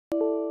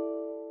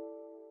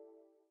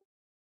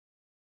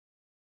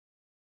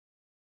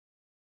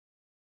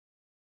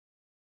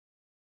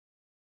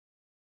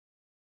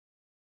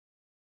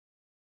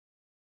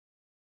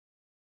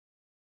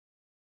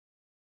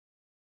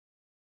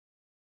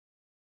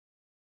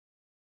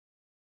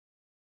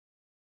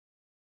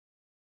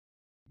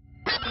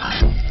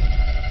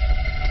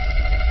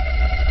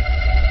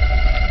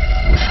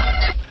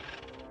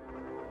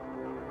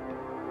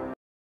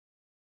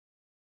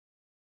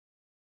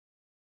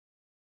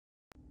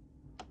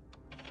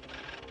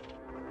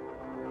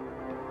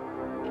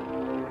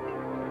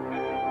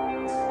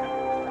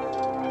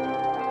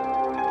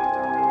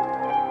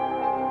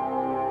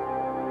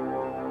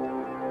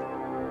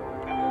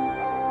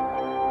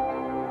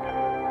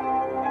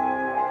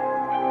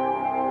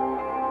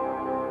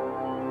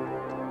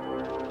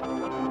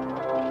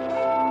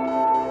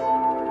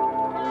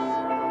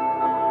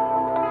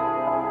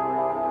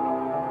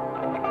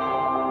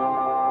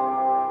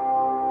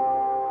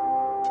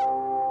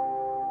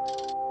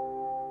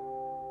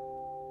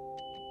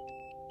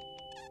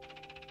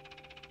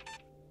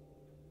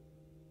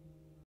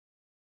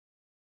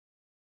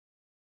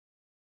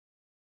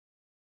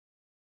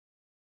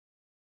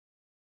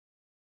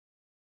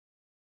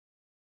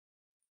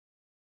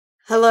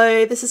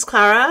Hello, this is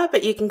Clara,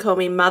 but you can call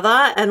me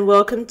Mother, and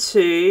welcome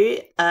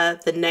to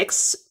the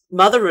next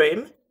Mother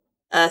Room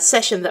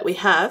session that we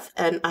have.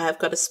 And I have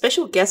got a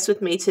special guest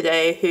with me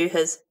today who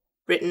has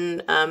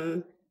written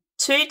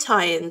two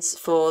tie-ins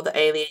for the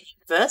Alien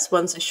universe.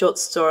 One's a short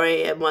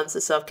story and one's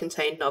a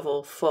self-contained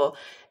novel for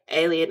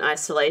Alien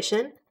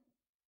Isolation.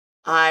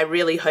 I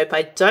really hope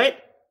I don't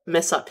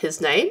mess up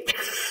his name,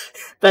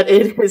 but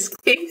it is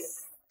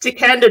Keith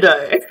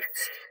DeCandido.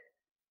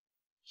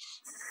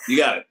 You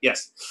got it.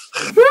 Yes.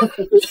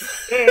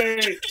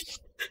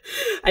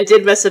 I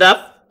did mess it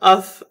up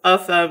off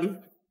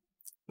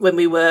when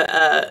we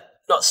were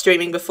not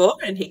streaming before,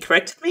 and he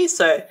corrected me.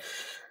 So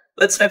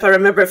let's hope I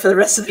remember it for the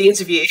rest of the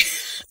interview.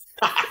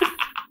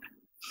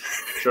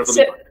 Sure,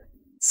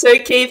 so,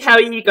 Keith, how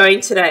are you going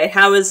today?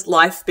 How has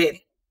life been?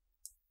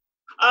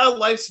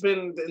 Life's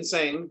been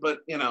insane, but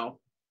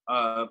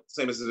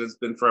same as it has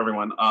been for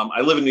everyone.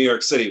 I live in New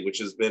York City, which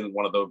has been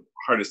one of the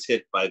hardest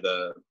hit by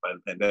the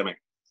pandemic.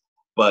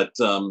 But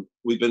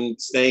we've been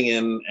staying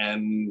in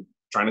and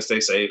trying to stay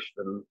safe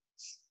and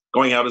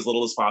going out as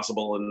little as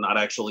possible and not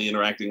actually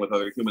interacting with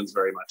other humans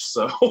very much.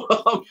 So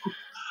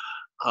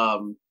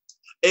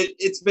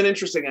it's been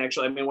interesting,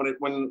 actually. I mean,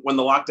 when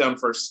the lockdown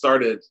first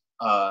started,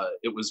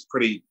 it was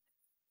pretty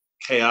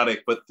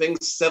chaotic, but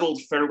things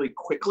settled fairly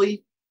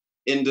quickly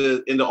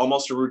into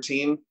almost a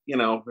routine,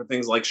 for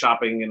things like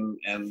shopping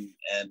and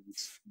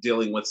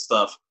dealing with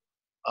stuff.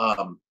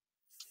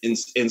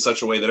 In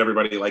such a way that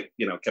everybody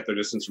kept their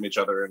distance from each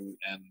other and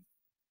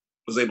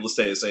was able to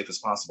stay as safe as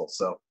possible.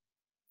 So,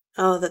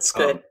 oh, that's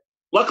good.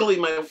 Luckily,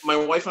 my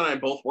wife and I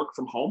both work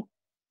from home,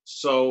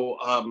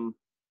 so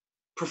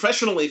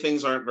professionally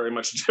things aren't very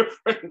much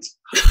different.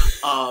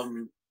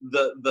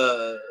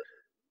 The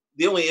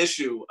only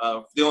issue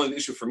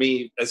for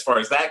me as far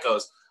as that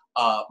goes,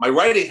 my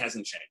writing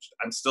hasn't changed.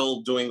 I'm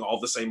still doing all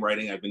the same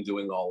writing I've been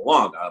doing all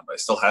along. I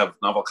still have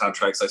novel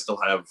contracts. I still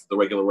have the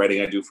regular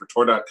writing I do for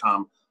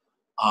Tor.com.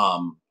 I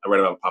write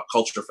about pop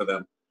culture for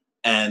them,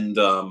 and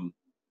the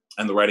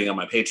writing on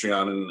my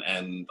Patreon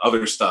and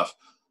other stuff.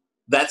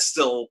 That's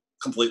still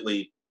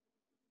completely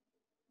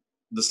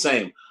the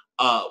same.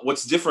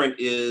 What's different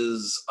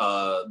is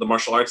the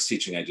martial arts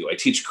teaching I do. I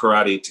teach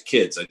karate to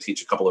kids. I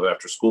teach a couple of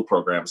after-school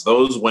programs.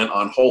 Those went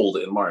on hold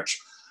in March,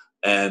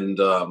 and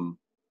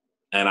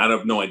I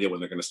have no idea when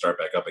they're going to start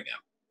back up again.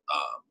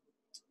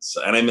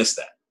 And I miss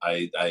that.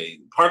 I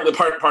part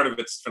of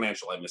it's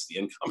financial. I miss the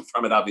income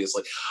from it,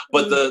 obviously,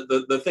 but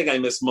the thing I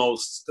miss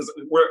most, because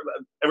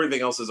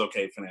everything else is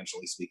okay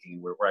financially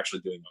speaking, we're actually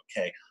doing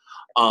okay.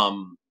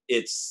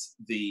 It's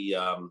the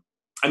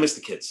I miss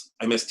the kids.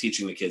 I miss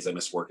teaching the kids. I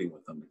miss working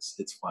with them.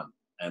 It's fun,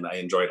 and I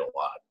enjoy it a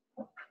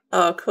lot.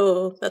 Oh,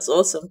 cool! That's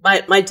awesome.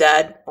 My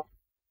dad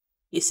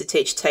used to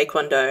teach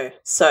Taekwondo,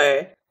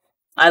 so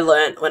I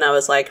learned when I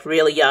was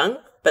really young.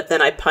 But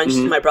then I punched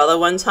my brother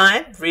one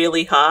time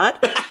really hard,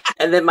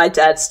 and then my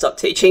dad stopped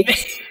teaching me.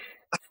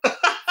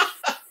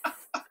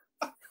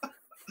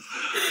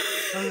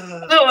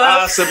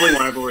 Sibling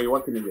rivalry.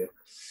 What can you do?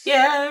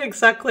 Yeah,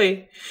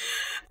 exactly.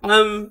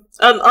 On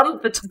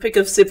the topic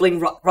of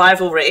sibling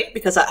rivalry,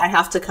 because I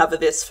have to cover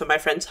this for my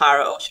friend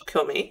Tara, or she'll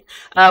kill me.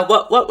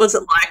 What was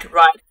it like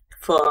writing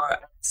for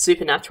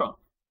Supernatural?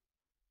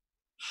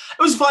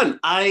 It was fun.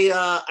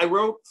 I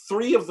wrote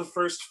 3 of the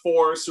first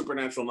 4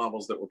 Supernatural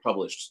novels that were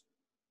published,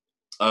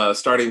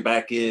 starting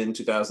back in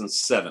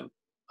 2007,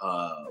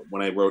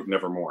 when I wrote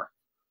Nevermore.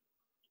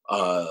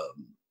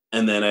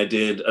 And then I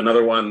did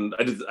another one.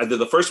 I did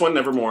the first one,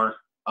 Nevermore,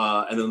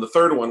 and then the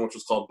third one, which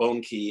was called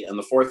Bone Key, and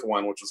the fourth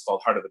one, which was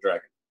called Heart of the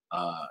Dragon.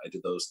 I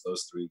did those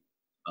 3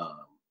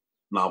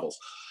 novels,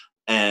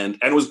 and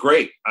it was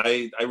great.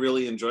 I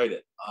really enjoyed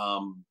it.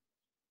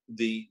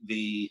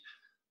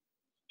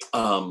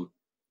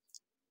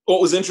 What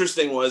was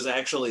interesting was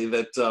actually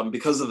that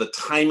because of the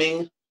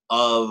timing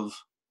of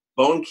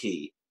Bone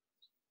Key,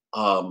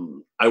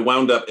 it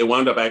wound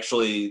up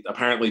actually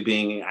apparently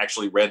being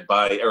read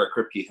by Eric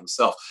Kripke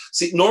himself.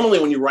 See, normally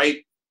when you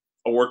write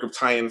a work of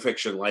tie-in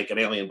fiction like an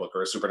Alien book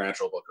or a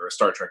Supernatural book or a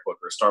Star Trek book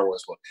or a Star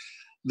Wars book,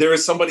 there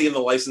is somebody in the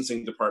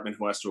licensing department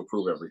who has to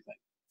approve everything.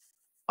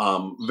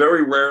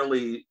 Very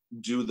rarely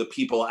do the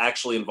people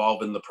actually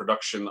involved in the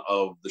production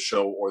of the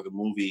show or the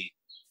movie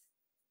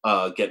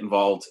get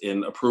involved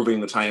in approving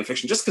the tie-in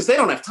fiction, just because they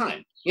don't have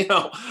time.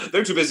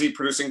 They're too busy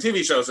producing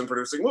TV shows and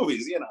producing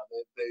movies.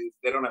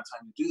 They don't have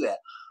time to do that.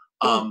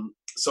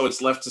 So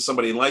it's left to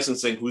somebody in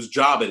licensing whose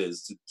job it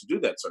is to do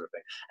that sort of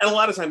thing. And a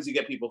lot of times you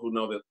get people who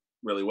know that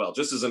really well.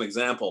 Just as an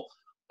example,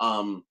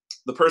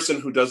 the person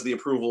who does the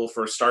approval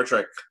for Star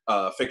Trek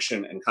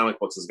fiction and comic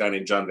books is a guy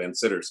named John Van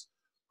Sitters,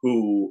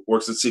 who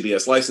works at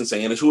CBS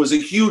Licensing and who is a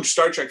huge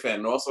Star Trek fan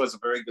and also has a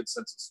very good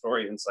sense of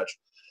story and such.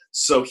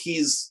 So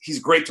he's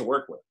great to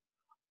work with.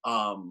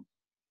 And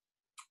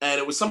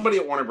it was somebody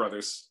at Warner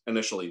Brothers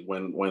initially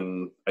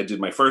when I did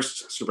my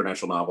first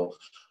Supernatural novel.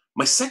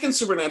 My second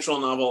Supernatural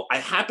novel, I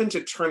happened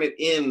to turn it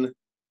in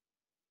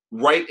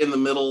right in the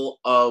middle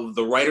of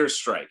the writer's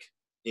strike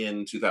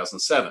in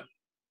 2007.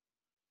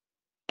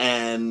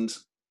 And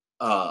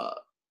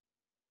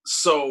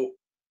so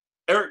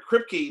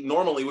Kripke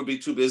normally would be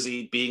too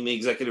busy being the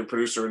executive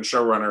producer and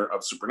showrunner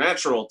of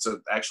Supernatural to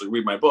actually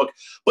read my book,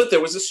 but there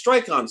was a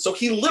strike on, so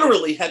he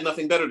literally had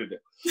nothing better to do.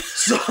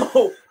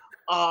 So,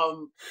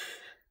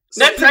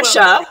 no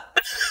pressure.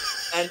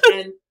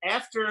 And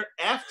after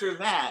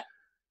that,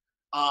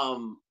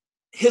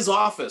 his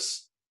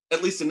office,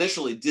 at least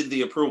initially, did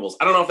the approvals.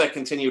 I don't know if that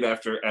continued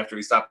after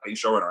he stopped being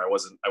showrunner. I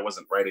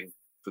wasn't writing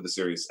for the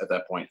series at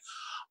that point.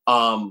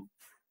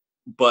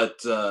 But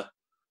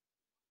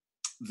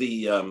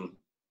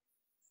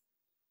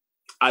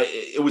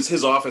it was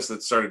his office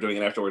that started doing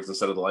it afterwards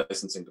instead of the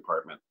licensing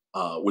department,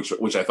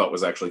 which I thought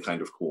was actually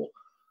kind of cool.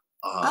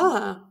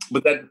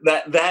 But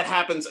that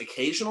happens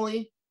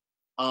occasionally.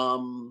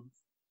 And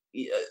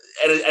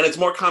it's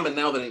more common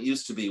now than it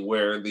used to be,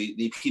 where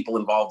the people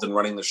involved in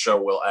running the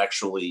show will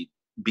actually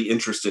be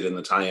interested in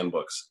the tie-in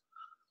books.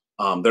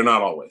 They're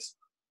not always.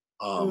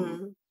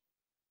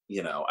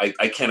 You know,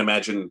 I can't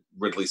imagine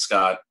Ridley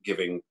Scott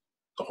giving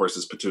the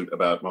horse's patoot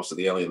about most of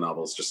the Alien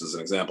novels, just as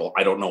an example.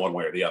 I don't know one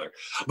way or the other,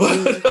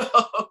 but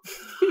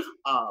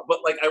but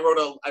like I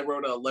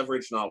wrote a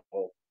Leverage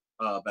novel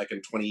back in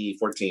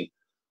 2014.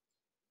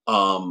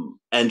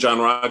 And John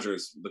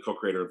Rogers, the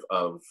co-creator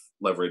of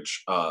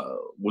Leverage,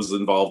 was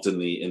involved in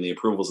the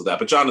approvals of that.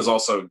 But John is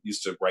also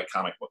used to write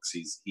comic books.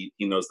 He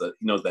knows that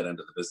end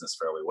of the business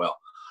fairly well.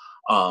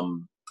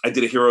 I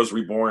did a Heroes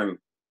Reborn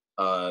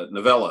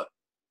novella.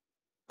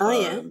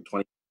 In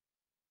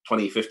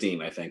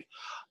 2015, I think.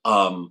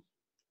 And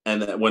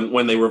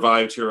when they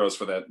revived Heroes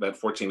for that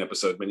 14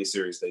 episode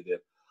miniseries they did,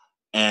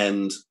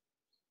 and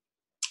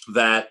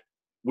that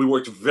we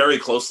worked very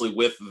closely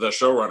with the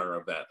showrunner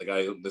of that,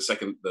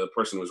 the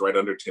person who was right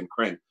under Tim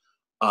Kring,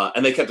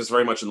 and they kept us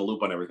very much in the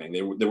loop on everything.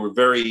 They were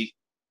very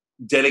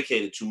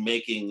dedicated to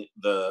making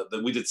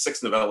we did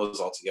 6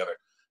 novellas altogether,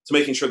 to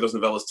making sure those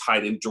novellas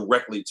tied in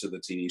directly to the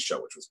TV show,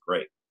 which was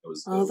great.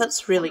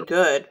 That's really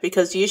good,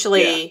 because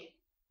usually,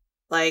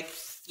 like,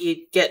 you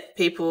get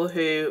people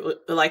who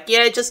are like,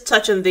 yeah, just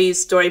touch on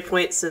these story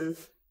points and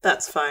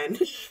that's fine.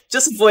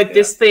 Just avoid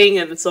this thing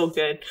and it's all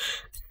good.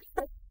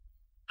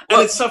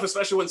 And it's tough,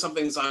 especially when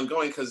something's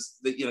ongoing, because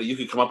you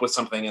could come up with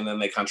something and then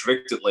they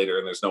contradict it later,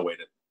 and there's no way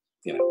to,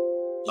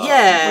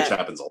 which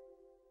happens a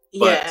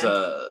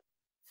lot.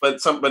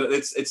 But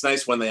it's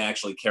nice when they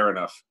actually care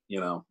enough,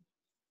 even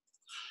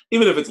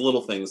if it's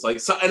little things like,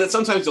 and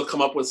sometimes you'll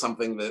come up with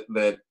something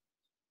that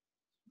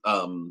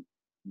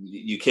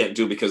you can't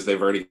do because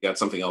they've already got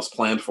something else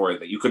planned for it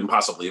that you couldn't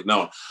possibly have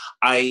known.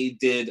 I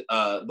did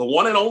the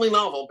one and only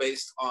novel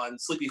based on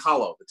Sleepy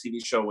Hollow, the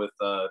TV show with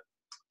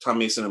Tom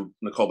Mason and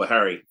Nicole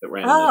Beharie that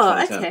ran in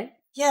 2010. Okay.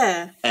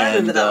 Yeah, I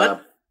remember that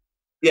one.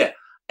 Yeah,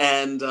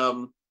 and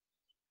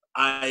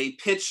I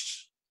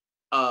pitched,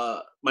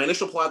 my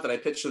initial plot that I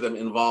pitched to them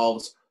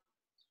involved,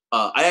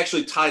 I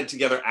actually tied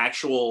together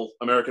actual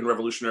American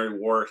Revolutionary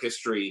War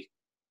history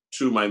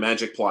to my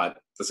magic plot,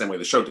 the same way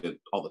the show did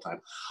all the time.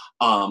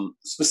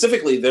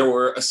 Specifically, there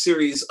were a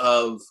series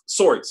of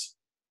swords,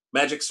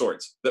 magic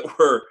swords, that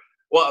were,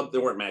 well, they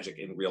weren't magic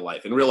in real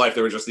life. In real life,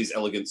 there were just these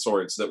elegant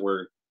swords that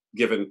were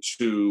given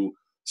to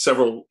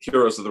several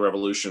heroes of the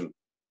Revolution.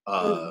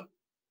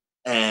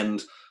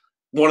 And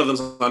one of them's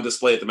on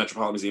display at the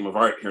Metropolitan Museum of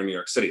Art here in New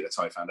York City. That's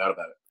how I found out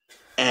about it.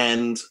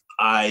 And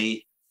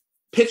I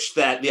pitched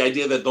the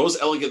idea that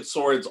those elegant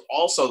swords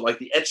also, like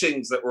the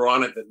etchings that were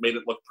on it that made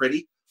it look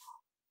pretty,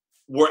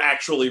 were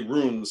actually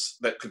runes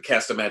that could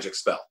cast a magic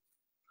spell.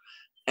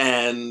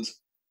 And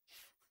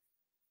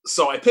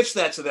so I pitched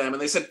that to them,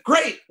 and they said,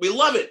 great, we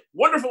love it,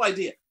 wonderful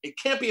idea. It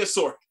can't be a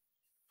sword.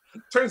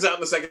 Turns out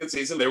in the second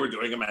season they were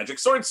doing a magic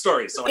sword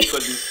story, so I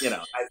couldn't,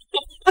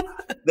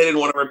 they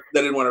didn't want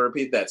to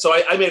repeat that. So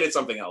I made it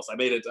something else. I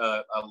made it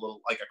a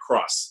little, like a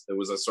cross. It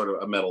was a sort of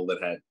a medal that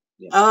had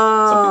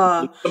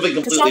something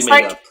completely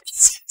made up.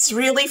 It's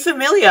really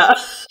familiar.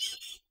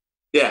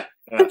 Yeah.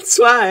 That's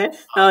why.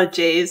 Oh,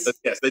 jeez.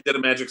 Yes, they did a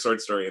magic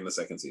sword story in the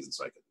second season,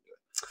 so I couldn't do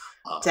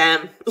it.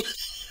 Damn.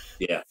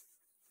 Yeah.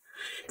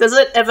 Does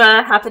it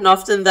ever happen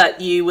often that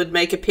you would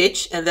make a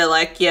pitch and they're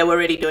like, yeah, we're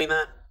already doing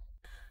that?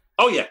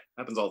 Oh, yeah.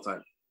 Happens all the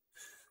time.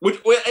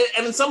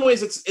 And in some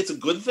ways, it's a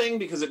good thing,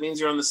 because it means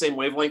you're on the same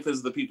wavelength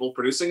as the people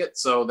producing it.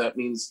 So that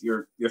means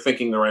you're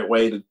thinking the right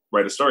way to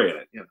write a story in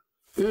it.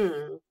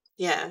 Yeah.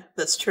 Yeah,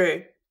 that's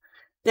true.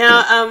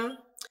 Now,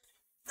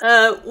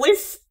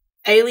 with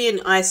Alien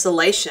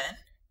Isolation,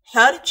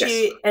 how did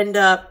you end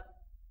up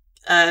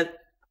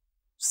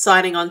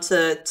signing on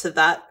to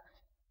that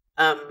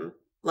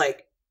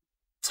like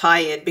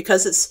tie-in?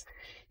 Because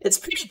it's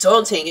pretty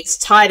daunting. It's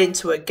tied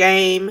into a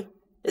game.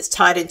 It's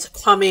tied into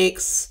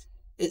comics.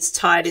 It's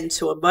tied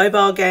into a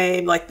mobile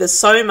game. Like, there's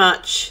so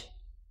much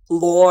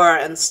lore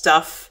and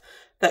stuff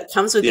that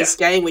comes with this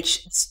game,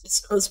 which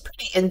it was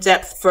pretty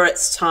in-depth for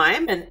its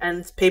time,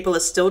 and people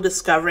are still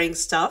discovering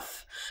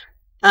stuff.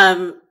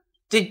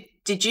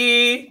 Did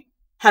you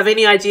have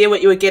any idea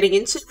what you were getting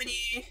into when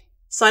you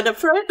signed up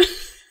for it?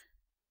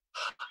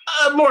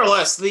 More or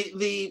less.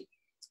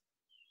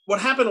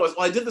 What happened was,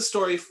 I did the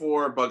story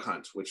for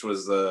BUGHUNT, which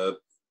was the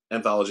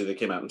anthology that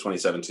came out in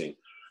 2017.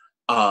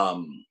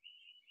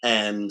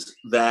 and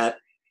that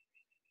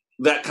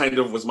kind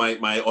of was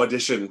my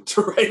audition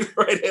to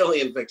write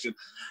alien fiction,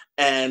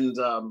 and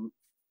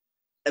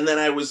then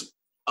I was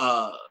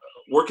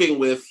working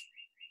with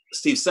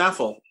Steve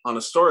Saffel on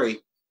a story,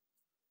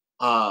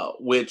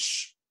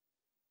 which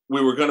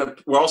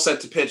we're all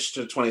set to pitch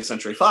to 20th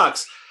Century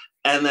Fox,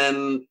 and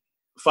then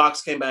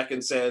Fox came back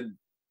and said,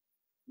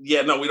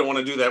 "Yeah, no, we don't want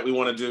to do that. We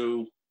want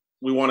to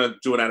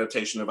do an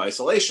adaptation of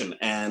Isolation,"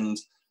 and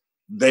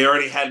they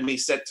already had me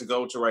set to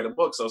go to write a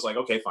book, so I was like,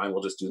 "Okay, fine,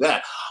 we'll just do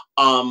that."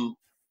 But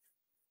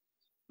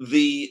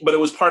it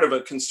was part of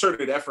a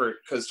concerted effort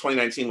because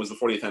 2019 was the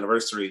 40th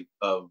anniversary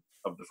of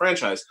the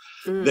franchise.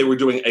 They were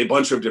doing a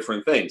bunch of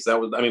different things.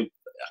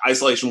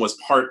 Isolation was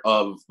part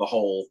of the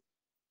whole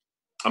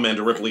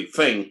Amanda Ripley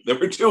thing they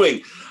were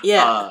doing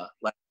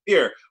last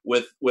year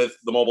with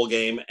the mobile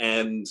game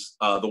and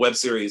the web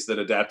series that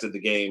adapted the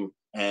game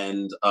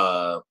and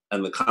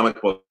the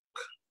comic book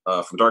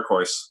from Dark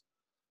Horse.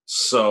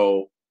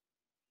 So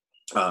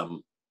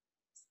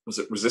was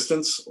it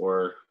Resistance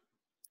or?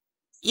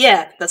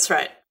 Yeah, that's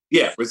right.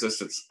 Yeah,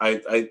 Resistance.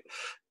 I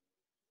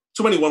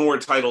too many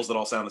one-word titles that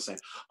all sound the same.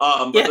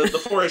 But the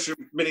 4-issue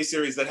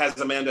miniseries that has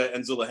Amanda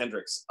and Zula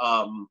Hendricks,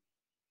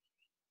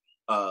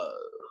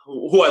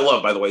 who I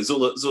love, by the way.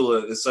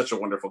 Zula is such a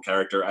wonderful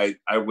character. I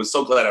was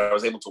so glad I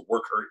was able to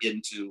work her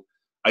into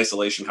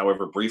Isolation,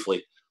 however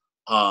briefly.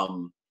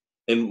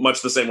 In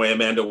much the same way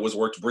Amanda was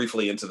worked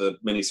briefly into the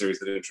miniseries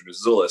that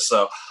introduced Zula.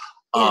 So,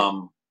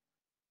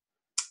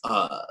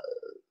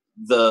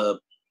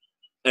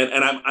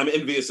 And I'm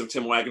envious of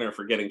Tim Wagner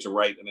for getting to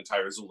write an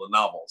entire Zula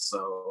novel.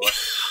 So,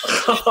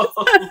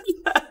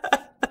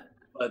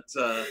 but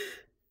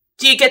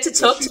do you get to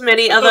talk to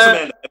many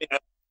other?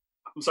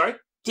 I'm sorry.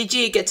 Did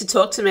you get to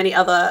talk to many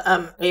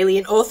other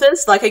alien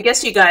authors? Like, I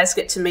guess you guys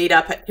get to meet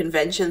up at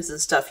conventions and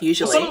stuff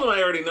usually. Well, some of them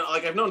I already know.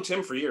 Like, I've known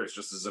Tim for years,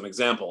 just as an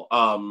example.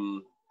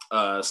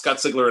 Scott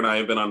Sigler and I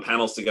have been on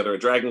panels together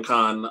at Dragon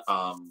Con.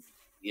 A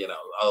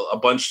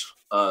bunch.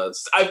 For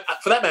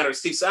that matter,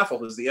 Steve Saffel,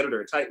 who's the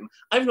editor at Titan.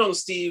 I've known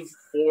Steve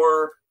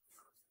for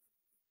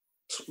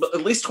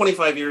at least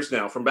 25 years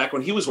now, from back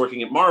when he was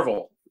working at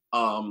Marvel,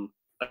 and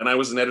I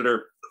was an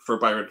editor for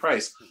Byron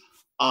Price.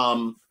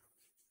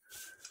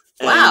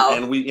 Wow!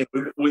 And we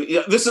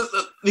this is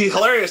the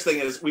hilarious thing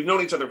is we've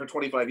known each other for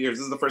 25 years.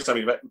 This is the first time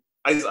we've met.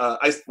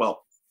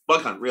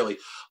 Bug Hunt really,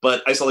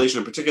 but Isolation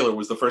in particular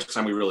was the first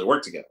time we really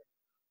worked together.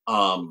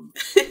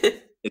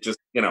 It just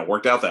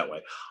worked out that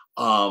way.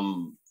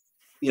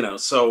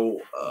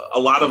 So a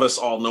lot of us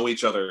all know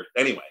each other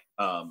anyway,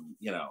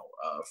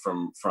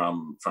 from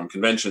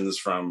conventions,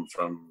 from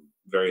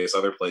various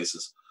other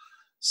places.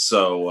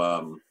 So,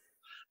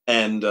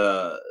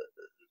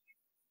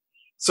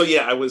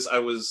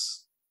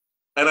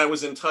 I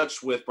was in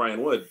touch with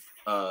Brian Wood,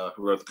 who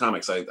wrote the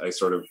comics. I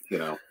sort of,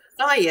 Oh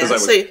yeah.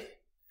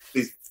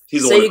 He's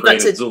the one who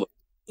created Zula.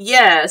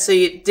 Yeah, so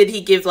did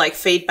he give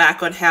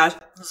feedback on how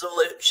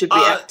Zula should be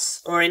acted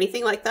or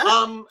anything like that?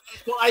 Well,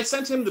 I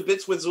sent him the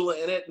bits with Zula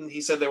in it, and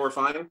he said they were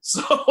fine.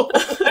 So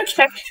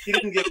okay, he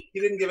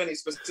didn't give any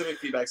specific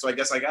feedback. So I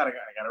guess I got it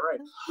right.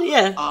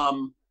 Yeah.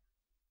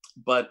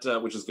 But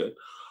which is good.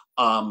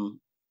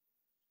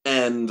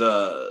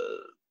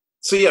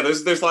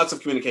 There's lots of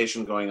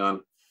communication going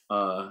on.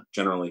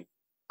 Generally,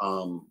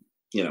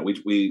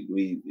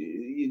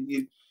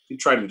 we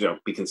try to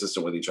be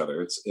consistent with each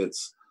other. It's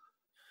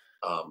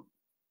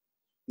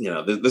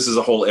this is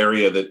a whole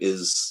area that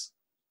is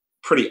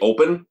pretty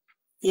open.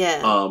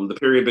 Yeah. The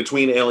period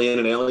between Alien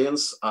and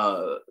Aliens,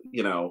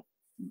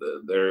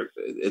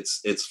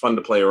 it's fun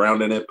to play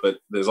around in it, but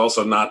there's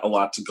also not a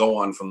lot to go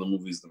on from the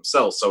movies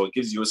themselves. So it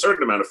gives you a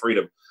certain amount of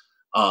freedom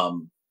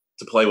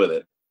to play with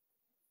it.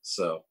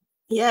 So.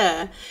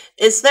 Yeah.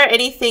 Is there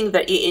anything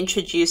that you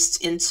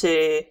introduced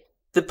into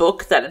the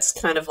book that is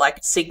kind of like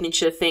a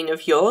signature thing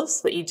of yours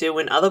that you do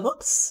in other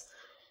books?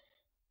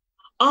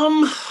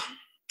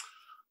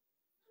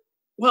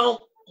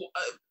 Well,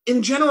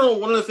 in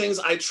general, one of the things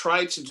I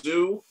try to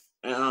do,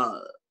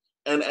 and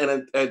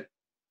I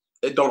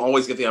don't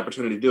always get the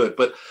opportunity to do it,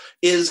 but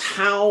is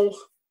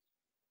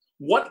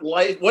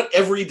what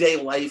everyday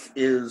life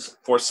is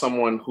for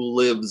someone who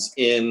lives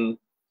in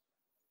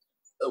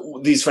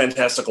these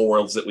fantastical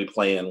worlds that we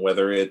play in,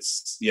 whether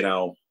it's,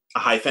 a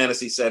high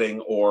fantasy setting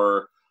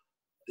or,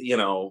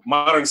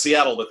 modern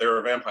Seattle, but there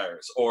are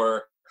vampires,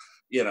 or,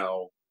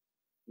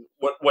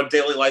 what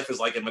daily life is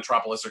like in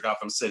Metropolis or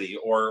Gotham City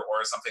or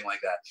something like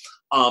that.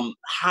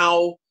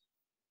 How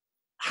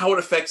it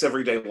affects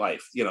everyday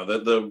life.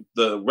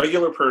 The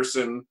regular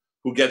person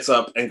who gets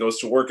up and goes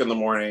to work in the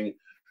morning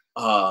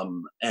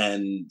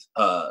and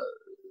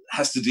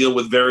has to deal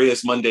with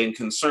various mundane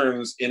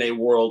concerns in a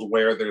world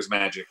where there's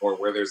magic or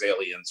where there's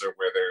aliens or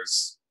where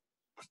there's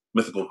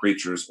mythical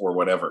creatures or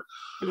whatever.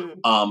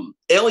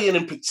 Alien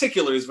in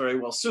particular is very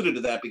well suited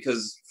to that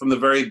because from the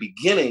very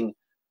beginning,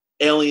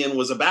 Alien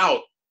was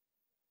about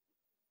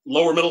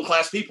lower middle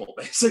class people,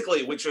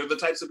 basically, which are the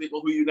types of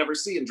people who you never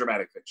see in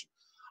dramatic fiction.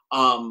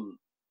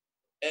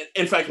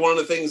 In fact, one of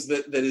the things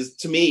that is,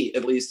 to me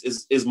at least,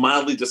 is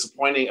mildly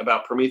disappointing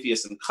about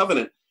Prometheus and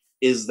Covenant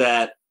is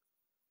that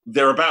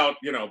they're about,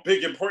 you know,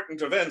 big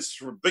important events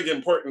for big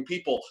important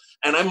people,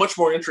 and I'm much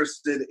more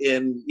interested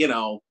in, you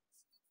know,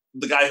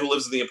 the guy who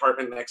lives in the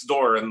apartment next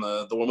door and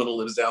the woman who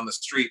lives down the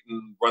street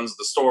and runs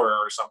the store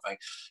or something,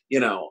 you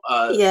know.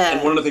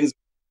 And one of the things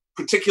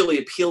particularly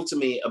appealed to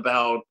me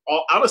about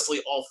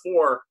honestly all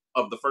four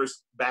of the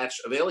first batch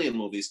of Alien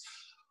movies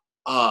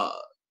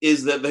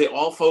is that they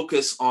all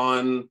focus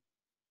on,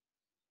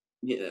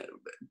 you know,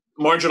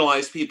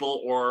 marginalized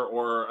people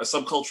or a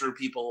subculture of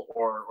people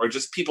or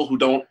just people who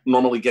don't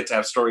normally get to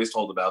have stories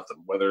told about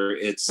them, whether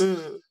it's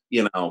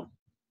you know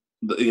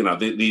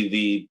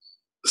the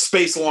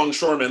space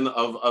longshoremen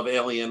of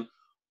Alien,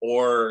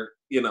 or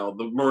you know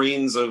the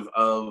Marines of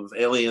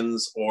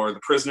Aliens, or the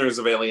prisoners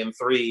of Alien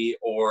 3,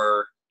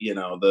 or you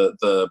know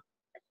the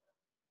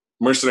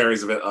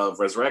mercenaries of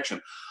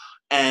Resurrection.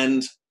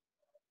 And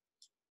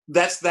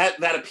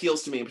that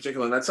appeals to me in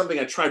particular, and that's something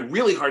I tried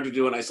really hard to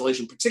do in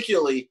isolation,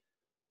 particularly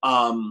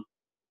the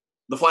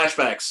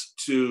flashbacks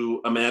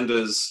to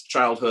Amanda's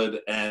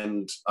childhood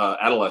and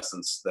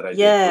adolescence that I did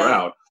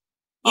throughout.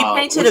 You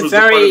painted a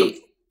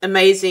very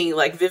amazing,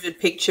 like, vivid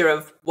picture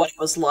of what it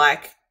was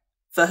like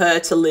for her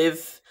to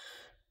live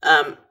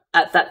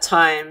at that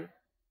time.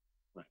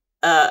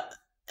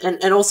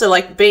 And also,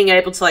 like, being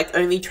able to, like,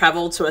 only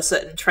travel to a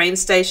certain train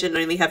station,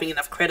 only having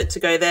enough credit to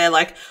go there.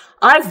 Like,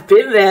 I've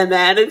been there,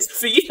 man. And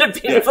for you to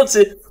be able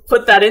to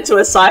put that into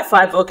a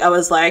sci-fi book, I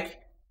was like,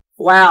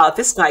 wow,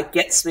 this guy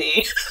gets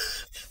me.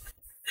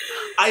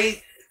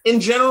 In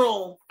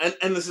general,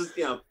 and this is,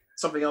 you know,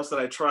 something else that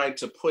I tried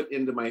to put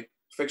into my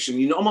fiction,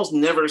 you almost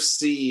never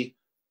see,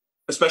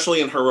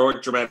 especially in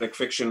heroic dramatic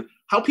fiction,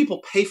 how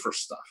people pay for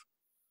stuff.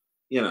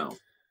 You know,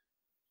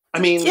 I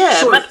mean,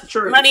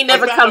 sure, money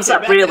never comes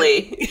up,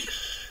 really.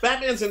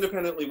 Batman's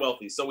independently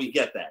wealthy, so we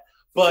get that.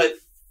 But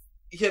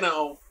you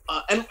know,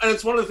 and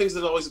it's one of the things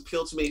that always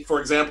appealed to me, for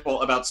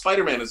example, about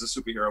Spider-Man as a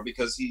superhero,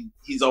 because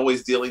he's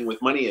always dealing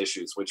with money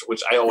issues,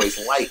 which I always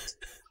liked,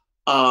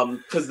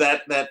 because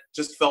that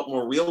just felt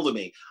more real to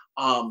me.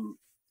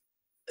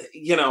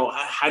 You know,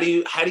 how do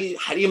you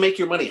make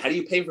your money? How do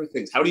you pay for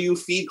things? How do you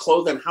feed,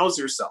 clothe, and house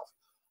yourself?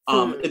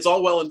 It's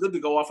all well and good to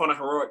go off on a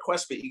heroic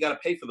quest, but you got to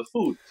pay for the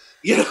food,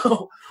 you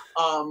know,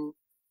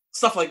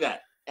 stuff like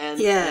that.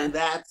 And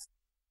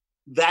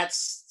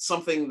that's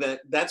something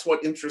that's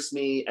what interests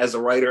me as a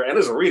writer and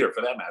as a reader,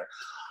 for that matter.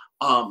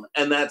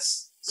 And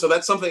that's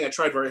something I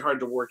tried very hard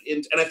to work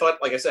into. And I thought,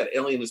 like I said,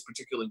 Alien is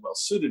particularly well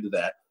suited to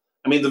that.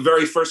 I mean, the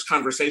very first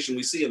conversation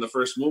we see in the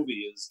first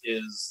movie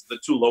is the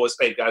two lowest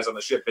paid guys on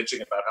the ship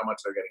bitching about how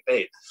much they're getting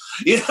paid.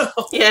 You know?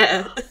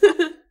 Yeah.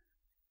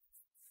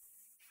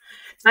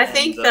 I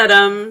think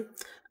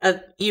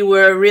that you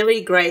were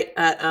really great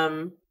at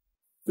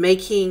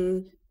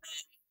making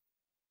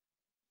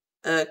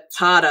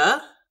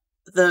Carter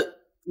the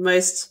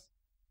most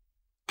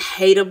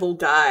hateable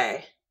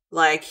guy.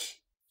 Like,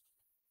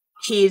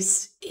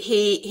 he's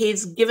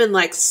given,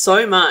 like,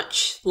 so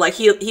much. Like,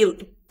 he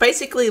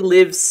basically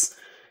lives,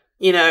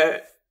 you know,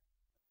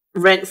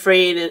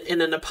 rent-free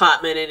in an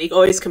apartment, and he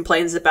always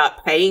complains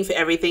about paying for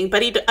everything,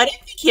 but I don't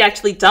think he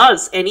actually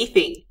does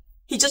anything.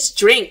 He just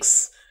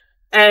drinks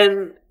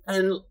and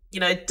you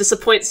know,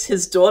 disappoints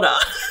his daughter.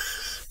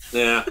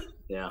 Yeah.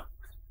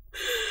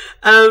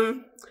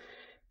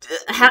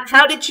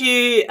 How did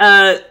you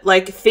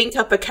like think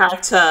up a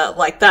character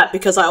like that?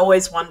 Because I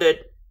always wondered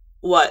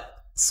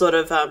what sort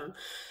of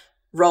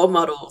role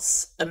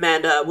models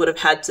Amanda would have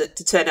had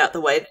to turn out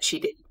the way that she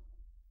did.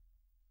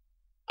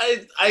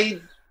 I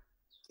mean,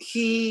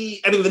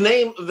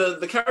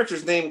 the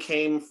character's name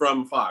came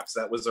from Fox.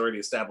 That was already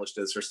established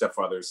as her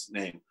stepfather's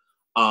name,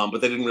 but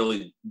they didn't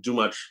really do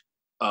much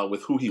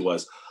with who he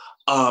was.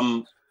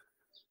 I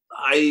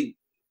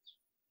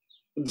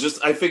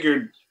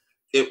figured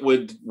it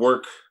would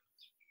work.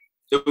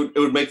 It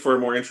would make for a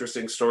more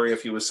interesting story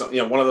if he was some,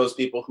 you know, one of those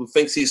people who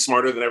thinks he's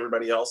smarter than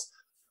everybody else,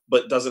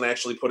 but doesn't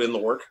actually put in the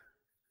work.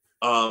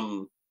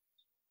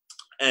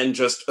 And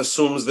just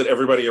assumes that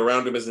everybody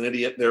around him is an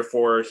idiot,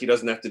 therefore he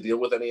doesn't have to deal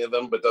with any of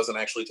them, but doesn't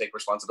actually take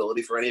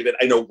responsibility for any of it.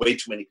 I know way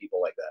too many people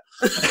like that.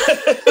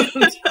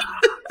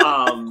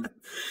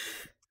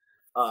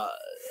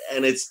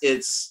 And it's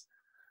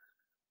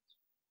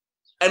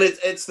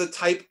the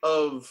type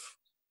of,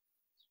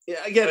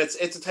 again,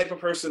 it's a type of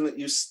person that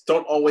you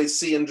don't always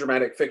see in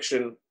dramatic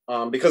fiction,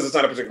 because it's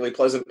not a particularly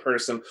pleasant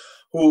person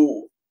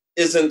who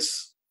isn't,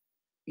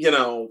 you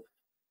know,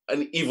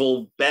 an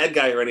evil bad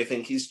guy or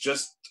anything. He's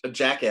just a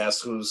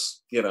jackass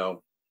who's, you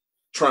know,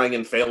 trying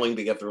and failing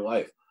to get through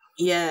life.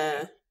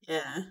 Yeah.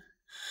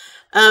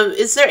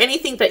 Is there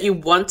anything that you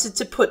wanted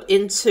to put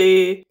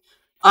into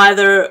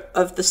either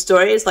of the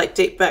stories, like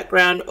Deep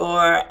Background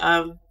or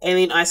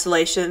Alien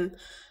Isolation,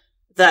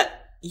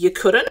 that you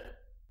couldn't?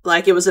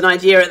 Like, it was an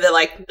idea and they're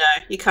like, no,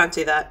 you can't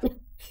do that.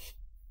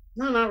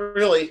 No, not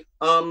really.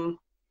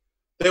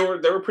 They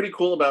were pretty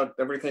cool about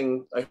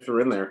everything I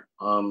threw in there.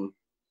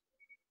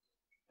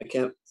 I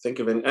can't think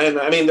of any, and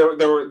I mean there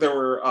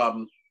were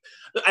I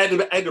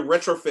had to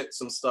retrofit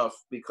some stuff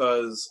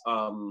because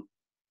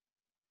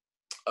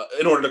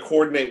in order to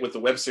coordinate with the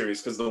web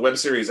series, because the web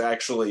series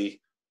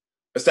actually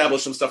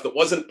established some stuff that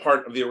wasn't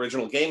part of the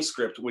original game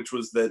script, which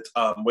was that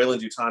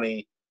Wayland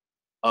Yutani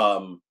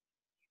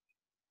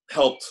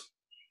helped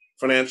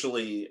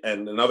financially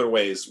and in other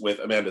ways with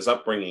Amanda's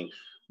upbringing,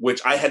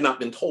 which I had not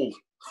been told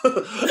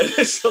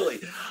initially.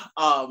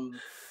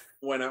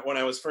 When I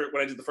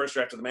did the first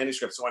draft of the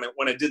manuscript, so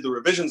when I did the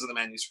revisions of the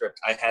manuscript,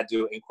 I had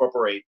to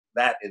incorporate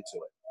that into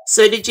it.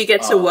 So did you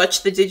get to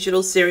watch the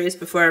digital series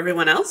before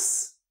everyone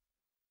else?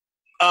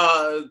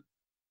 I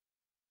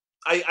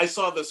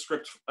saw the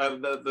script.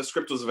 The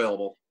script was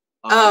available.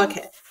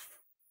 Okay.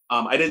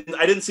 I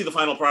didn't see the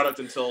final product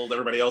until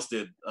everybody else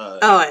did.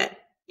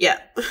 Yeah.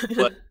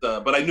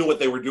 but I knew what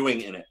they were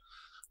doing in it.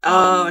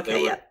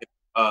 Okay.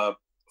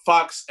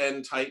 Fox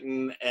and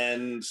Titan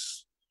and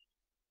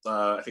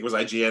I think it was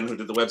IGN who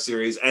did the web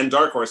series, and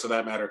Dark Horse, for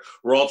that matter,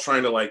 were all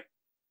trying to like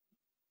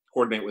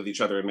coordinate with each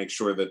other and make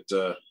sure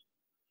that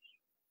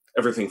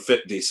everything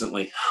fit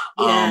decently.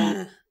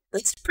 Yeah,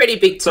 that's a pretty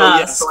big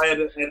task. So I had,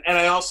 and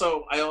I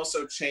also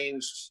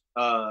changed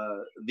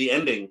the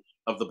ending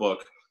of the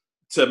book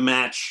to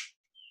match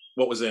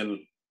what was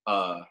in.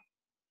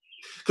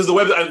 Because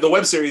the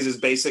web series is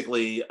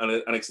basically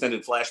an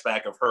extended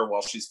flashback of her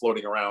while she's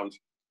floating around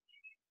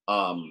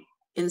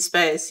in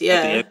space.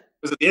 Yeah.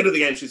 Because at the end of the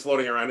game, she's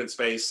floating around in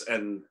space,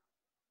 and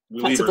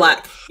we leave her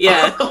black.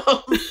 Yeah,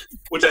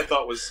 which I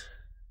thought was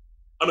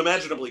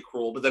unimaginably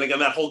cruel. But then again,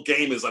 that whole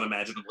game is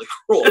unimaginably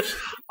cruel.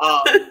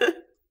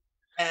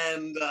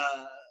 And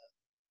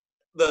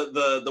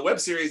the web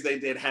series they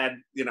did had,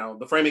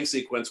 the framing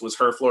sequence was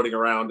her floating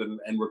around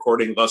and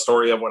recording the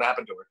story of what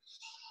happened to her.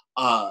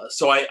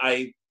 So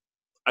I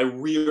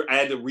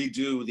had to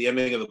redo the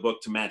ending of the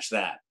book to match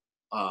that,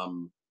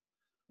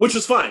 which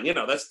was fine.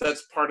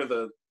 That's part of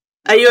the.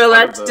 Are you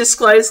allowed to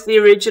disclose the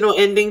original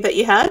ending that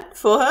you had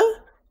for her?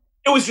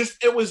 It was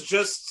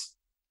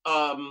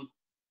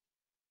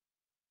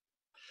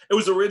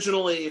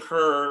originally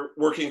her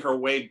working her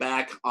way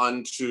back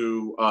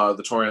onto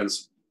the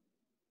Torrens,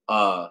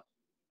 and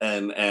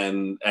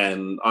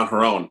on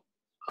her own,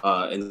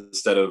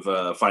 instead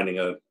of finding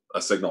a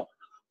signal.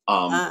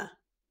 I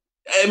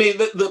mean,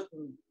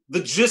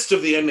 the gist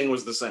of the ending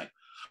was the same.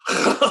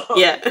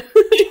 Yeah.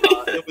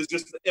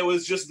 It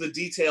was just the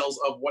details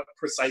of what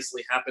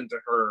precisely happened to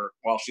her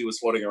while she was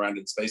floating around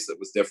in space that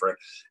was different,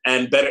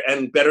 and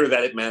better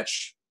that it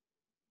matched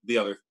the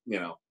other,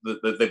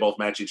 that they both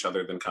match each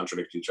other than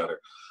contradict each other.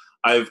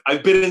 I've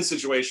been in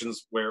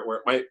situations where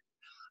I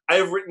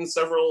have written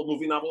several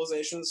movie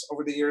novelizations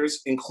over the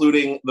years,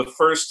 including the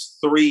first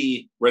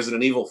 3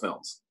 Resident Evil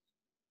films,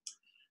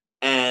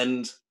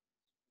 and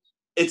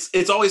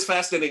it's always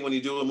fascinating when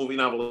you do a movie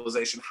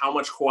novelization how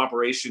much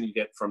cooperation you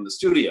get from the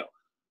studio,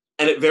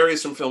 and it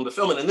varies from film to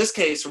film. And in this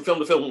case, from film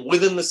to film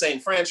within the same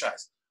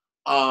franchise.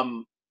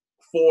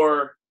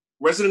 For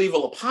Resident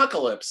Evil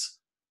Apocalypse,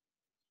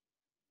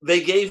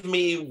 they gave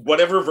me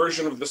whatever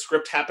version of the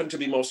script happened to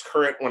be most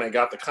current when I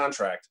got the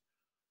contract.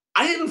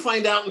 I didn't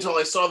find out until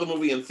I saw the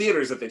movie in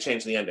theaters that they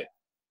changed the ending.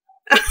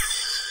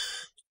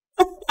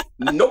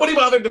 Nobody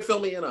bothered to fill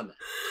me in on that.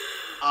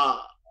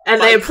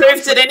 And they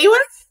approved it anyway?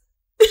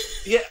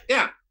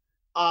 Yeah.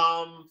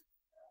 And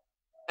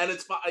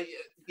it's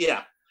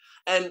yeah.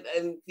 And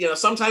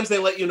sometimes they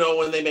let you know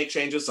when they make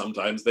changes,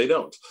 sometimes they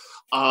don't.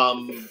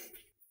 But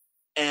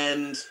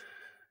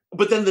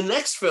then the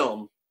next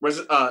film,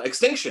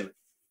 Extinction,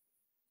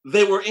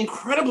 they were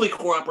incredibly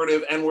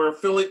cooperative and were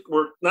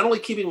not only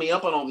keeping me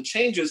up on all the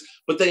changes,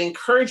 but they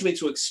encouraged me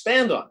to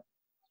expand on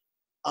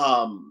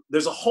it.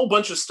 There's a whole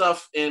bunch of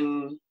stuff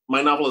in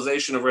my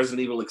novelization of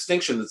Resident Evil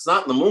Extinction that's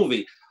not in the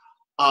movie,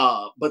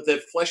 but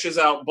that fleshes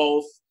out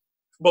both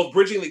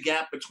bridging the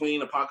gap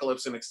between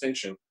Apocalypse and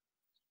Extinction.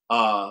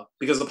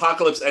 Because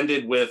Apocalypse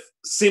ended with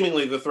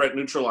seemingly the threat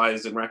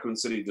neutralized and Raccoon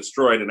City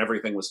destroyed and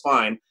everything was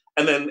fine.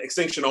 And then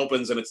Extinction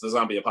opens and it's the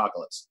zombie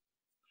apocalypse.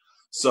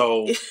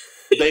 So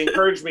they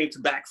encouraged me to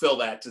backfill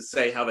that to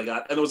say how they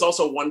got. And there was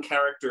also one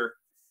character,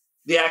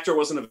 the actor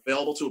wasn't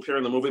available to appear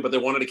in the movie, but they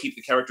wanted to keep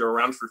the character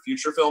around for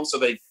future films. So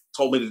they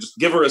told me to just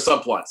give her a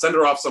subplot, send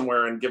her off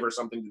somewhere and give her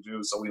something to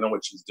do so we know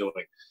what she's doing.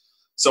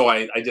 So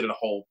I did a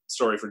whole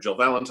story for Jill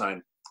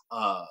Valentine,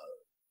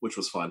 which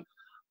was fun.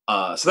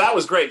 So that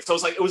was great.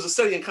 So it was a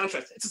study in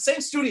contrast. It's the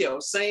same studio,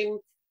 same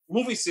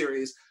movie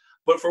series,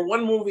 but for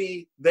one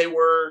movie, they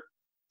were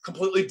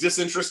completely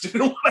disinterested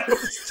in what I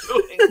was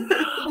doing.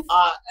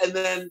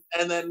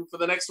 And then for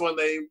the next one,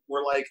 they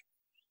were like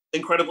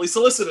incredibly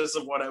solicitous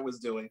of what I was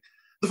doing.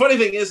 The funny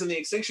thing is, in the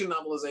Extinction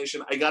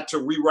novelization, I got to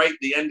rewrite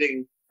the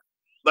ending,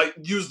 like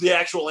use the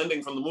actual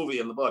ending from the movie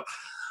in the book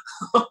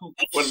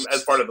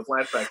as part of the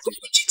flashback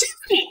sequence.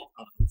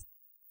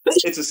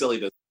 It's a silly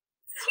business.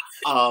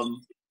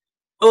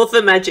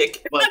 Author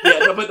magic. But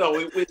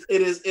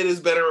it is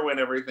better when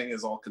everything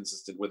is all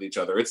consistent with each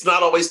other. It's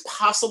not always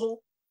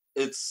possible.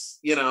 It's,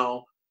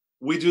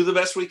 we do the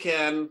best we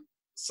can.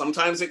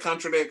 Sometimes it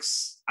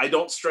contradicts. I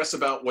don't stress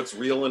about what's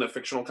real in a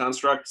fictional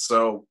construct.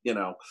 So,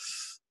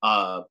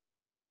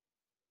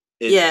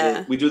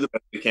 Yeah. we do the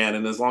best we can,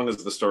 and as long as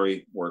the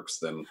story works,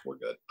 then we're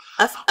good.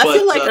 I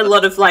feel like a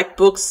lot of like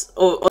books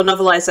or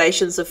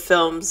novelizations of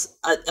films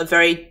are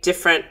very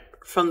different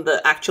from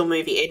the actual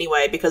movie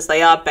anyway, because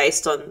they are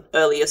based on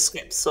earlier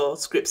scripts or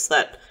scripts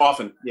that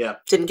often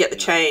didn't get the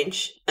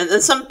change. And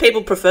then some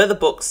people prefer the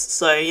books,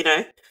 so you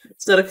know,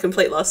 it's not a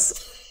complete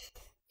loss.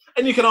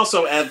 And you can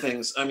also add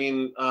things. I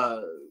mean,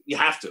 you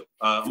have to.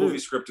 A movie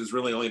script is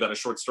really only about a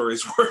short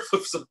story's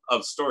worth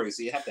of stories,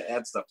 so you have to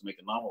add stuff to make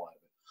a novel out of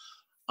it.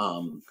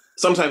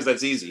 Sometimes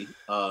that's easy.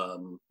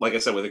 Like I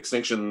said, with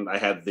Extinction, I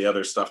had the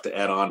other stuff to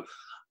add on.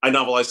 I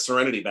novelized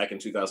Serenity back in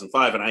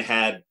 2005, and I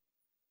had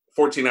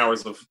 14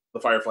 hours of the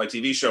Firefly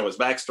TV show as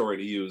backstory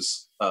to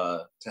use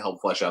to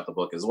help flesh out the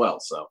book as well.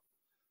 So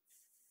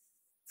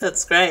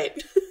that's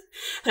great.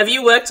 Have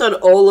you worked on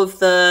all of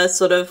the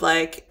sort of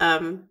like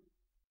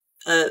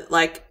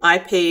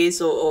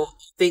IPs or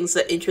things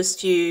that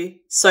interest you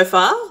so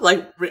far?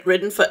 Like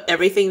written for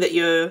everything that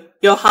your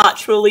heart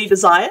truly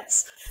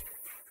desires?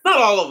 Not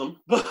all of them,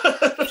 but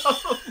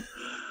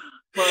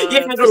you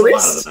have a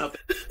list.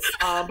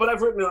 But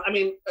I've written. I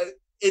mean,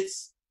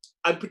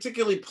 I'm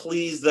particularly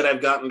pleased that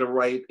I've gotten to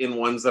write in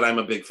ones that I'm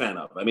a big fan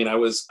of. I mean,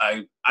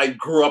 I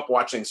grew up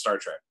watching Star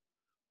Trek.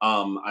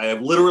 I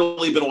have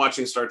literally been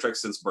watching Star Trek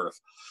since birth.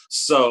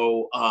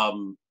 So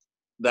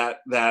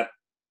that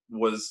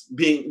was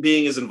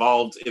being as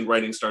involved in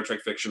writing Star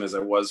Trek fiction as I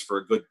was for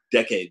a good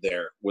decade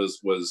there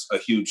was a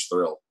huge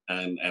thrill.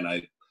 And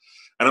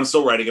I'm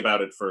still writing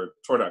about it for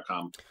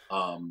Tor.com.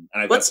 And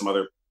I've got some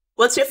other.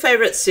 What's your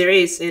favorite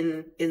series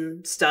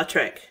in Star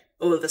Trek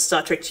or the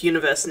Star Trek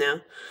universe now?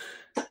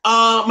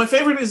 My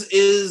favorite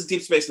is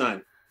Deep Space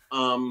Nine.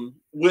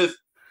 With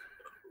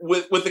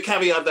the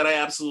caveat that I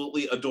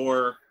absolutely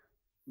adore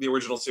the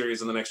original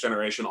series and the Next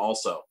Generation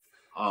also.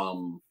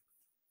 And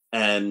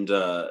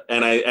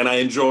I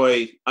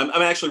enjoy.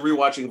 I'm actually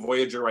rewatching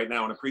Voyager right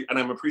now, and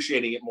I'm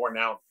appreciating it more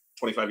now,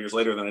 25 years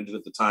later, than I did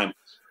at the time.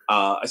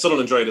 I still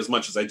don't enjoy it as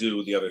much as I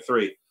do the other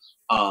three.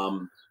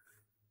 Not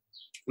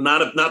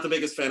the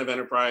biggest fan of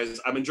Enterprise.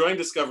 I'm enjoying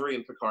Discovery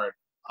and Picard,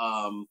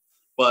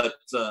 but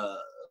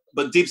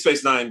Deep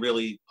Space Nine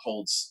really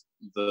holds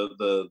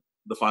the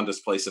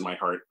fondest place in my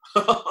heart.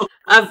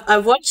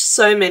 I've watched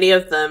so many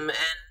of them, and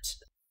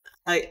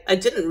I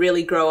didn't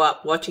really grow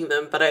up watching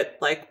them, but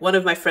one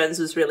of my friends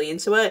was really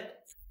into it.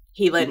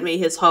 He lent me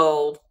his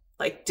whole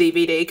like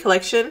DVD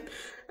collection,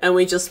 and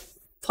we just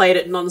played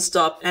it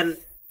nonstop. And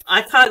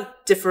I can't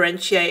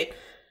differentiate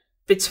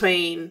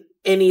between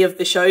any of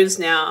the shows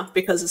now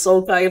because it's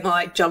all kind of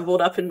like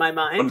jumbled up in my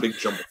mind. One big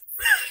jumble.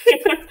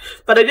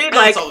 But I do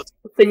like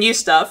the new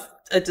stuff,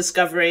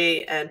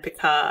 Discovery and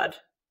Picard.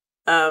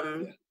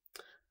 I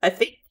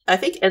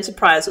think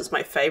Enterprise was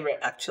my favorite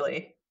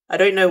actually. I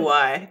don't know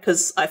why,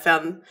 because I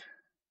found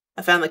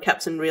the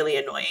captain really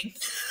annoying.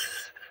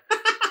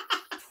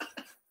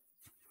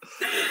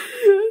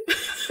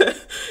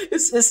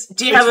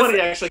 Do you have funny,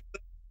 actually.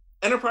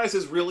 Enterprise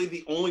is really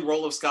the only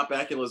role of Scott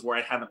Bakula's where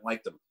I haven't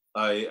liked him.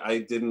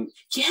 I didn't.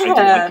 Yeah, I didn't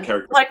like the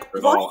character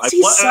at all. Why is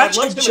he such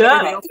a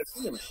jerk?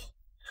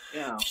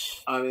 Yeah,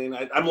 I mean,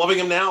 I'm loving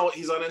him now.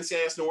 He's on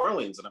NCIS New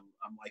Orleans, and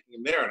I'm liking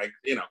him there. And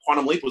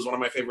Quantum Leap was one of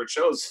my favorite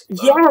shows.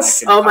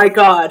 Yes. Oh my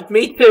god,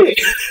 me too.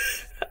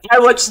 I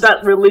watch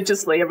that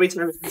religiously every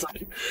time it's on.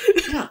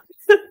 Yeah.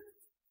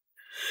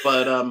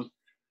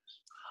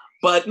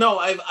 But no,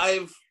 I've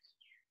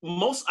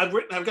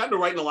gotten to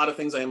write in a lot of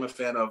things I am a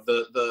fan of.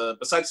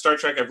 Besides Star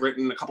Trek, I've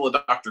written a couple of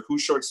Doctor Who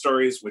short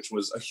stories, which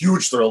was a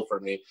huge thrill for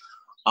me.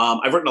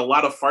 I've written a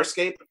lot of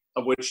Farscape,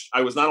 of which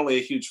I was not only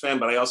a huge fan,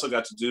 but I also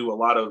got to do a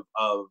lot of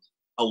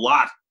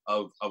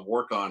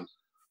work on.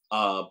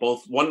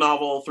 Both one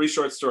novel, 3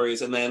 short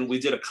stories, and then we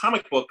did a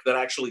comic book that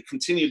actually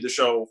continued the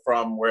show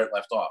from where it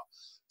left off.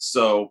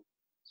 So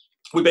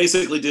we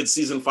basically did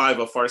season 5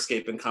 of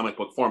Farscape in comic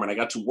book form, and I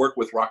got to work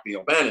with Rockne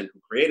O'Bannon, who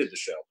created the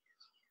show,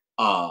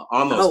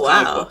 on those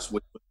comic books,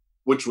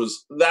 which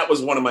was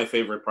one of my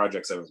favorite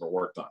projects I've ever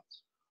worked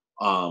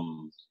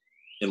on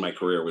in my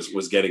career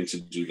was getting to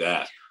do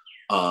that.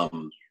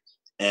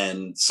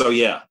 And so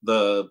yeah,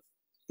 there's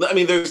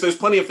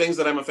plenty of things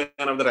that I'm a fan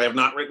of that I have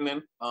not written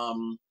in.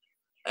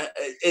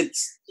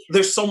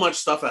 There's so much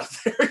stuff out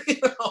there,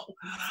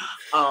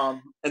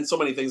 and so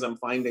many things I'm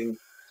finding.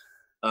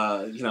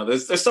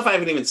 There's stuff I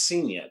haven't even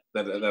seen yet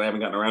that I haven't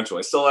gotten around to.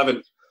 I still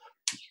haven't.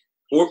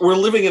 We're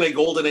living in a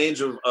golden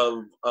age of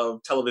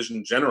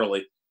television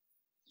generally,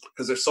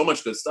 because there's so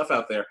much good stuff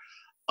out there.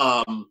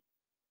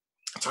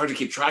 It's hard to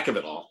keep track of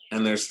it all,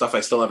 and there's stuff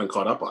I still haven't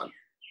caught up on.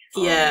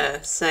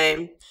 Yeah,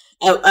 same.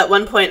 At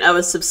one point, I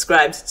was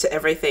subscribed to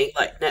everything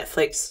like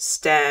Netflix,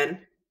 Stan,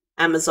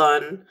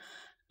 Amazon.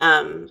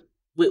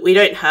 We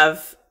don't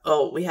have.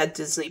 Oh, we had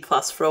Disney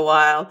Plus for a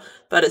while,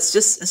 but it's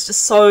just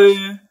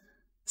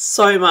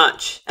so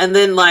much. And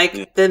then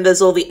then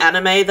there's all the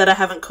anime that I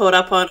haven't caught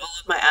up on. All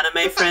of my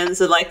anime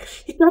friends are like,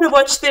 you gotta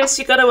watch this,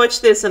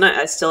 and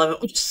I still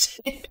haven't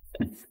watched it.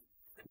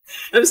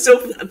 I'm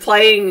still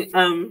playing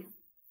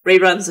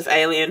reruns of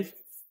Alien.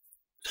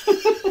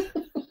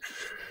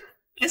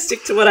 I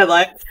stick to what I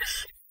like.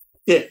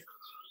 Yeah.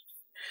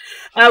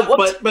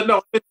 But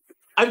no,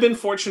 I've been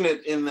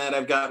fortunate in that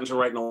I've gotten to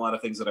write in a lot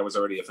of things that I was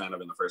already a fan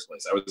of in the first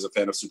place. I was a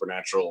fan of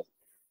Supernatural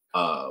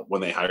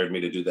when they hired me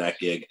to do that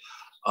gig.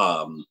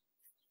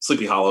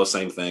 Sleepy Hollow,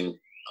 same thing.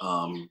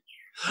 And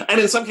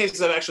in some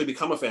cases, I've actually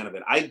become a fan of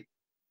it. I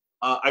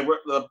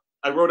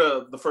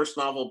wrote the first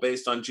novel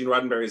based on Gene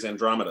Roddenberry's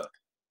Andromeda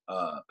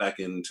back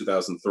in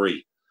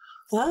 2003.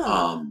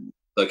 Wow.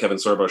 The Kevin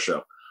Sorbo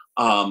show.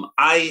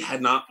 I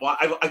had not. Well,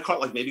 I caught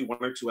like maybe 1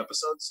 or 2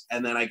 episodes,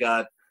 and then I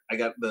got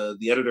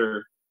the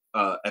editor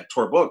at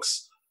Tor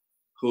Books,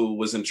 who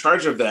was in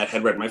charge of that,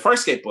 had read my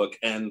Farscape book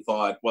and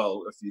thought,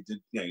 well, if you did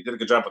a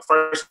good job with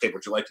Farscape,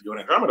 would you like to do an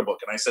Andromeda book?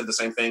 And I said the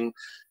same thing.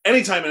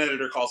 Anytime an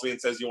editor calls me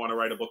and says, you want to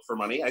write a book for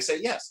money? I say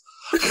yes.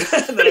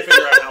 And then I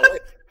figure out how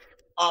later.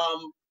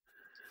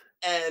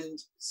 And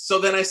so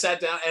then I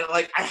sat down and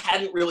like, I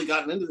hadn't really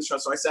gotten into the show.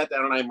 So I sat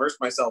down and I immersed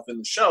myself in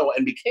the show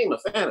and became a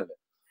fan of it.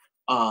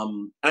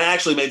 And I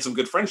actually made some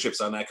good friendships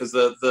on that because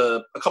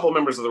a couple of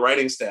members of the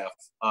writing staff,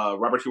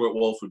 Robert Hewitt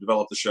Wolf, who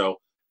developed the show,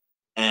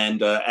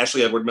 and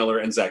Ashley Edward Miller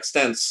and Zach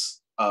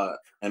Stentz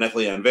and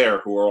Ethlie Ann Vare,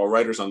 who are all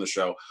writers on the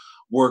show,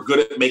 were good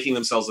at making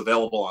themselves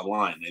available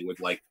online. They would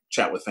like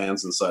chat with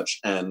fans and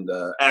such. And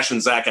Ash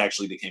and Zach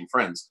actually became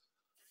friends.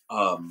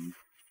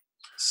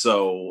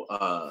 So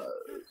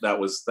that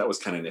was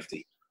kind of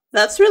nifty.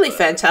 That's really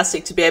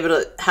fantastic to be able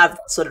to have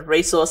that sort of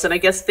resource. And I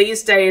guess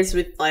these days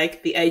with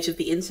like the age of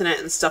the internet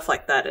and stuff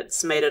like that,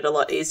 it's made it a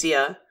lot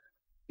easier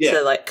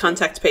to like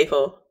contact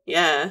people.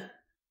 Yeah.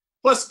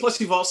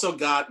 Plus you've also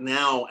got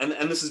now,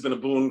 and this has been a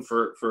boon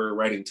for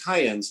writing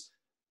tie-ins,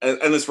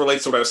 and this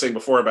relates to what I was saying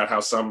before about how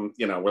some,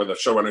 where the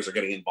showrunners are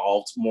getting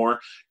involved more.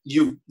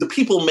 The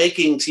people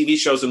making TV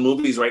shows and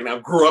movies right now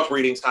grew up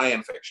reading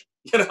tie-in fiction,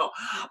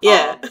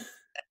 Yeah.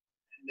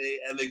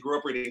 And they grew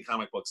up reading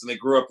comic books and they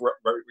grew up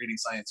reading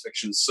science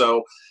fiction.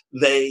 So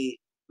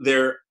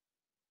they're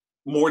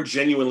more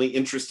genuinely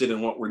interested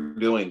in what we're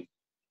doing,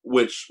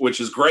 which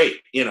is great.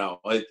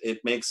 It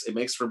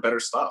makes for better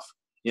stuff.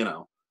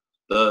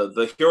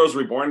 The Heroes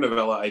Reborn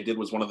novella I did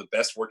was one of the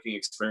best working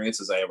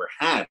experiences I ever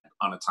had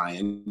on a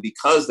tie-in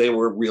because they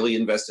were really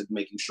invested in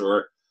making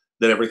sure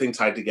that everything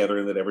tied together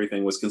and that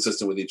everything was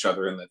consistent with each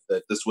other and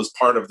that this was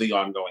part of the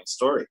ongoing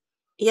story.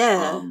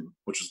 Yeah.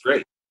 Which was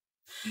great.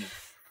 Yeah.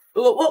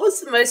 What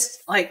was the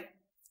most like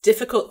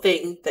difficult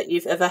thing that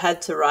you've ever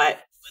had to write,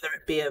 whether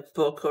it be a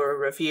book or a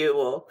review,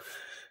 or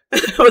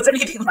was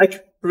anything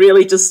like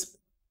really just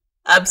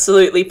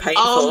absolutely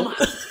painful?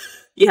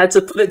 You had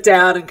to put it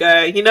down and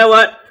go, you know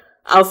what?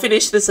 I'll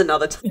finish this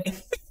another time.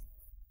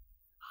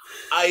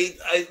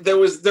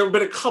 There have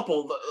been a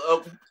couple,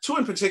 2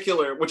 in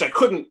particular, which I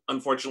couldn't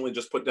unfortunately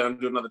just put down and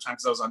do another time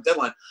because I was on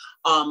deadline.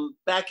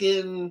 Back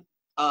in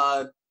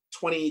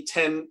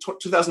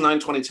 2009,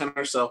 2010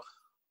 or so.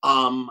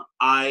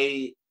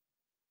 I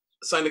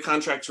signed a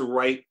contract to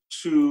write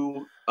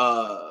 2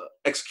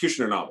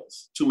 executioner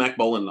novels, 2 Mac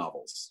Bolan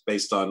novels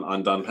based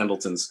on Don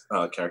Pendleton's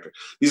character.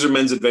 These are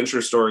men's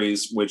adventure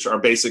stories, which are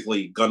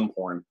basically gun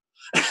porn.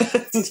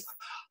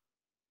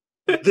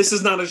 This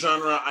is not a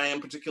genre I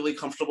am particularly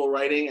comfortable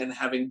writing, and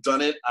having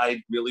done it,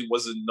 I really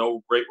was in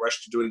no great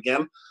rush to do it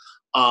again.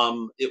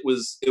 It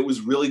was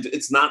really,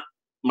 it's not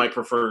my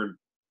preferred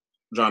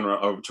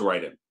genre to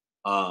write in.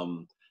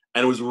 And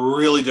it was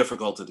really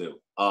difficult to do.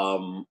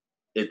 I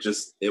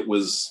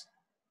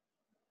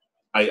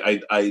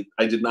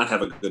did not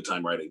have a good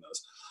time writing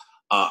those.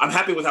 I'm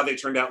happy with how they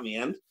turned out in the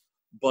end,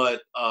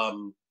 but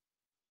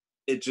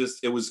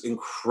it was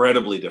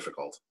incredibly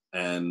difficult.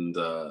 And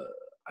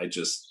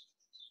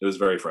it was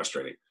very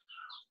frustrating.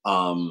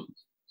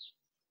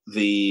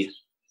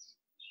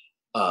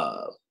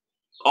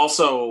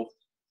 Also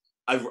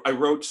I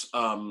wrote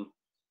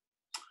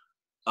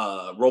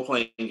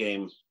role-playing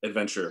game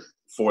adventure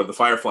for the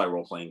Firefly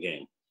role-playing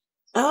game.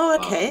 Oh,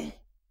 okay.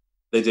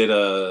 They did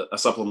a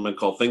supplement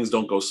called Things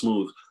Don't Go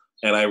Smooth,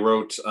 and I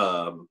wrote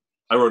a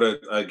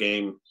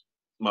game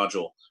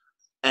module,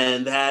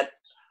 and that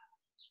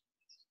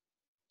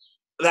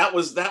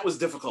was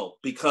difficult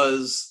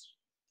because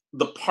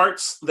the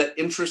parts that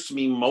interest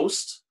me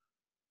most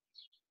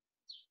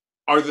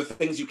are the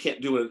things you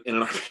can't do in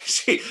an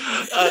RPG.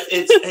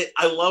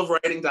 I love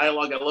writing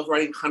dialogue. I love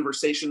writing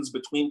conversations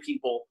between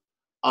people,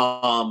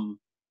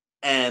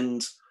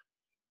 and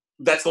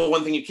that's the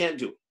one thing you can't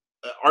do.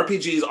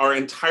 RPGs are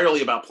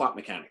entirely about plot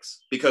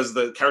mechanics because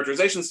the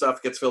characterization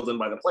stuff gets filled in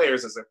by the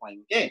players as they're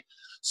playing the game.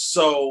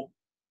 So,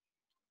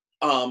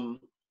 and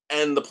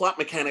the plot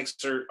mechanics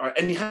are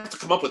and you have to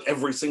come up with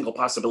every single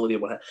possibility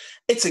of what.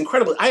 It's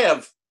incredibly.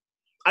 I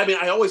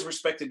always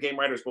respected game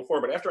writers before,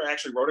 but after I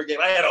actually wrote a game,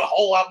 I had a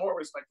whole lot more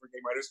respect for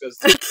game writers because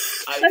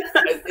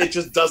it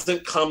just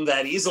doesn't come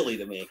that easily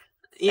to me.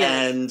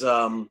 Yeah.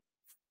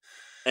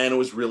 And it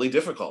was really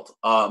difficult.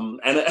 And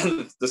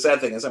the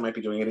sad thing is I might be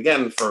doing it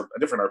again for a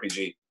different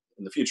RPG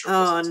in the future.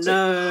 Oh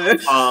no.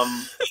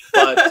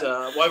 But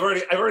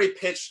I've already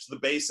pitched the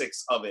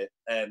basics of it,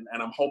 and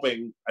I'm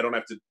hoping I don't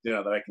have to,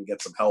 that I can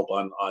get some help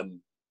on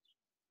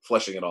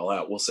fleshing it all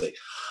out. We'll see.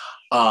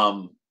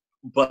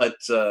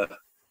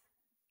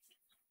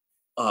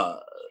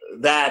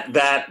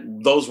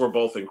 those were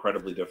both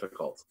incredibly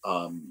difficult.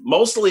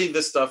 Mostly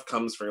this stuff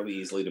comes fairly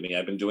easily to me.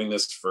 I've been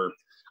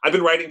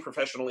writing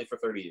professionally for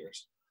 30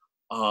 years.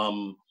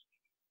 I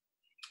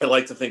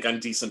like to think I'm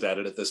decent at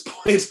it at this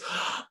point.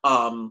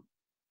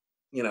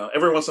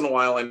 Every once in a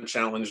while I'm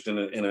challenged in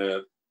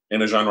a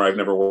genre I've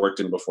never worked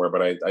in before,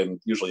 but I'm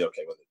usually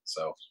okay with it.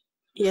 So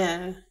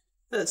Yeah,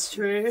 that's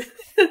true.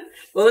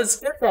 Well, it's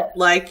good that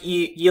like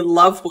you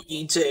love what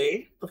you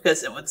do,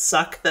 because it would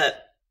suck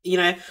that,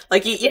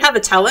 like you have a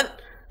talent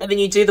and then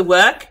you do the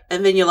work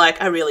and then you're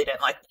like, I really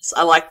don't like this.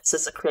 I like this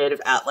as a creative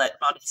outlet,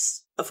 not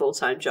as a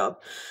full-time job.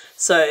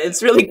 So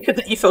it's really good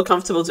that you feel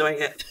comfortable doing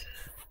it.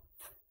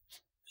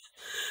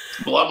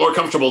 I'm a lot more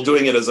comfortable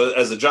doing it as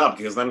a job,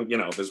 because then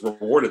there's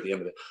reward at the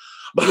end of it.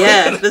 But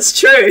yeah, that's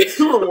true.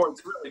 Two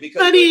rewards really,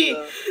 because Money.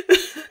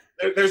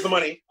 there's the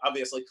money,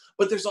 obviously,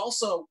 but there's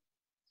also,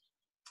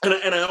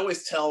 and I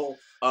always tell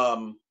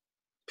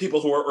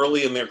people who are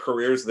early in their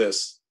careers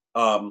this.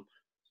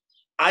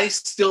 I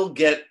still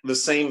get the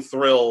same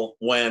thrill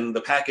when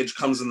the package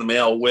comes in the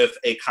mail with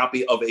a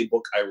copy of a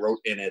book I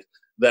wrote in it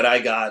that I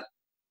got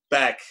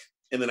back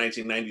in the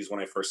 1990s when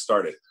I first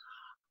started.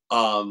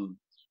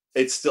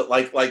 It's still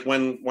like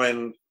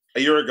when a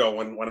year ago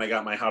when I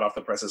got my hot off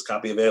the presses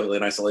copy of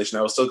Alien Isolation,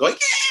 I was still going,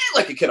 yeah,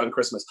 like a kid on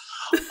Christmas.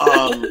 Because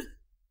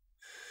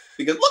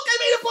look, I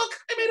made a book.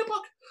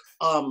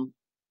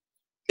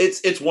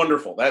 It's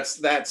wonderful. That's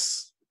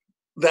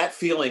that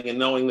feeling, and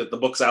knowing that the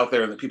book's out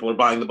there and that people are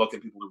buying the book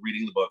and people are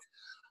reading the book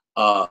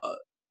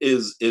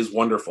is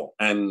wonderful.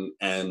 And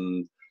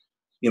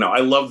I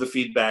love the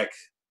feedback,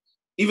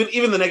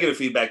 even the negative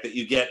feedback that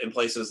you get in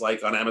places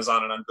like on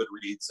Amazon and on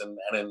Goodreads and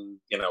in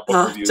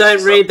book reviews.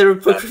 Don't read the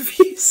book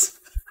reviews.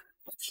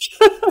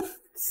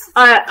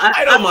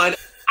 I don't mind.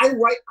 I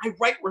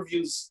write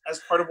reviews as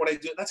part of what I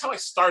do. That's how I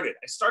started.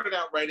 I started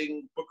out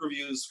writing book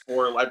reviews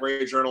for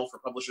Library Journal, for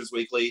Publishers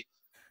Weekly,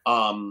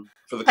 for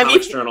the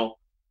Comics Journal.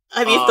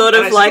 Have you thought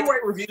of I like still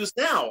write reviews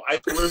now? I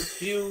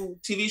review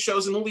TV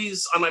shows and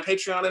movies on my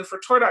Patreon and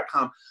for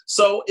Tor.com.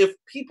 So if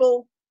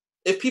people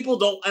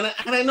don't, and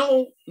I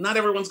know not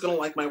everyone's going to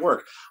like my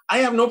work. I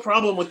have no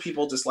problem with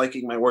people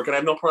disliking my work, and I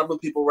have no problem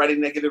with people writing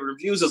negative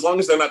reviews, as long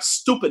as they're not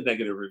stupid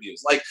negative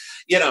reviews. Like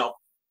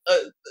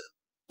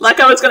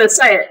I was going to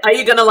say, are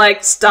you going to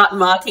like start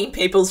marking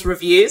people's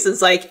reviews as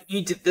like,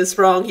 you did this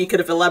wrong, you could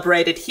have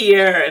elaborated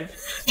here, and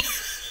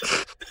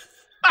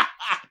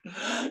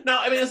no,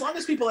 I mean, as long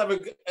as people have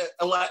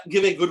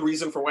give a good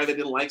reason for why they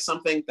didn't like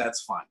something,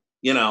 that's fine.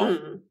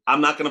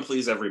 I'm not going to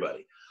please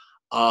everybody.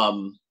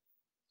 The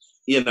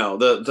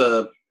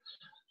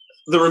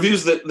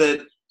reviews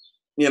that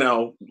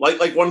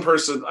like one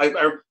person,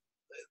 I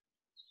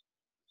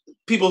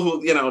people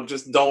who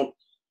just don't.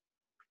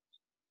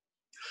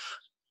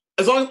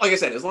 Like I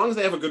said, as long as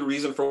they have a good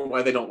reason for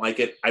why they don't like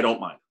it, I don't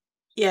mind.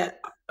 Yeah.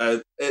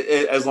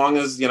 As long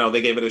as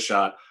they gave it a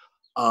shot.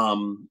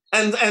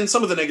 And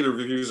some of the negative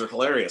reviews are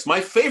hilarious.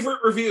 My favorite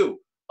review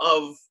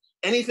of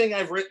anything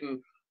I've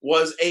written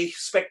was a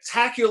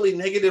spectacularly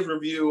negative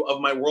review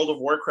of my World of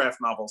Warcraft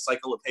novel,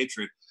 Cycle of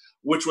Hatred,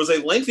 which was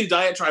a lengthy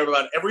diatribe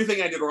about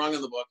everything I did wrong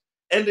in the book,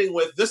 ending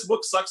with, "This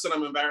book sucks and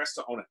I'm embarrassed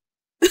to own it."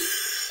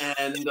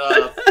 And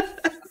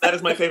that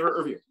is my favorite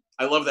review.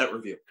 I love that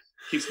review.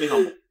 Keeps me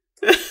humble.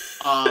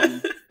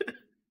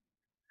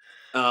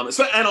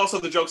 And also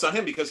the joke's on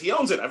him because he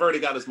owns it. I've already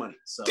got his money.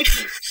 So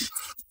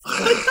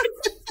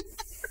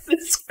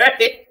that's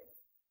great.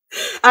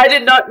 I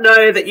did not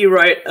know that you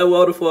wrote a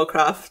World of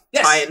Warcraft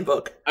tie-in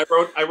book. I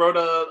wrote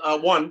a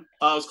one.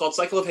 It was called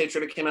Cycle of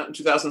Hatred. It came out in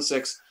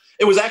 2006.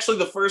 It was actually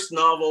the first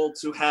novel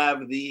to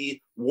have the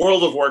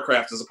World of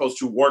Warcraft as opposed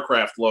to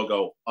Warcraft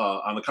logo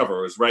on the cover.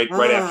 It was right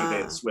after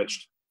they had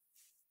switched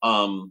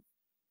to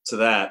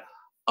that.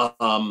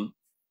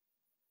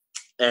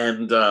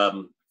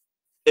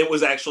 It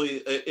was actually,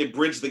 it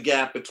bridged the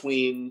gap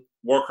between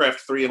Warcraft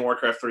 3 and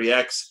Warcraft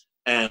 3X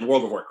and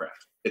World of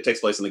Warcraft. It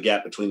takes place in the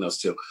gap between those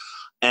two.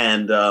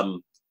 And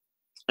it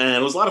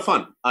was a lot of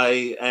fun.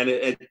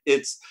 It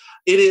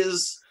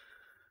is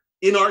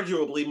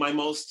inarguably my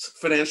most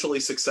financially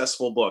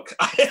successful book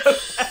I have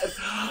had.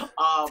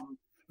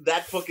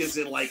 That book is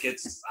in like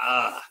its,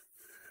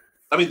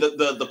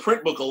 the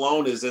print book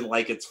alone is in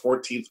like its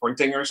 14th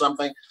printing or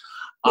something.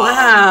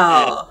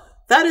 Wow.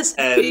 That is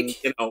big.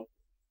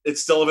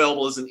 It's still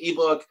available as an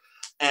ebook,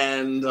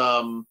 and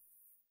I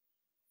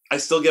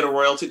still get a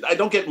royalty. I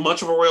don't get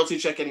much of a royalty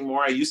check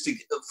anymore. I used to,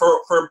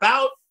 for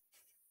about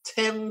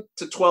 10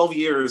 to 12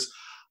 years,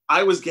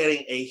 I was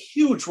getting a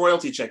huge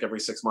royalty check every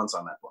 6 months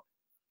on that book.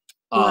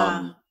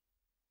 Wow.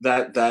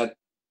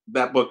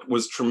 That book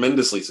was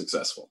tremendously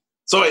successful.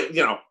 So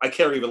I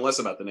care even less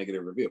about the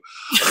negative review.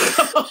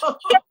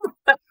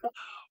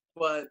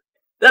 But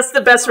that's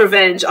the best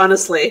revenge,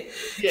 honestly.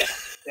 Yeah.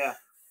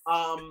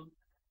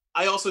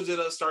 I also did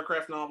a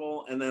StarCraft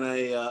novel and then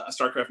a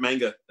StarCraft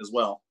manga as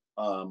well,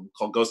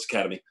 called Ghost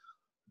Academy.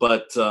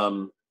 But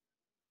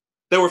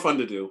they were fun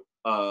to do.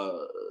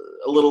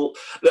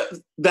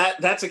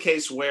 That's a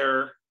case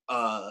where,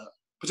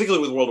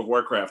 particularly with World of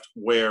Warcraft,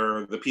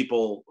 where the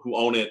people who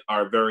own it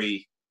are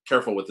very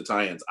careful with the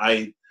tie-ins.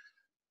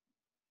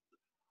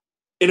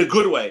 In a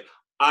good way,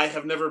 I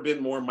have never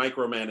been more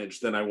micromanaged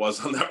than I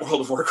was on that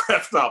World of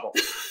Warcraft novel,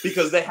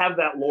 because they have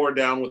that lore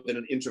down within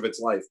an inch of its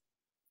life.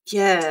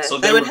 Yeah, so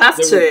they would have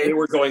to. They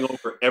were going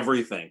over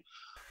everything,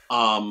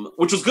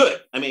 which was good.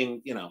 I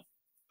mean,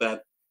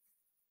 that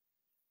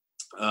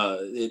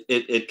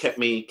it kept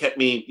me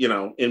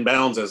in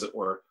bounds, as it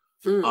were.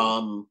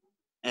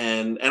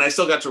 And I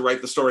still got to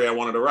write the story I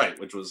wanted to write,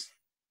 which was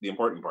the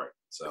important part.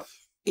 So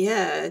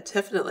yeah,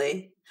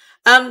 definitely.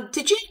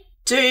 Did you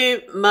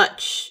do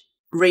much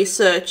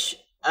research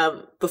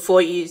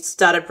before you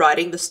started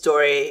writing the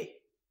story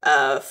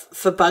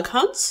for Bug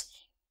Hunts?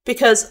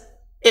 Because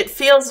it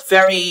feels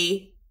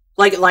very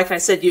like I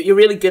said, you're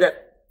really good at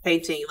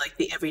painting like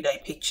the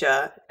everyday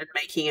picture and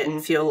making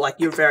it feel like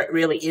you're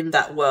really in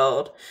that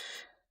world.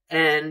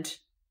 And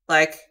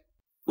like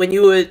when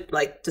you were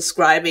like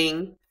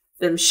describing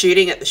them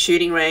shooting at the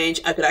shooting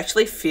range, I could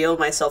actually feel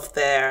myself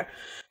there.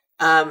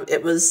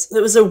 It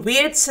was a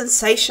weird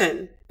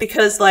sensation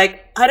because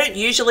like I don't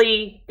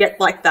usually get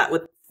like that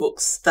with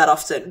books that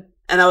often,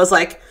 and I was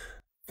like,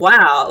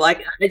 wow,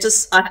 like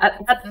I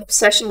had an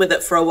obsession with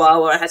it for a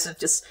while where I had to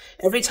just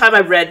every time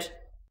I read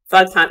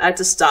Bug Hunt, I had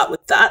to start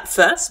with that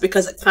first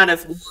because it kind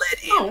of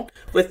led in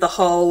with the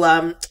whole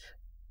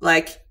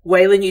like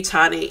Wayland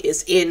Yutani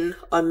is in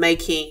on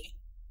making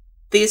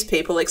these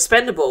people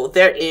expendable.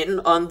 They're in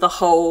on the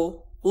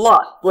whole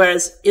lot.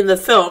 Whereas in the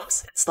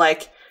films, it's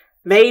like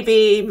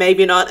maybe,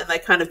 maybe not, and they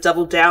kind of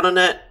double down on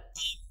it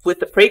with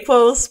the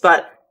prequels,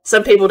 but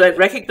some people don't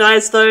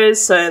recognize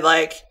those, so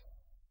like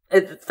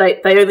they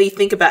only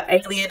think about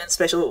Alien and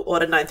Special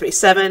Order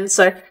 937.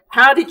 So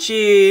how did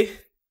you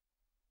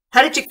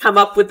come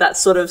up with that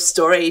sort of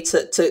story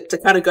to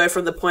kind of go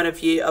from the point of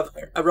view of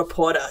a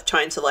reporter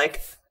trying to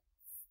like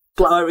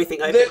blow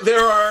everything open?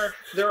 There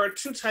are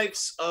two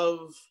types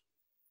of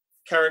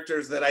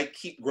characters that I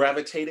keep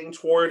gravitating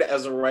toward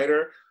as a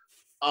writer.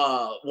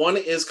 One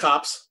is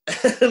cops,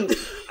 and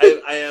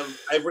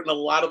I've written a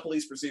lot of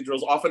police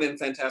procedurals, often in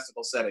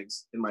fantastical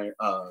settings in my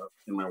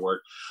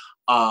work.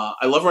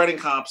 I love writing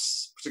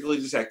cops,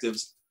 particularly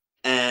detectives,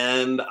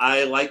 and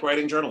I like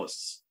writing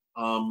journalists.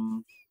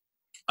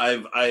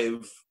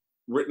 I've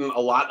written a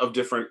lot of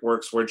different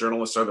works where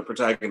journalists are the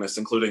protagonists,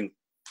 including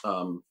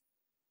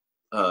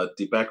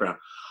Deep Background,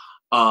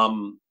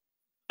 and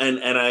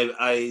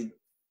I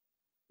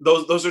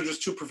those are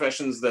just two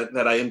professions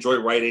that I enjoy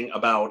writing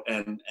about,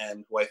 and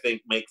who I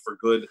think make for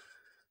good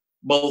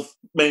both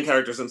main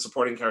characters and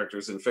supporting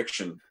characters in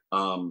fiction,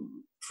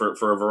 for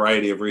a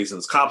variety of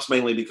reasons. Cops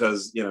mainly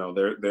because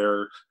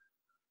they're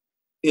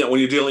when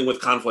you're dealing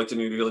with conflict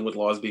and you're dealing with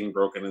laws being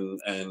broken,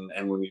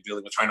 and when you're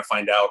dealing with trying to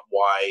find out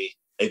why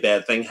a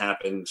bad thing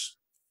happened,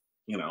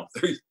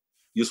 they're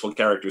useful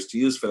characters to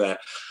use for that.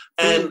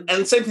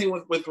 And same thing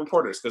with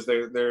reporters, because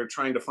they're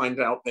trying to find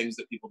out things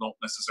that people don't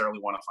necessarily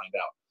want to find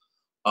out.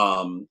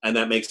 And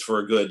that makes for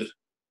a good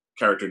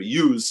character to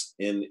use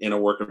in a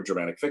work of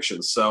dramatic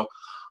fiction. So,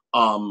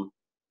 and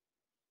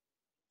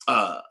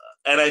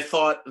I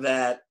thought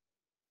that,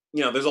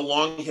 there's a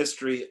long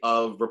history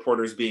of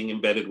reporters being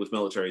embedded with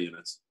military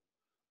units.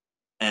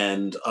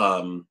 And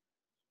I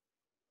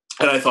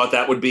thought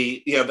that would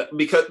be,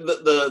 because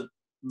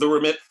the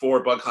remit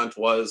for Bug Hunt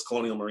was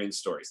colonial marine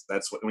stories.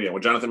 That's what,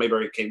 when Jonathan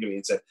Mayberry came to me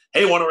and said,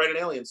 hey, I want to write an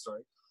alien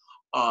story.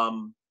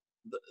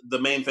 The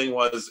main thing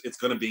was it's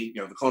going to be,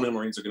 the colonial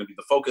marines are going to be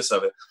the focus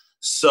of it.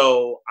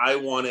 So I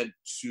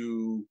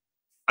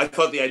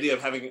thought the idea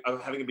of having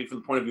it be from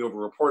the point of view of a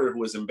reporter who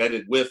was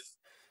embedded with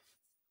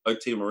a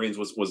team of Marines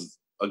was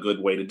a good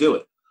way to do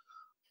it.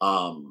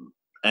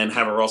 And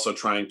have her also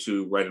trying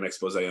to write an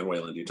expose on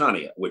Wayland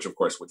Yutani, which of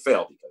course would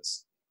fail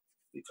because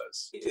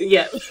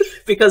yeah,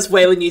 because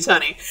Wayland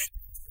Yutani.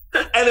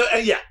 and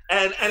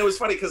it was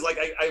funny because like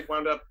I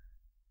wound up,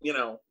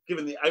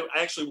 given I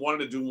actually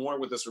wanted to do more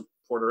with this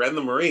reporter and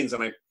the Marines,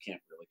 and I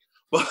can't really,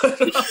 but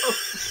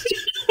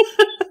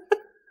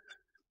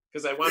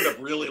because I wound up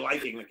really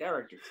liking the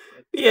characters.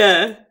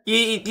 Yeah,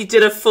 you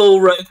did a full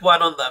Rogue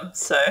One on them,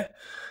 so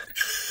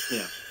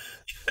yeah,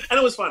 and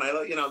it was fun.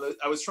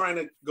 I was trying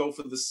to go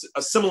for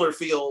a similar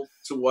feel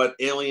to what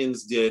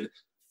Aliens did,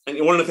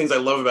 and one of the things I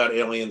love about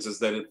Aliens is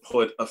that it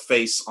put a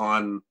face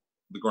on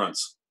the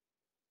grunts.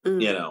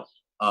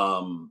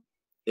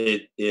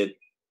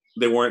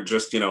 They weren't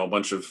just a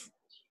bunch of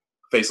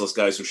faceless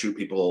guys who shoot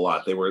people a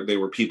lot. They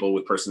were people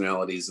with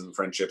personalities and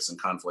friendships and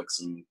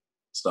conflicts and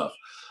stuff.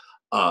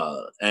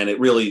 And it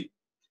really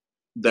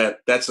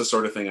that's the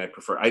sort of thing I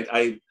prefer.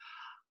 I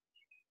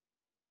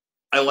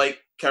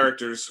like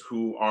characters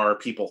who are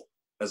people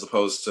as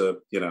opposed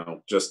to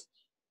just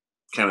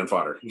cannon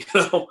fodder.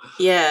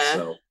 Yeah.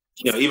 So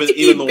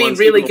even the ones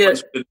really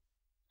good.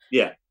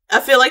 Yeah. I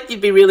feel like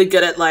you'd be really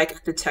good at like a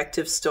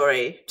detective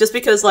story, just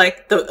because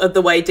like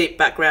the way Deep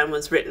Background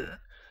was written.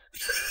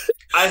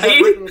 I have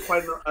written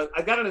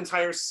I've got an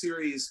entire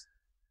series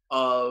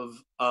of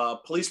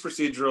police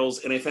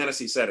procedurals in a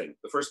fantasy setting.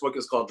 The first book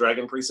is called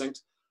Dragon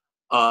Precinct,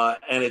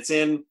 and it's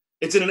in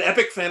It's in an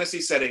epic fantasy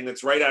setting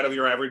that's right out of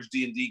your average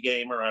D&D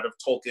game or out of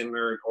Tolkien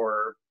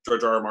or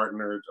George R. R.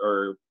 Martin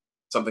or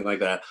something like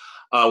that,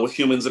 with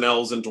humans and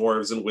elves and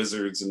dwarves and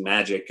wizards and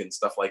magic and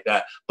stuff like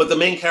that. But the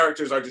main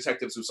characters are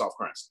detectives who solve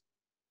crimes.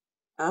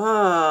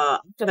 Ah,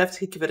 I'm gonna have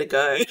to give it a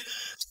go.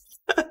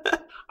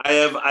 I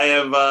have.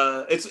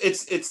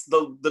 It's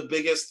the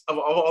biggest of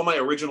all my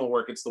original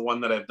work. It's the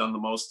one that I've done the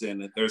most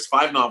in. There's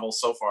 5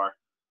 novels so far.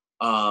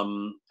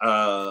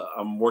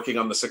 I'm working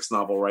on the 6th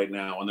novel right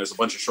now, and there's a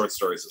bunch of short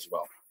stories as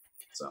well.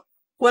 So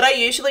what I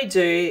usually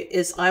do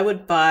is I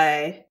would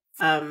buy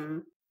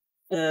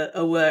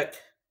a work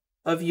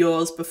of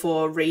yours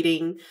before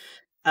reading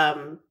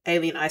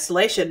Alien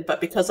Isolation,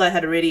 but because I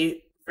had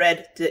already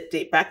read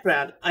Deep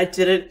Background, I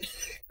didn't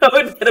go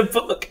and get a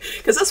book,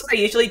 because that's what I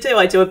usually do.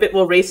 I do a bit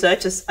more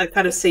research as I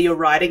kind of see your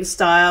writing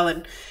style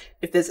and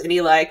if there's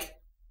any like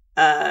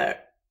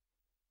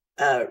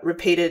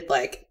repeated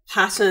like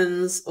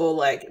patterns or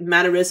like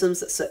mannerisms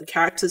that certain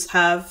characters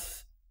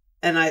have,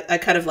 and I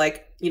kind of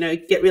like, you know,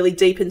 get really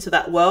deep into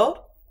that world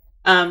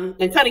and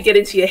kind of get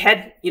into your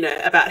head, you know,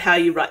 about how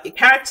you write your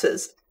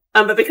characters.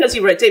 But because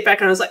you wrote Deep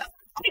Background, I was like,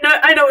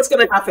 I know what's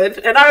going to happen,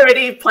 and I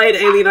already played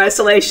Alien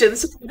Isolation,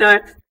 so, you know.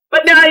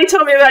 But now you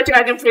told me about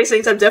Dragon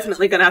Precinct, I'm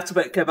definitely going to have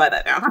to go buy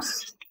that now.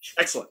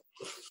 Excellent.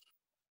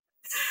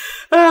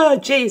 Oh,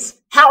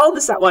 geez. How old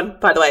is that one,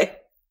 by the way?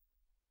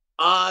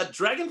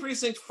 Dragon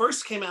Precinct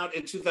first came out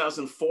in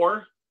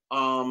 2004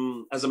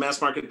 as a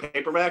mass market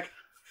paperback,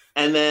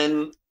 and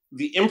then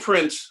the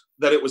imprint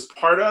that it was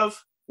part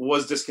of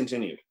was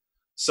discontinued.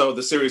 So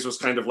the series was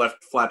kind of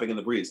left flapping in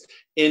the breeze.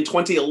 In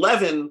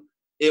 2011,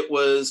 it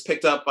was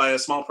picked up by a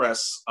small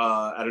press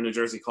out of New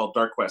Jersey called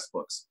Dark Quest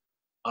Books.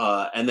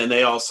 And then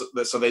they also,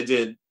 so they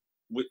did,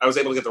 I was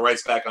able to get the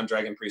rights back on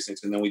Dragon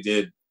Precinct, and then we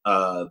did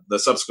the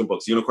subsequent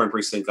books, Unicorn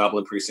Precinct,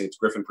 Goblin Precinct,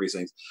 Griffin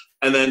Precinct.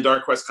 And then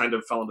Dark Quest kind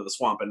of fell into the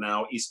swamp, and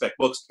now eSpec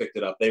Books picked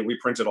it up. They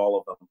reprinted all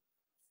of them.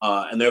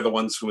 And they're the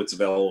ones who it's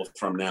available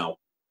from now.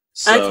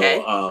 So,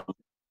 okay.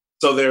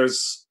 So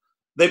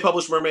they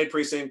published Mermaid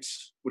Precinct,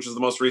 which is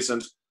the most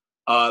recent.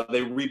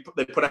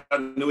 They put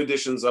out new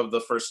editions of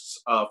the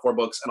first 4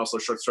 books, and also a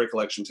short story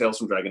collection, Tales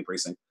from Dragon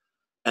Precinct.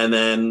 And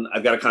then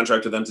I've got a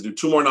contract with them to do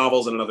 2 more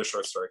novels and another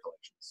short story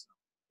collection. So.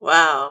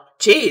 Wow.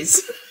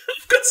 Jeez.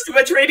 I've got so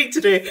much reading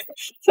to do.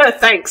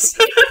 Thanks.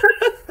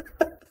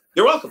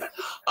 You're welcome.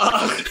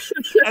 And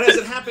as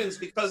it happens,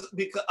 because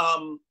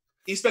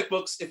eSpec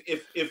Books,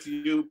 if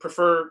you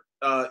prefer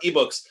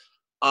ebooks,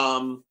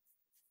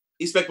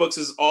 eSpec Books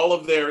is all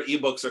of their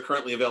ebooks are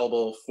currently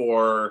available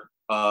for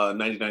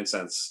 99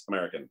 cents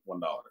American,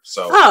 $1.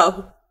 So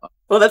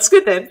well, that's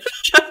good then.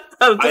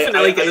 I'll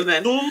definitely get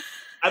them then.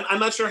 I'm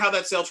not sure how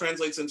that sale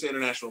translates into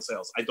international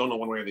sales. I don't know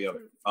one way or the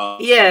other.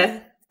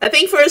 Yeah, I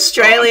think for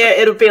Australia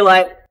it'll be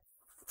like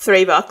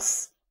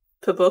 $3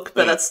 per book,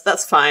 but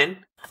that's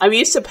fine. I'm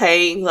used to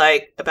paying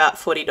like about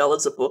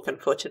 $40 a book,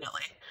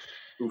 unfortunately.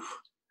 Oof.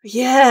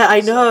 Yeah, I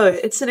know.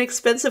 It's an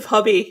expensive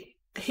hobby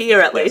here,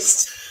 at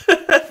least.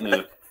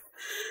 Yeah.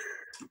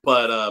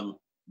 But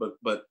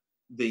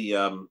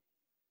the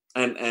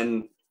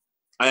and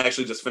I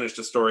actually just finished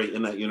a story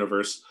in that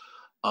universe,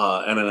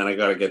 and then I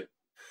got to get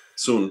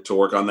soon to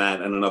work on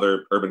that and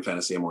another urban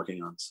fantasy I'm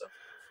working on. So,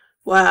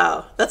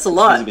 wow, that's a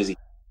lot. Busy.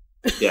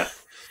 Yeah.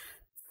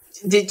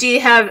 Did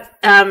you have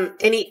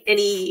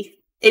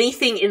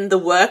anything in the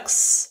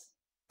works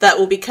that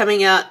will be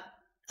coming out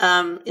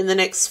in the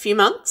next few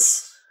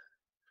months?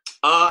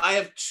 I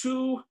have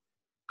 2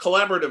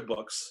 collaborative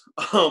books.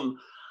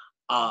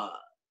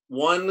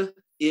 One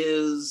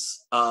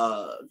is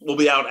will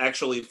be out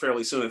actually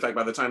fairly soon. In fact,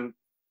 by the time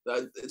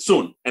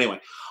soon, anyway.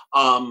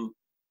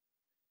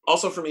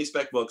 Also from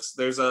eSpec Books,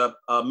 there's a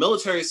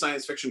military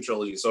science fiction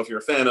trilogy. So if you're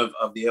a fan of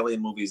the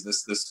Alien movies,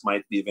 this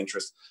might be of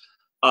interest.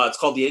 It's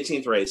called The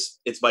 18th Race.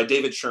 It's by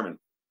David Sherman.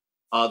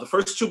 The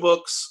first 2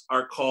 books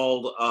are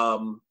called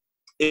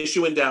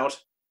Issue in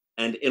Doubt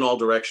and In All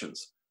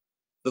Directions.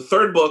 The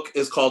third book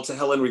is called To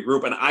Hell and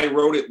Regroup, and I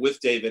wrote it with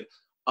David.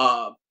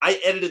 I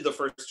edited the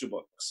first 2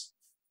 books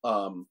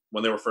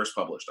when they were first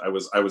published. I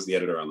was the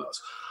editor on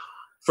those.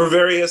 For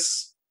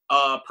various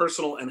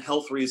personal and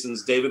health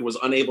reasons, David was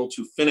unable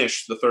to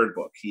finish the third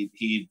book.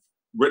 He'd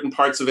written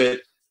parts of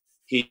it.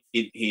 He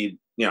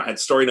had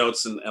story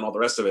notes and all the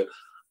rest of it,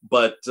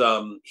 but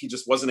he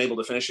just wasn't able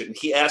to finish it. And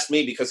he asked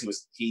me, because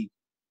he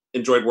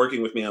enjoyed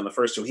working with me on the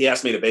first 2. He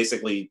asked me to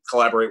basically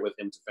collaborate with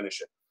him to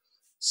finish it.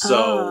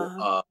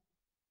 So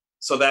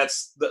so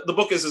that's the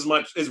book is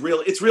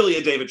it's really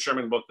a David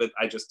Sherman book that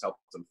I just helped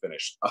him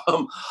finish.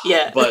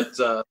 But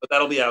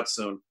that'll be out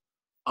soon.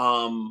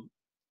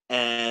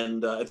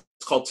 And it's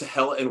called To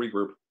Hell and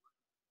Regroup.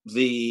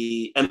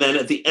 And then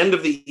at the end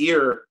of the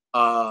year,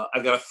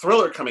 I've got a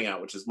thriller coming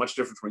out, which is much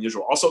different from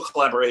usual. Also a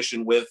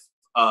collaboration with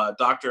a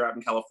doctor out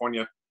in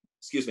California,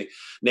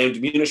 named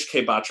Munish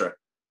K. Batra.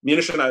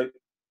 Munish and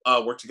I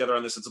worked together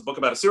on this. It's a book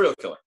about a serial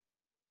killer.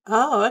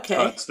 Oh,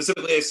 okay.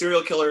 Specifically a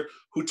serial killer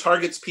who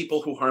targets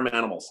people who harm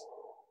animals.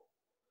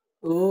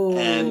 Ooh.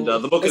 And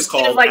the book is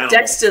called kind of like Animals.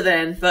 Dexter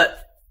then,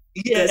 but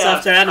it's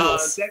after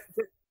animals.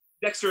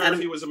 Dexter, And if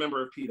he was a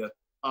member of PETA.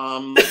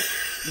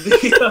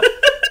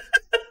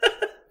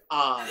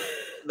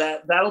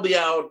 The, that'll be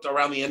out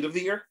around the end of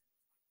the year.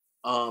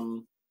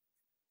 And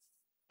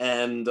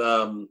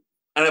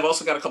I've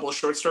also got a couple of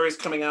short stories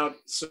coming out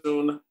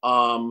soon.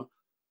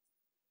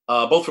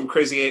 Both from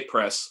Crazy 8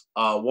 Press.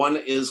 One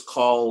is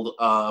called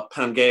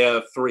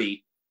Pangea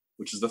 3,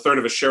 which is the third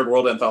of a shared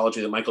world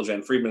anthology that Michael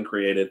Jan Friedman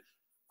created.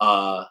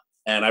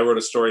 And I wrote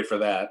a story for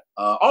that.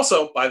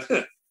 Also, by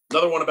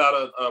another one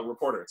about a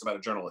reporter. It's about a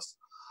journalist.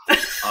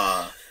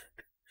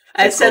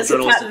 I sense a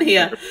pattern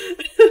here.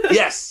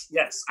 Yes,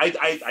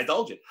 I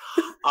indulge it.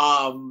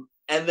 And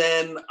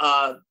then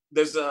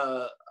there's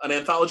an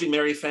anthology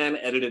Mary Fan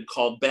edited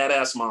called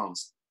Badass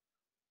Moms,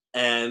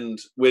 and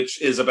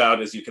which is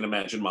about, as you can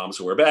imagine, moms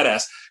who are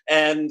badass.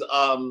 And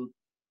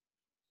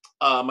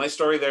my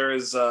story there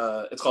is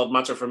it's called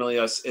Mater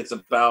Familias. It's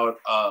about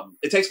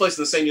it takes place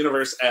in the same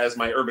universe as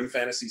my urban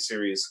fantasy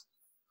series,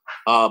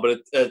 but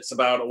it's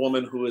about a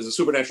woman who is a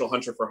supernatural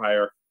hunter for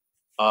hire,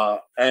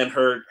 and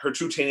her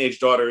two teenage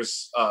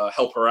daughters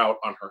help her out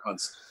on her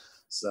hunts.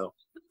 So,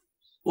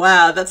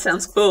 wow, that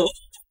sounds cool.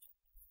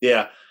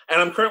 Yeah,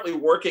 and I'm currently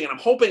working, and I'm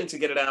hoping to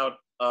get it out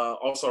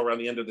also around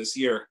the end of this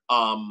year.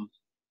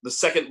 The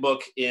second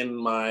book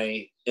in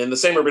the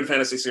same urban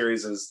fantasy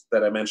series as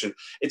that I mentioned.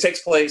 It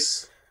takes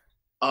place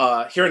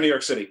here in New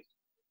York City.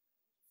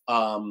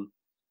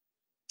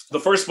 The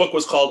first book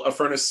was called A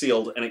Furnace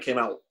Sealed, and it came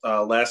out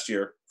last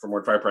year from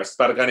Wordfire Press. It's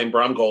about a guy named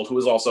Brom Gold, who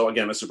is also,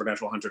 again, a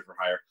supernatural hunter for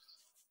hire.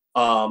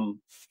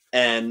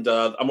 And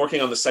I'm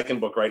working on the second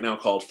book right now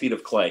called Feet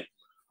of Clay.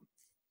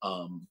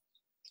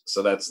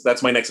 So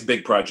that's my next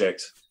big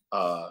project,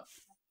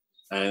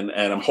 and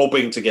I'm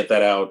hoping to get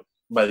that out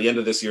by the end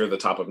of this year, the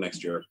top of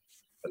next year,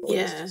 at the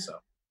latest. So,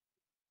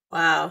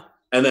 wow.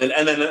 And then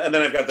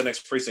I've got the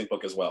next Precinct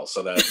book as well,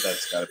 so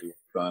that's got to be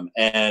done.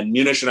 And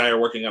Munish and I are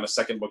working on a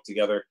second book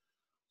together,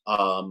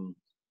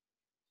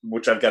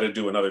 which I've got to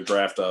do another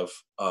draft of.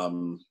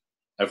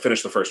 I've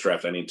finished the first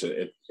draft.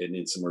 It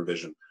needs some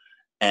revision,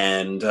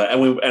 and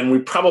we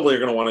probably are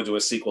going to want to do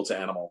a sequel to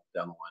Animal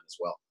down the line as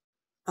well.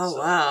 Oh, so,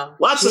 wow.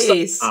 Lots of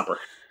stuff.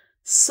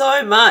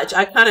 So much.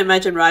 I can't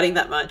imagine writing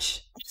that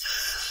much.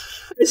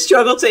 I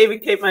struggle to even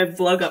keep my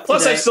blog up.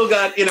 Plus, I've still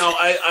got,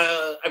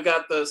 I've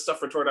got the stuff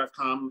for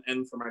Tor.com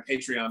and for my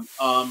Patreon,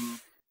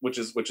 which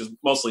is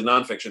mostly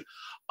nonfiction.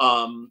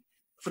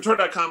 For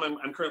Tor.com,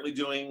 I'm currently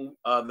doing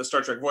the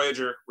Star Trek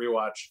Voyager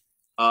rewatch.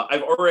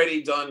 I've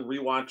already done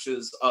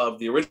rewatches of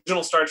the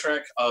original Star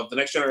Trek, of The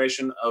Next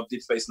Generation, of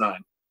Deep Space Nine.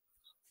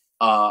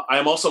 I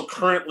am also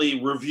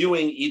currently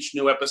reviewing each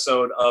new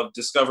episode of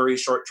Discovery,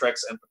 Short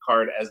Treks, and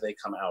Picard as they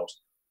come out.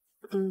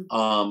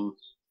 Mm.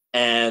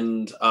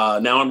 And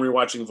now I'm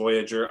rewatching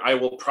Voyager. I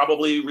will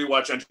probably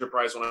rewatch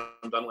Enterprise when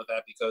I'm done with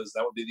that, because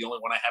that would be the only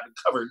one I haven't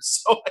covered.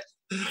 So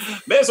I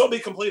may as well be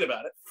complete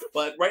about it.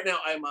 But right now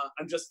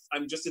I'm just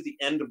at the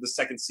end of the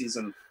second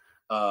season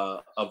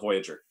of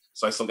Voyager,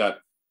 so I still got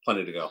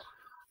plenty to go.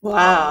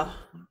 Wow.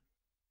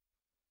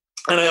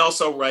 And I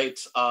also write.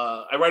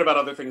 I write about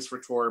other things for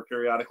Tor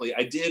periodically.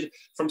 I did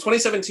from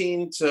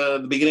 2017 to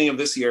the beginning of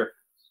this year.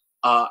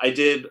 I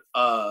did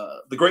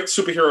the Great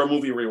Superhero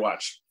Movie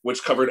Rewatch,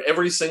 which covered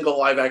every single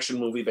live-action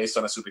movie based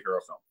on a superhero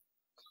film.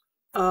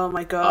 Oh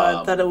my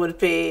god, that would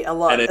be a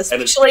lot,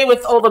 especially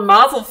with all the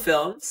Marvel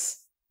films.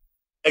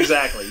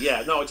 Exactly.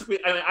 Yeah. No, it took me.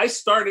 I mean, I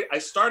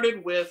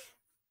started with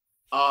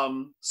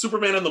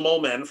Superman and the Mole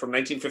Men from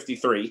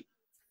 1953,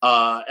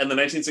 and the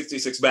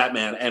 1966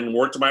 Batman, and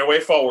worked my way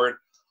forward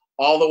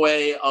all the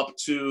way up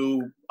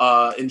to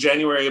in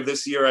January of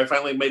this year. I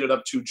finally made it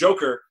up to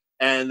Joker,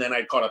 and then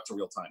I caught up to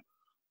Real Time.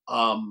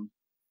 I'm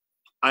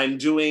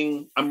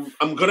going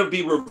to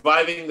be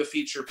reviving the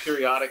feature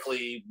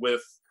periodically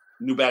with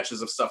new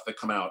batches of stuff that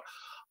come out.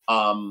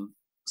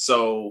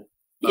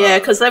 Yeah,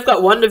 because they've got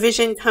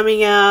WandaVision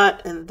coming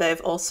out, and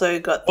they've also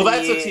got. Well,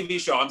 that's a TV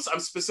show. I'm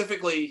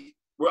specifically.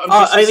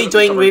 Only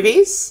doing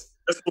movies.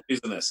 There's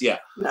movies in this, yeah.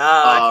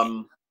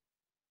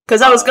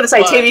 Because I was going to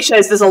say TV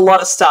shows. There's a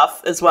lot of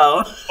stuff as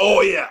well.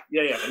 Oh yeah.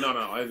 No,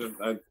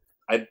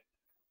 I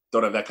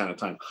don't have that kind of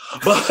time.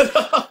 But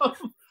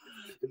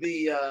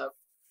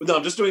no,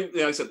 I'm just doing.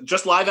 Like I said,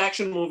 just live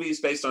action movies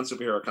based on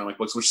superhero comic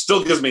books, which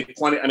still gives me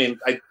plenty. I mean,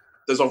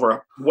 there's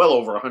well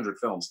over 100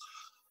 films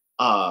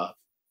that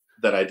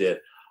I did.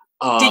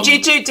 Did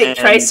you do Dick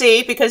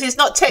Tracy? Because he's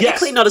not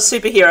technically not a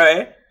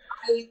superhero.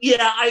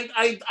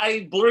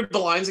 I blurred the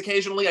lines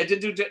occasionally. I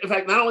did do. In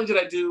fact, not only did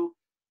I do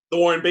the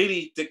Warren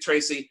Beatty Dick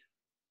Tracy,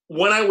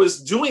 when I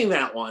was doing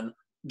that one,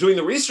 doing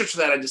the research for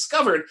that, I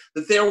discovered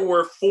that there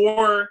were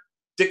 4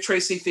 Dick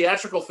Tracy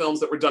theatrical films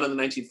that were done in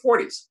the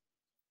 1940s.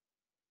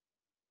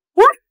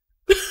 What?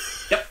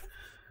 Yep.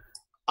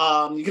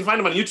 You can find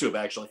them on YouTube,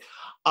 actually.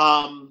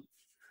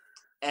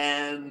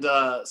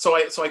 So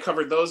I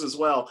covered those as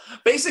well.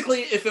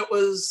 Basically, if it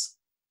was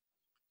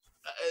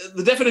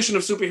the definition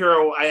of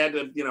superhero, I had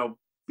to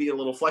be a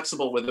little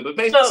flexible with it. But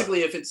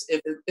basically, if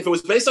it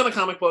was based on a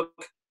comic book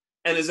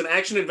and is an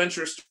action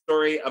adventure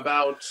story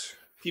about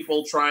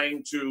people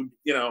trying to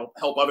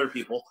help other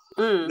people,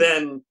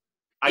 then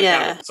I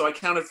counted. So I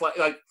counted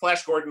like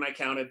Flash Gordon. I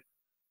counted.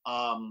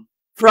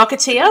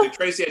 Rocketeer. I did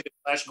Tracy. I did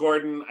Flash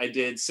Gordon. I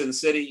did Sin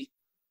City.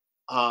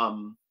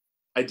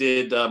 I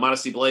did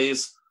Modesty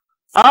Blaze.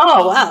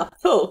 Oh wow,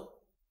 cool.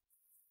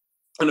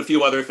 And a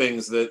few other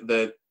things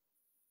that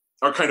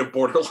are kind of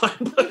borderline.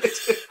 But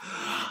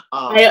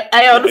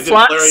Aeon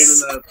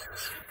Flux.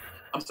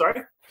 I'm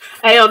sorry.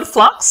 Aeon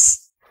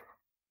Flux.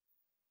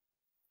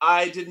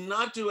 I did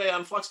not do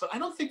Aeon Flux, but I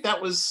don't think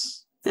that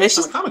was a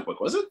comic book,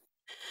 was it?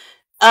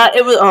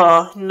 It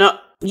was. No.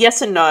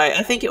 Yes and no.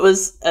 I think it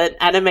was an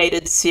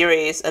animated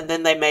series, and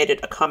then they made it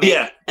a comic.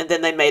 Yeah. And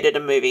then they made it a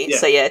movie. Yeah.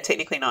 So yeah,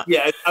 technically not.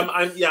 Yeah,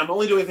 I'm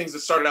only doing things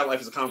that started out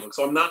life as a comic book.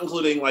 So I'm not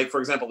including, like,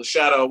 for example, The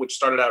Shadow, which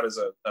started out as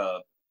a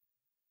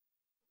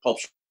pulp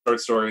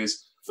short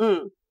stories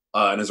and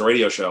as a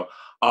radio show.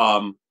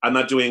 I'm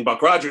not doing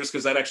Buck Rogers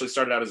because that actually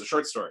started out as a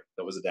short story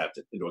that was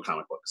adapted into a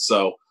comic book.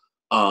 So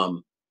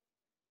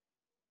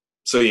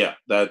yeah,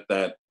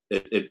 that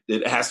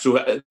it has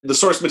to, the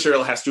source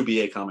material has to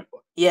be a comic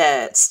book.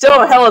 Yeah, it's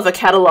still a hell of a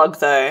catalog,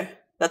 though.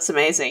 That's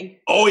amazing.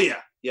 Oh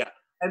yeah, yeah.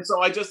 And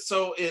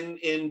so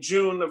in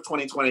June of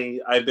 2020,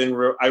 I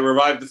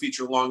revived the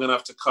feature long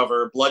enough to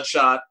cover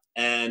Bloodshot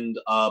and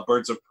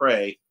Birds of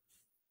Prey.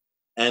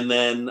 And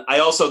then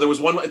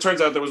it turns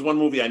out there was one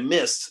movie I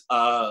missed.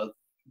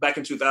 Back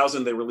in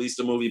 2000, they released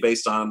a movie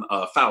based on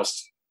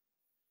Faust,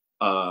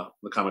 the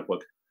comic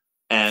book.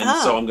 And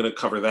so I'm going to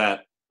cover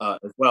that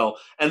as well.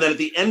 And then at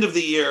the end of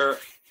the year,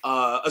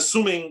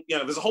 assuming,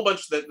 there's a whole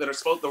bunch that were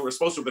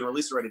supposed to have been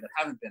released already that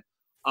haven't been.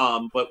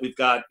 But we've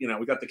got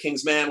The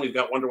King's Man, we've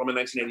got Wonder Woman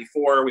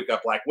 1984, we've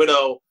got Black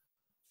Widow,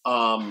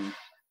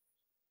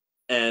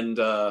 and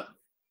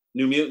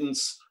New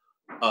Mutants,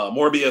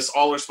 Morbius,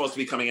 all are supposed to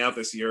be coming out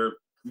this year.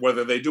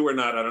 Whether they do or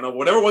not, I don't know.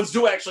 Whatever ones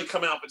do actually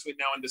come out between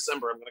now and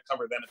December, I'm going to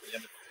cover them at the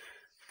end of it.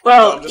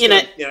 Well, so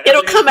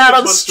it'll come out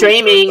on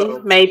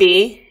streaming,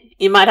 maybe.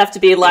 You might have to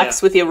be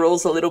lax with your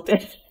rules a little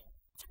bit.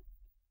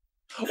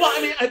 Well,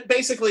 I mean,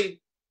 basically,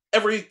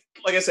 every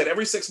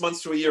 6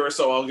 months to a year or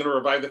so, I'm going to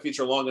revive the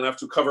feature long enough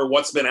to cover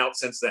what's been out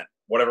since then,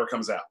 whatever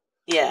comes out.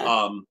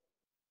 Yeah.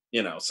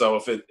 So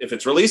if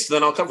it's released,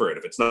 then I'll cover it.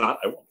 If it's not,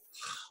 I won't.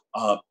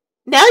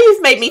 Now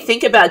you've made me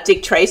think about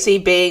Dick Tracy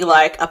being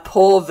like a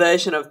poor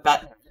version of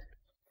Batman.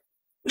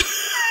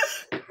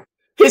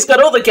 He's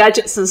got all the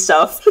gadgets and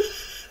stuff.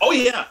 Oh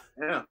yeah,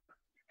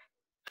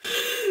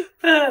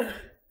 yeah.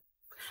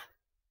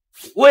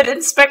 Would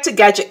Inspector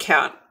Gadget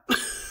count?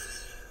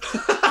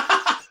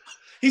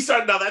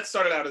 That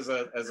started out as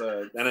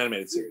an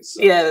animated series.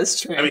 So. Yeah, that's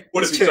true. I mean,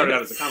 what if he started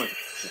out as a comic book?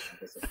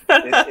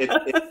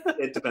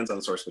 It depends on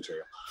the source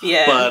material.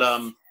 Yeah.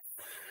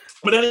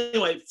 But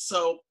anyway,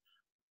 so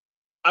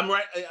I'm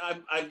right.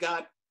 I've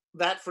got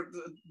that for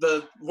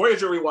the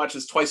Voyager rewatch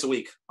is twice a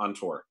week on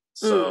tour.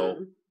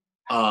 So,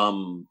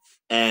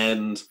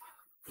 and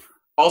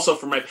also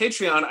for my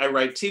Patreon, I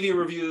write TV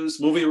reviews,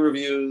 movie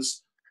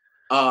reviews,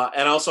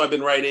 and also I've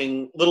been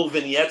writing little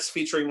vignettes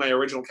featuring my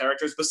original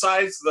characters.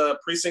 Besides the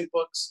Precinct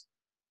books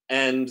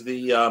and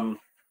the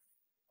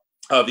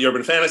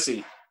urban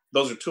fantasy,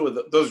 those are two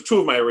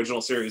of my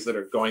original series that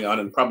are going on,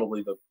 and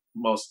probably the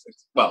most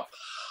well.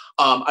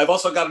 I've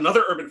also got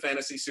another urban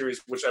fantasy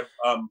series, which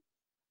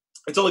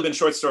it's only been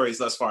short stories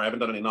thus far. I haven't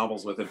done any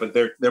novels with it, but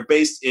they're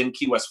based in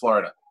Key West,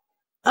 Florida.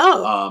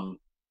 Oh.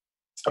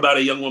 About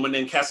a young woman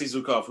named Cassie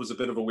Zukov, who's a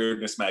bit of a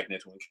weirdness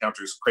magnet who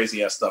encounters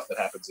crazy ass stuff that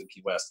happens in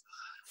Key West.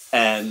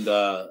 And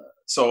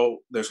so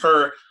there's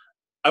her.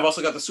 I've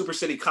also got the Super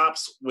City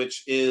Cops,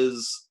 which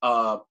is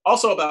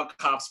also about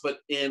cops, but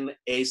in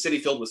a city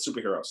filled with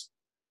superheroes.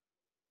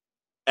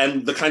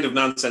 And the kind of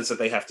nonsense that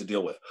they have to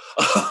deal with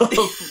on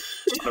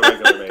a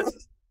regular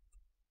basis.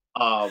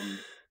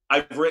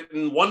 I've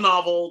written one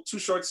novel, 2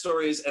 short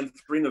stories, and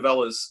 3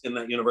 novellas in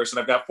that universe. And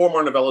I've got 4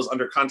 more novellas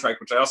under contract,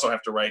 which I also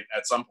have to write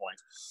at some point.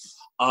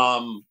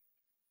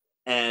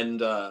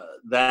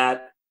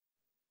 That,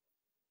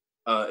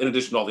 in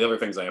addition to all the other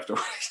things I have to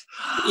write.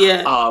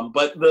 Yeah.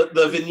 But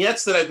the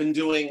vignettes that I've been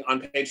doing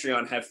on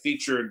Patreon have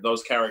featured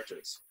those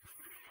characters.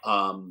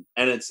 And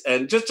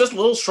just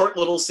little short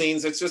little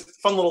scenes. It's just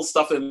fun little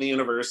stuff in the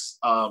universe.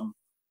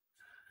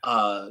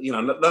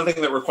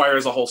 Nothing that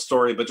requires a whole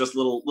story, but just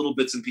little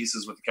bits and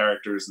pieces with the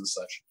characters and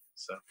such.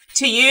 So,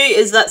 to you,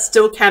 is that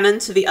still canon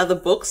to the other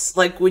books?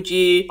 Like, would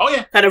you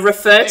kind of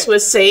refer to a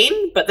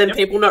scene, but then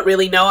people not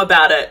really know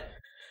about it?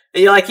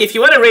 And you're like, if you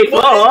want to read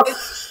more,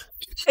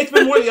 it's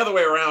been more the other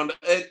way around.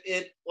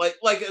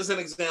 Like as an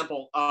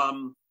example,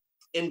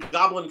 in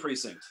Goblin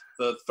Precinct,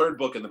 the 3rd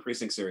book in the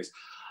Precinct series,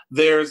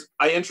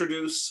 I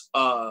introduce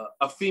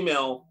a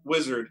female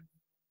wizard.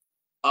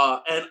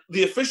 And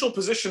the official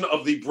position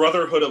of the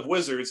Brotherhood of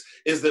Wizards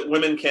is that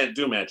women can't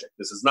do magic.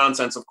 This is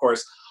nonsense, of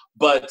course,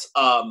 but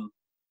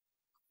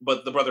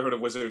the Brotherhood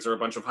of Wizards are a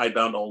bunch of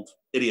hidebound old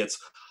idiots.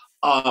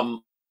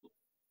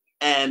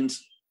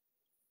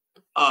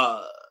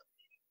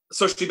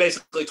 So she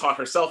basically taught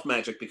herself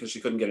magic because she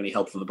couldn't get any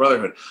help from the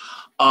Brotherhood.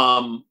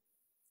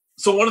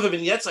 So one of the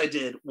vignettes I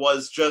did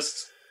was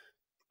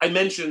I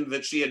mentioned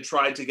that she had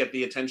tried to get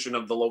the attention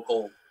of the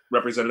local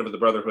representative of the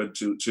Brotherhood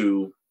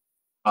to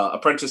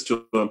apprentice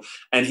to him,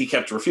 and he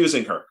kept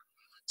refusing her.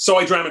 So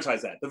I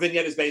dramatized that. The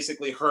vignette is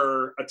basically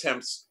her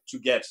attempts to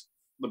get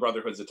the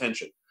Brotherhood's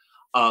attention.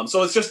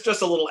 So it's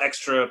just a little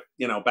extra,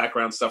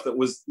 background stuff that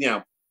was,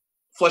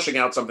 fleshing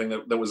out something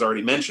that was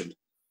already mentioned.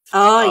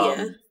 Oh,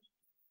 yeah.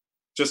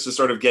 Just to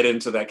sort of get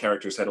into that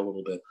character's head a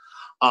little bit.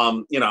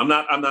 I'm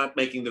not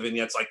making the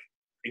vignettes like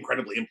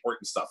incredibly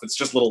important stuff. It's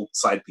just little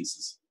side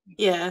pieces.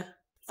 Yeah.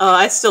 Oh,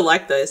 I still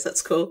like those.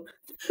 That's cool.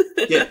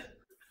 Yeah.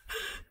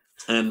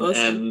 And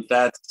Awesome. and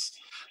that's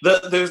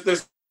there's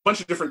a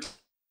bunch of different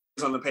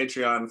on the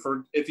Patreon.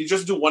 For if you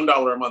just do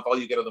 $1 a month, all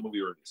you get are the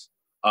movie reviews.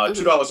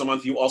 $2 a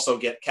month, you also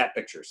get cat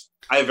pictures.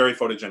 I have very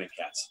photogenic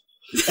cats.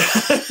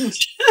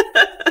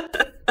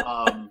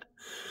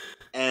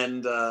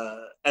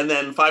 And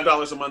then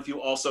 $5 a month,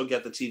 you also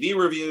get the TV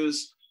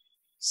reviews.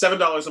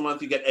 $7 a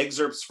month, you get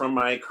excerpts from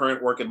my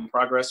current work in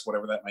progress,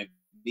 whatever that might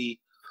be.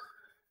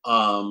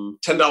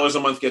 $10 a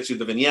month gets you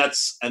the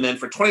vignettes, and then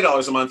for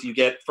 $20 a month, you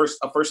get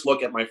a first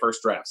look at my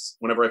first drafts.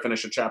 Whenever I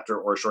finish a chapter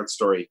or a short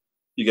story,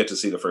 you get to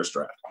see the first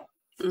draft.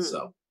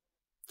 So,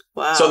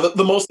 wow. So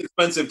the most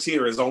expensive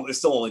tier is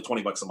still only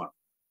 $20 a month.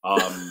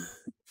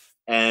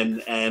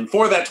 And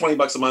for that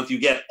 $20 a month, you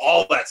get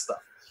all that stuff.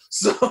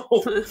 So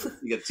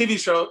you get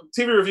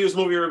TV reviews,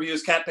 movie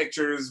reviews, cat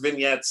pictures,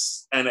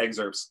 vignettes, and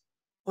excerpts,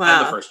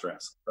 and the first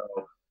drafts.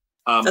 So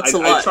that's a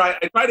lot.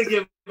 I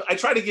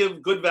try to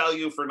give good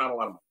value for not a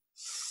lot of money.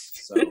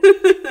 So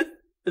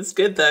it's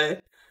good though.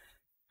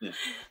 Yeah.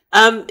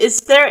 Is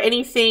there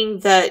anything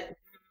that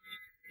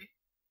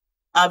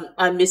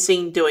I'm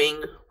missing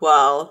doing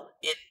while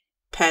in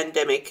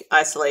pandemic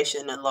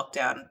isolation and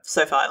lockdown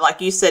so far?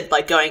 Like you said,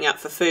 like going out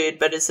for food,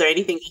 but is there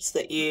anything else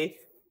that you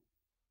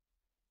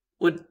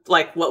would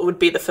like? What would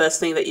be the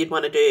first thing that you'd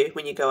want to do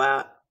when you go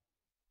out?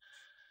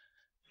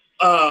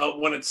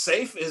 When it's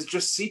safe, is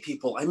just see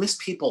people. I miss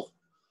people.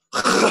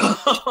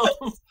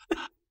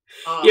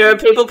 You're a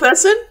people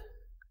person?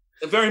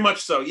 Very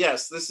much so.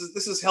 Yes, this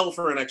is hell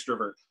for an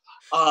extrovert.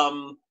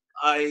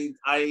 I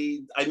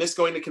miss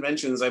going to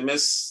conventions. I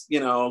miss,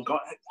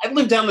 I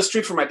live down the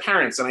street from my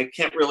parents, and I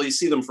can't really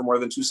see them for more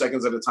than 2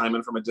 seconds at a time,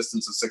 and from a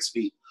distance of 6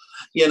 feet.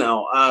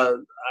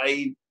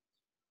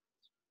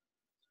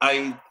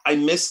 I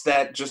miss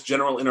that just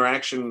general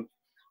interaction,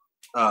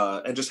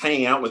 and just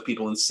hanging out with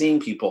people and seeing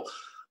people.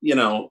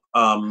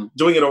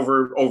 Doing it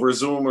over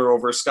Zoom or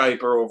over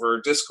Skype or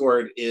over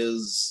Discord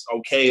is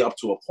okay up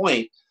to a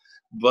point,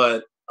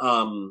 but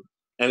and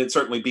it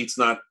certainly beats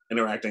not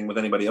interacting with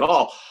anybody at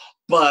all.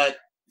 But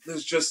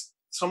there's just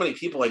so many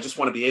people I just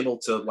want to be able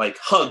to like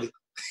hug,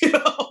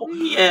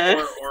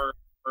 yeah,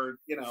 or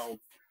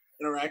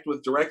interact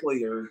with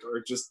directly, or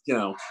just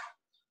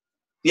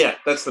yeah,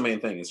 that's the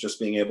main thing. It's just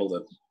being able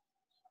to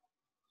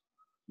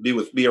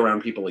be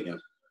around people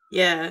again.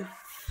 Yeah.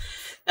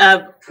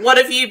 What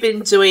have you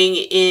been doing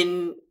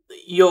in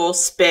your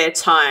spare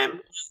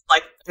time?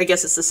 Like, I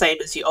guess it's the same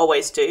as you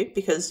always do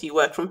because you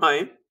work from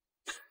home.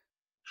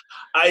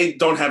 I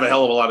don't have a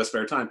hell of a lot of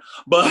spare time,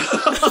 but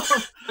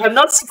I'm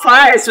not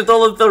surprised with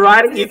all of the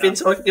writing you've been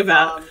talking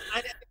about.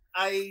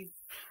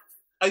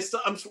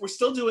 We're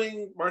still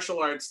doing martial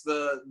arts.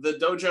 The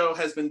dojo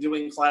has been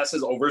doing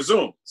classes over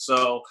Zoom,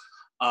 so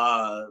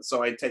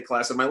I take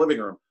class in my living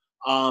room.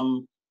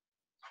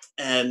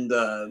 And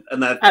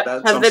that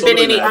have there been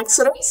any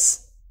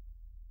accidents?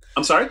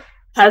 I'm sorry?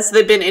 Has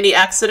there been any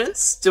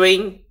accidents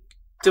doing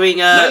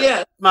Not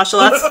yet. martial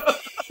arts?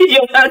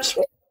 You're not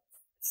sure.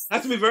 I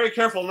have to be very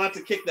careful not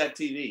to kick that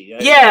TV.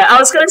 Yeah, I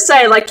was going to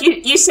say, like,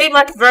 you seem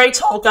like a very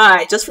tall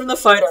guy just from the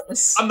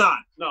photos. I'm not.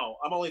 No,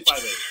 I'm only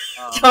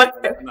 5'8".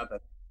 I'm not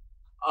that.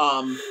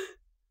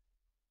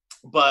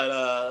 But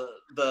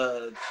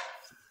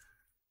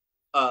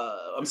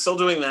I'm still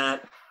doing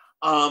that.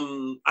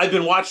 I've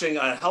been watching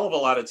a hell of a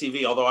lot of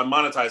TV, although I'm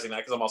monetizing that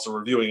because I'm also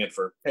reviewing it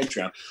for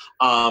Patreon.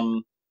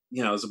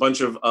 There's a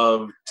bunch of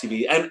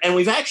TV, and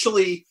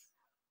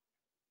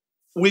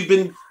we've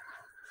been,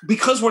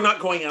 because we're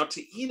not going out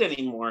to eat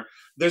anymore,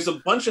 there's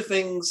a bunch of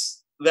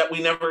things that we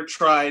never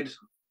tried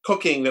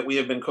cooking that we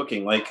have been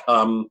cooking. Like,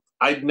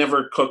 I'd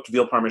never cooked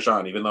veal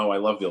parmesan, even though I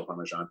love veal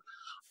parmesan.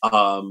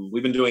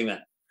 We've been doing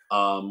that.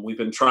 We've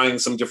been trying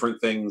some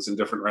different things and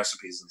different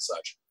recipes and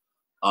such.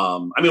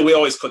 We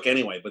always cook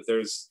anyway, but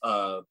there's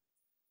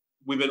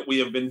we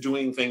have been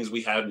doing things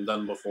we hadn't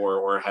done before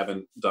or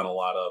haven't done a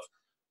lot of,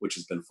 which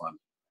has been fun.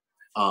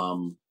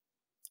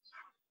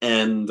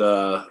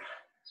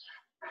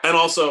 And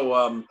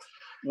also,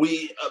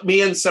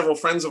 me and several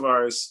friends of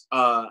ours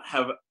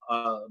have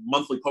a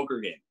monthly poker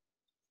game.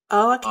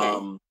 Oh,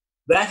 okay.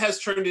 That has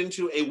turned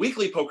into a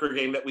weekly poker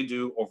game that we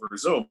do over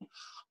Zoom,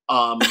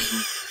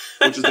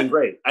 which has been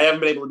great. I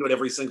haven't been able to do it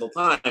every single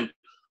time,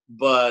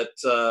 but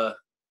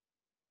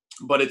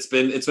it's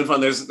been fun.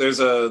 There's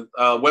a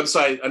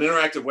website, an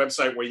interactive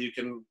website where you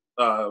can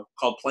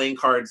called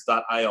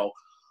playingcards.io,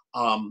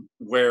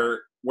 where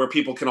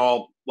people can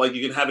all, like,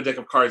 you can have a deck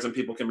of cards and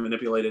people can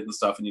manipulate it and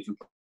stuff, and you can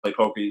play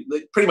poker.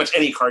 Pretty much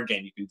any card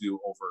game you can do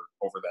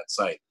over that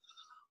site.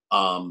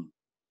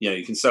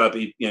 you can set up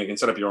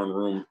your own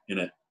room in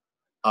it.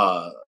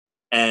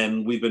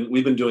 And we've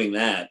been doing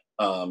that,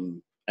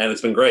 and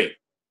it's been great.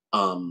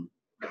 And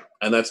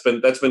that's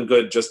been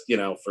good, just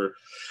for.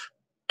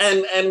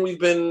 And we've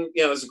been,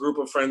 as a group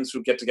of friends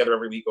who get together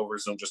every week over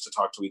Zoom just to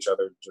talk to each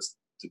other, just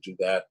to do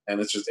that. And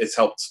it's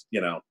helped,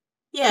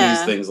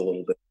 ease things a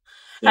little bit.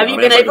 Have you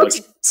been able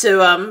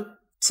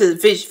to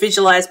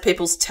visualize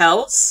people's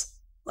tells,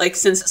 like,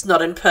 since it's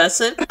not in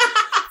person?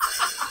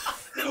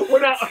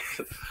 We're not.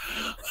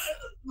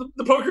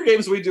 The poker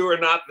games we do are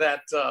not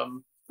that.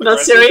 Not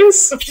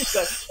serious.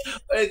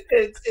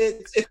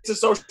 It's a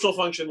social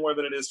function more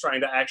than it is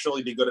trying to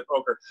actually be good at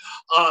poker.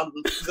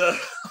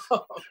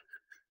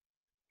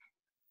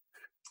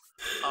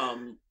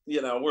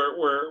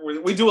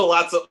 We do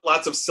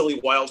lots of silly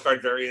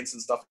wildcard variants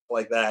and stuff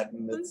like that,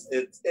 and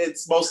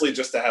it's mostly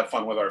just to have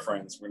fun with our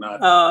friends. We're not.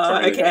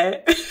 Oh,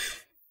 okay.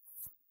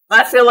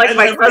 I feel like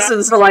my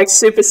cousins are like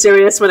super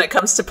serious when it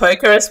comes to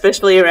poker,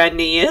 especially around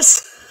New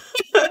Year's.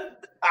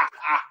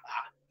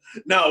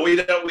 No, we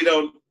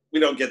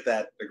don't get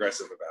that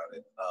aggressive about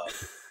it.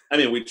 I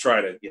mean, we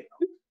try to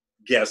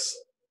guess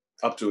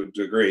up to a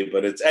degree,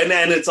 but it's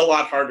a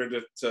lot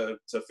harder to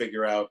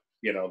figure out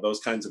those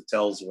kinds of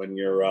tells when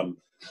you're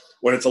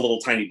when it's a little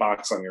tiny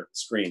box on your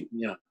screen,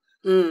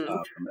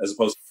 as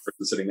opposed to the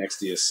person sitting next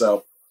to you.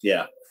 So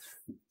yeah,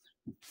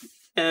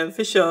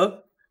 for sure.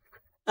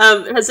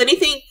 Has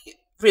anything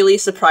really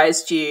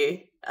surprised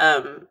you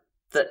that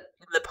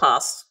in the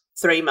past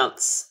 3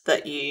 months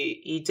that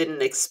you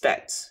didn't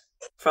expect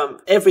from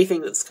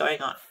everything that's going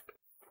on?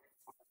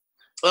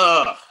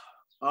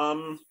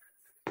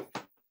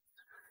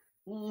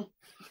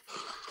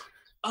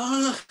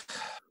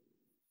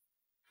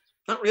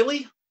 Not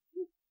really.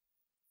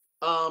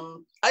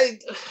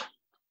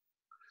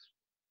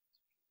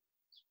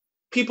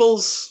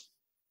 People's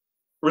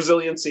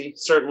resiliency,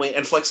 certainly,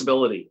 and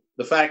flexibility.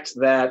 The fact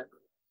that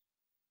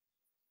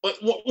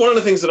one of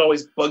the things that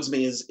always bugs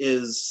me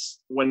is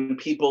when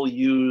people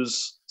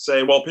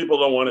say, well, people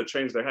don't want to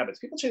change their habits.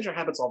 People change their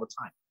habits all the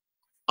time.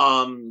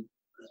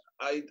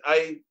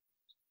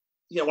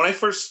 When I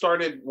first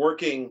started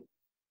working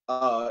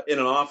in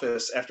an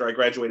office after I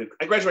graduated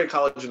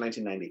college in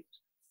 1990,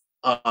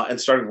 and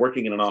started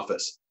working in an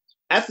office.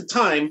 At the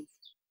time,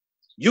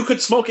 you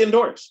could smoke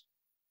indoors.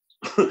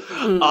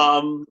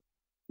 My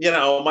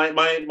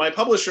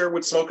publisher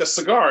would smoke a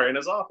cigar in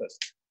his office,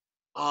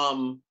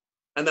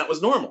 and that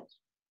was normal.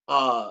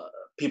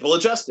 People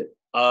adjusted.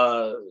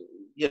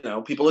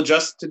 People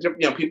adjust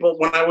to people.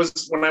 When I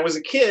was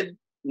a kid,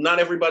 not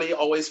everybody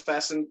always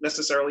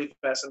necessarily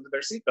fastened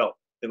their seatbelt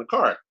in the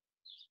car.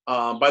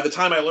 By the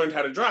time I learned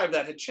how to drive,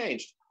 that had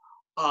changed,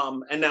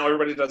 and now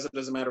everybody does it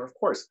as a matter of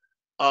course.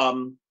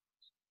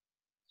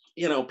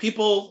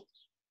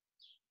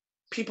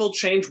 People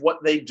change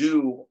what they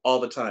do all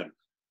the time,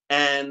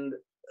 and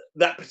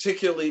that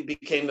particularly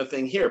became the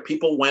thing here.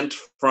 People went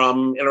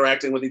from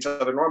interacting with each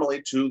other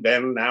normally to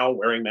then now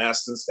wearing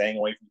masks and staying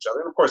away from each other.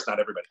 And of course, not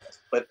everybody does,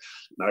 but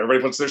not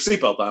everybody puts their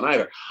seatbelt on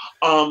either.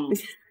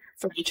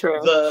 Very true.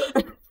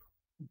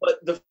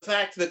 But the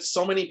fact that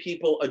so many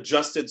people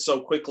adjusted so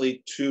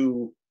quickly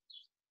to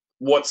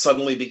what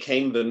suddenly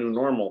became the new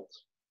normal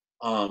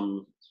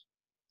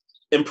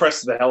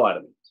impressed the hell out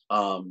of me.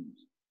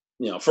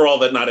 For all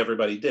that not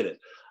everybody did it.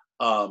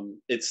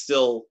 It's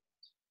still,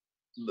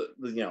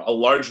 a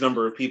large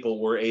number of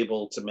people were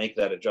able to make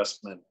that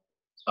adjustment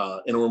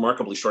in a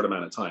remarkably short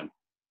amount of time.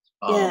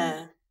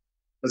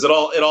 Because it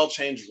all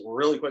changed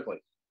really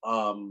quickly.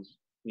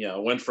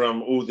 Went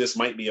from, this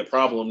might be a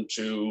problem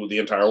to the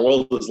entire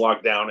world was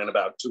locked down in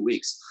about 2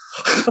 weeks.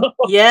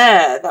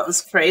 Yeah, that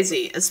was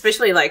crazy.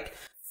 Especially like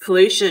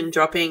pollution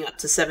dropping up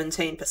to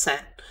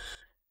 17%.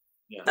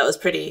 Yeah. That was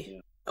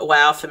pretty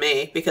wow for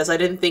me, because I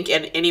didn't think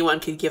anyone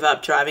could give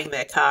up driving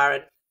their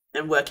car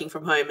and working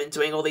from home and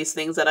doing all these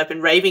things that I've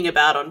been raving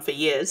about for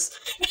years.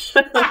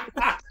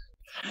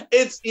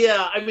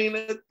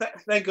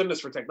 Thank goodness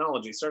for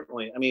technology,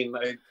 certainly. I mean,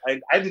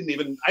 I'd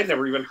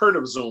never even heard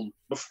of Zoom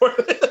before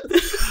this.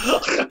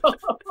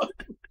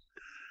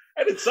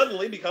 And it's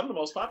suddenly become the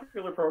most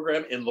popular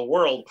program in the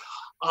world.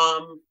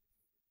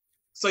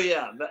 So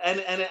yeah,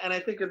 and I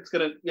think it's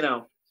gonna,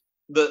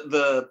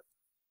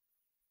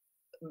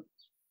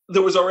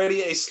 there was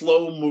already a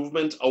slow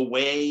movement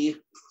away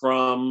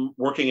from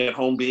working at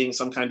home being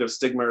some kind of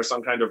stigma or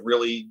some kind of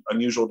really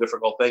unusual,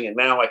 difficult thing. And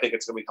now I think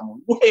it's going to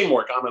become way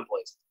more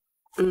commonplace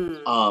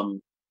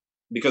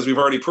because we've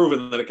already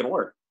proven that it can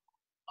work.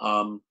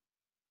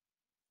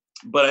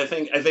 But I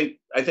think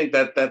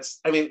that's,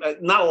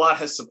 not a lot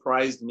has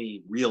surprised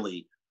me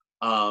really.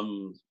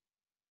 But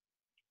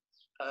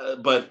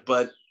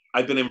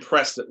I've been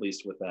impressed at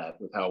least with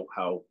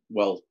how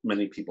well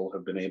many people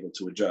have been able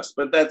to adjust.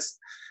 But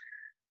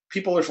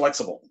people are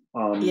flexible,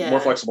 more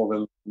flexible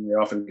than they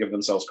often give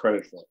themselves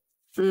credit for.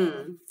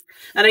 And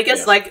I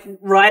guess like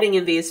writing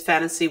in these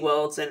fantasy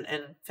worlds and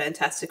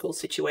fantastical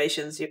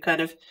situations, you're kind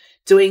of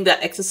doing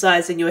that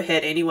exercise in your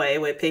head anyway,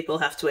 where people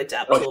have to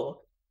adapt or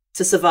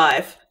to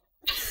survive.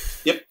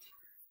 Yep.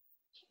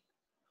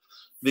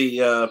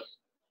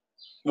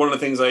 one of the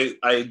things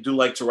I do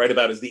like to write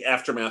about is the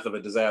aftermath of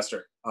a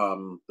disaster.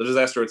 The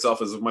disaster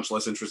itself is of much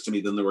less interest to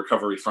me than the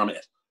recovery from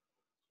it.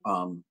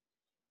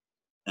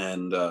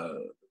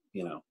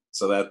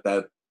 So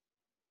that's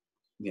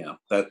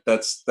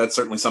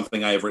certainly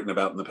something I have written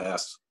about in the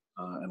past,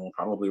 and will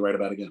probably write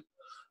about again.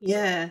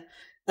 Yeah.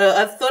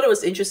 I thought it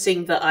was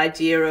interesting, the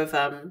idea of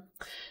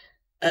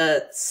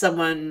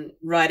someone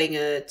writing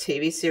a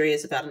TV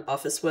series about an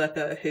office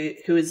worker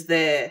who was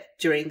there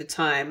during the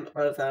time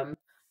of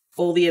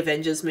all the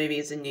Avengers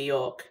movies in New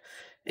York.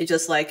 And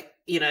just like,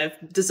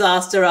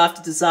 disaster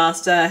after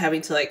disaster,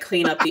 having to like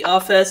clean up the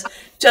office,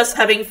 just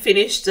having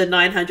finished a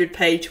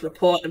 900-page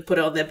report and put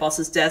it on their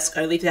boss's desk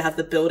only to have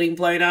the building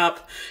blown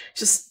up.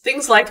 Just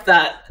things like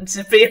that.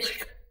 To be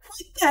like, what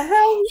the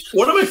hell?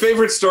 One of my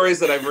favorite stories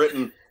that I've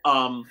written,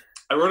 I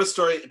wrote a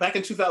story back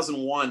in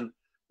 2001.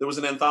 There was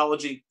an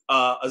anthology,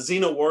 a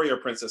Xena Warrior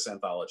Princess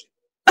anthology.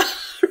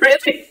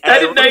 Really? I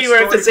didn't know you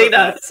were into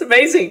Xena. It's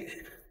amazing.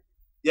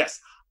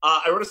 Yes.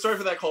 I wrote a story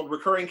for that called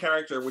Recurring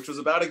Character, which was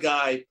about a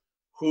guy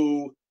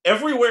who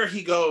everywhere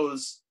he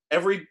goes,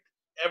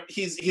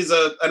 he's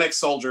an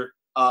ex-soldier,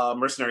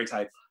 mercenary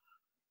type.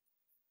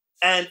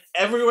 And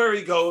everywhere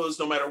he goes,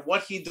 no matter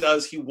what he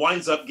does, he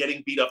winds up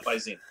getting beat up by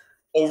Xena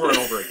over and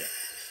over again.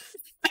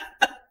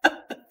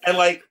 And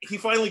like, he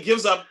finally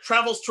gives up,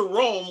 travels to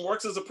Rome,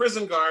 works as a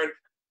prison guard,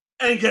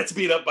 and gets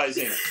beat up by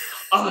Xena.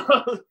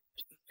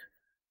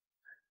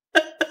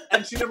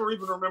 And she never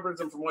even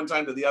remembers him from one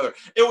time to the other.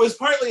 It was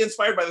partly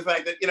inspired by the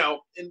fact that,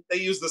 they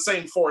use the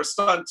same four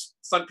stunt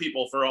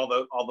people for all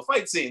the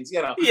fight scenes,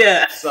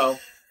 Yeah. So,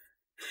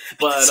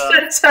 but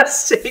it's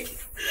fantastic.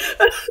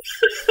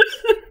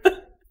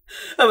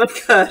 Oh my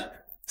god.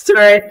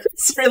 Sorry.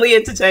 It's really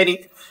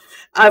entertaining.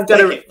 I've got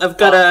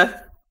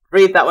to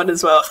read that one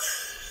as well.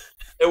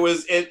 It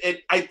was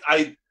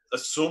I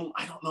assume,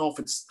 I don't know if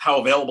it's how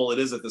available it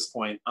is at this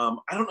point. I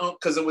don't know,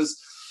 because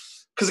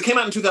it came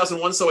out in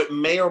 2001, so it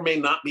may or may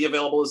not be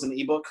available as an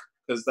ebook,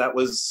 because that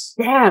was,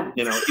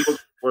 ebooks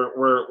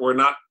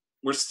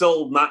we're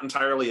still not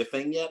entirely a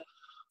thing yet.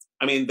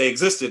 I mean, they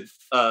existed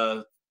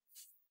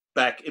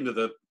back into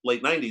the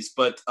late 90s,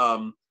 but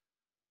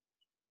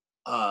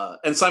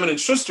and Simon &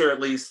 Schuster at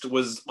least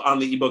was on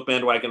the ebook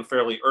bandwagon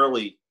fairly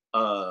early,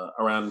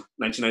 around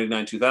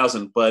 1999,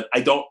 2000, but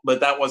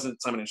that wasn't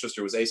Simon &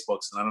 Schuster, it was Ace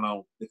Books, and I don't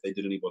know if they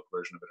did an ebook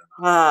version of it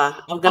or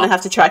not. I'm going to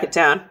have to track it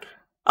down.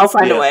 I'll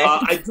find a way.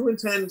 I do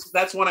intend,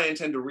 that's one I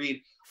intend to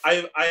read.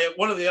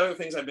 One of the other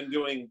things I've been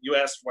doing, you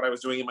asked what I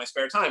was doing in my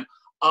spare time,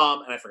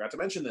 and I forgot to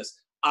mention this.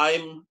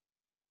 I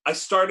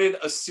started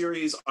a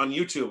series on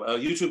YouTube, a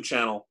YouTube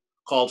channel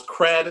called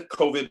CRAD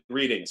COVID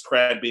Readings,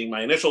 CRAD being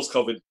my initials,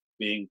 COVID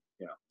being,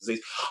 disease,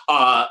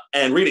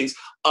 and readings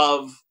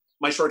of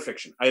my short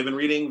fiction. I have been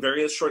reading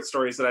various short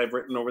stories that I've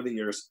written over the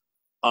years.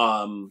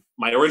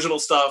 My original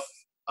stuff,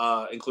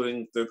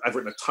 including I've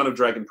written a ton of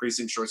Dragon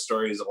Precinct short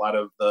stories, a lot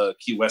of the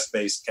Key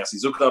West-based Cassie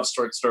Zukov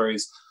short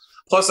stories.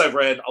 Plus, I've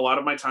read a lot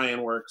of my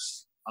tie-in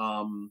works,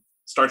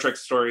 Star Trek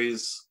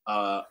stories.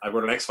 I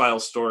wrote an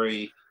X-Files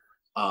story.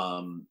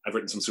 I've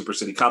written some Super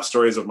City Cop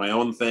stories of my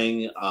own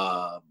thing,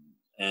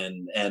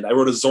 and I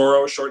wrote a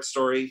Zorro short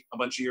story a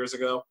bunch of years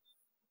ago.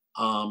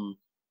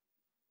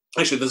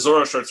 Actually, the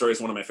Zorro short story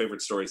is one of my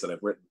favorite stories that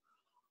I've written.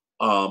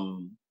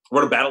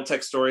 Wrote a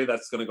BattleTech story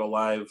that's going to go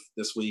live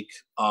this week.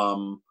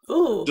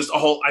 Just a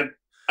whole.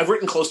 I've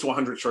written close to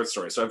 100 short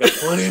stories, so I've got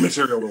plenty of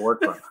material to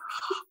work from.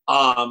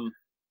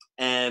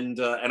 And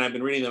I've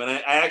been reading them, and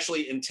I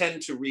actually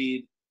intend to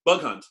read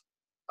BUGHUNT,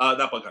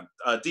 not BUGHUNT,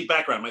 Deep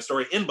Background, my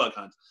story in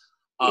BUGHUNT.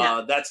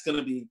 That's going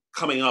to be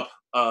coming up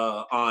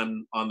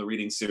on the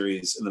reading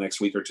series in the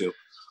next week or two.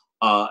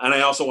 And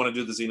I also want to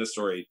do the Xena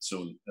story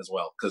soon as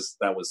well, because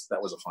that was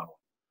a fun one.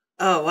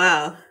 Oh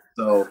wow!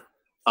 So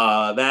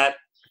that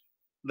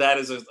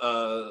is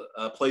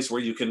a place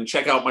where you can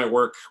check out my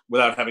work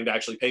without having to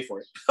actually pay for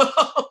it.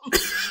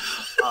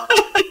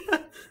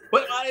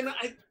 But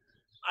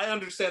I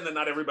understand that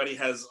not everybody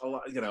has a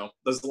lot.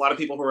 There's a lot of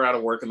people who are out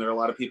of work, and there are a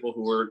lot of people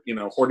who are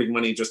hoarding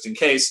money just in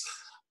case,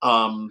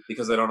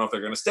 because they don't know if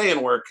they're going to stay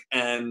in work.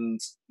 And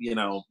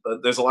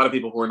there's a lot of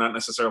people who are not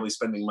necessarily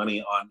spending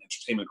money on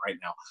entertainment right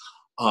now.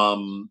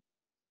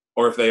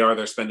 Or if they are,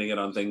 they're spending it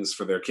on things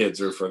for their kids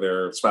or for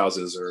their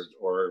spouses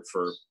or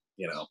for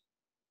your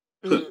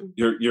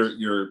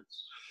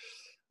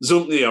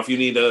Zoom. If you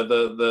need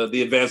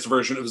the advanced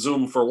version of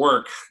Zoom for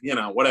work,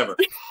 whatever.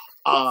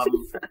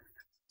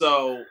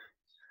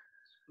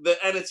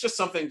 And it's just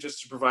something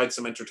just to provide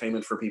some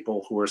entertainment for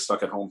people who are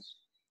stuck at home.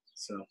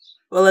 So.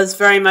 Well, it's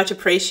very much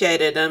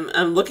appreciated.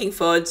 I'm looking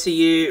forward to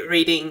you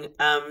reading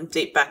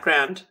Deep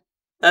Background.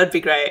 That would be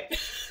great.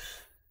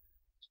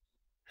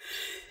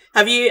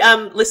 Have you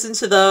listened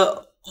to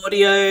the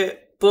audio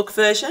book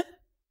version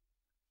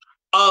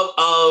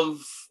of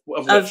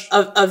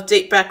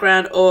Deep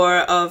Background or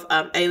of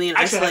Alien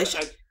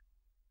Isolation?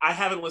 I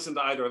haven't listened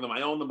to either of them.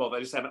 I own them both. I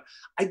just haven't.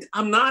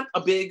 I'm not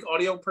a big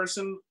audio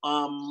person.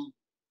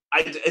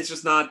 It's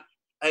just not.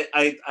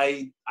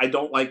 I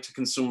don't like to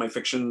consume my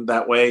fiction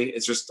that way.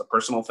 It's just a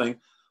personal thing.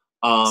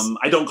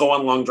 I don't go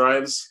on long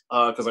drives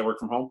because I work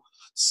from home.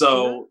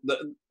 So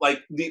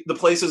the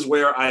places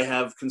where I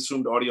have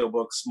consumed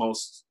audiobooks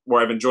most,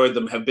 where I've enjoyed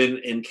them, have been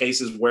in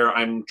cases where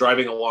I'm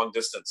driving a long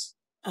distance.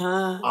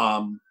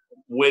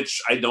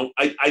 Which I don't.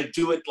 I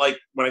do it like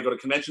when I go to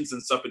conventions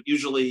and stuff, but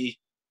usually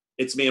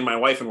it's me and my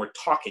wife and we're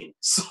talking.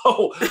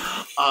 So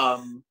I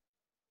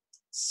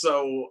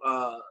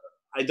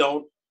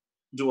don't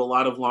do a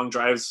lot of long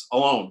drives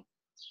alone.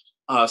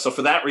 So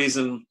for that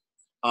reason,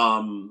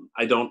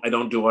 I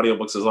don't do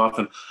audiobooks as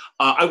often.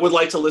 I would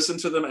like to listen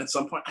to them at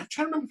some point. I'm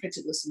trying to remember if I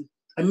did listen.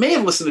 I may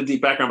have listened to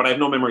Deep Background, but I have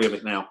no memory of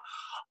it now.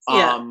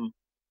 I've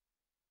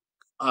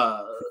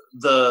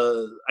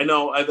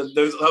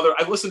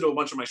listened to a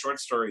bunch of my short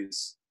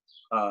stories,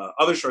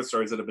 other short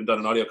stories that have been done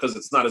in audio because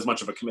it's not as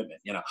much of a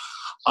commitment, you know.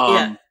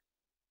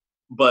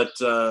 But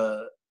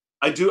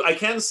I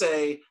can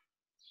say,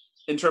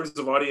 in terms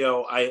of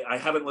audio, I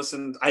haven't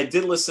listened. I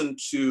did listen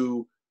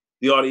to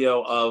the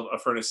audio of A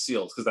Furnace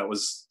Sealed because that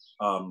was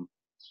I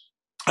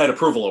had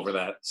approval over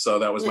that, so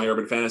that was my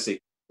urban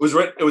fantasy.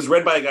 It was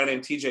read by a guy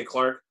named T.J.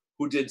 Clark,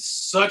 who did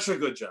such a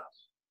good job.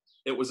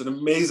 It was an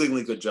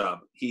amazingly good job.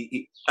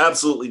 He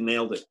absolutely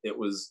nailed it. It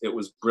was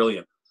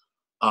brilliant.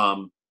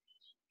 But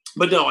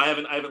no, I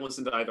haven't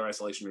listened to either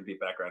Isolation or Deep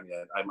Background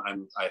yet. I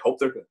hope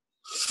they're good.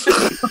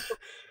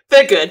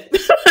 They're good.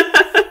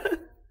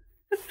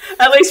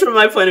 At least from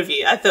my point of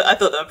view, I thought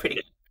they were pretty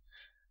good.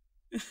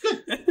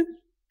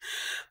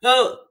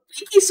 Well,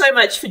 thank you so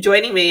much for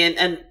joining me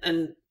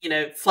and you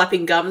know,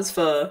 flapping gums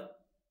for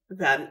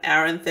about an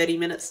hour and 30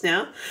 minutes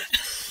now.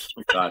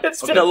 Oh, God.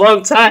 It's been a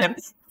long time.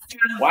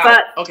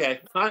 Wow.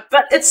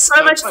 But it's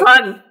so much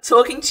fun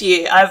talking to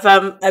you.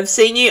 I've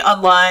seen you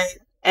online,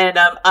 and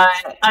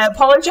I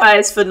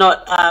apologize for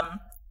not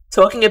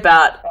talking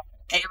about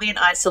Alien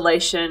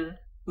Isolation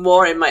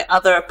more in my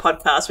other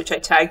podcast, which I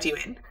tagged you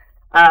in.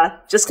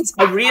 Just because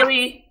I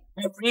really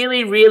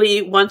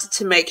wanted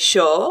to make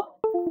sure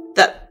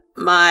that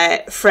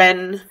my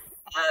friend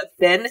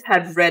Ben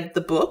had read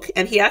the book,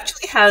 and he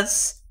actually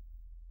has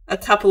a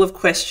couple of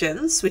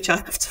questions which I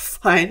have to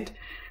find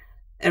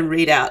and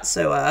read out.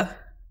 So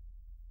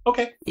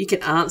okay, you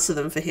can answer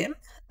them for him.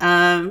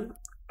 Happy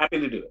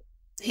to do it.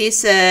 He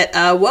said,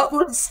 what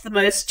was the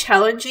most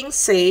challenging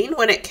scene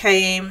when it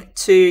came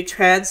to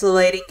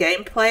translating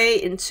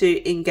gameplay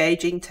into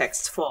engaging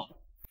text form?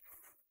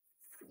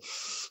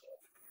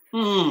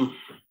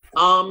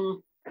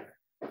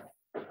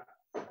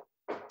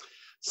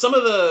 Some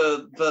of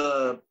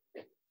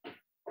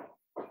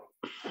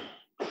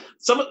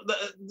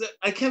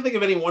I can't think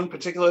of any one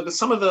particular, but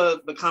some of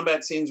the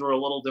combat scenes were a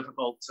little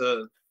difficult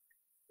to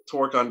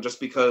work on just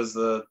because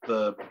the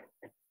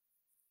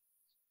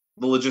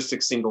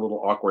logistics seemed a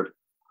little awkward.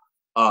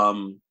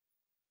 And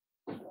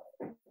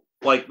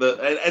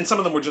some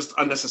of them were just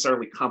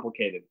unnecessarily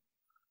complicated,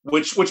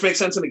 which makes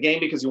sense in a game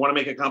because you want to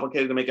make it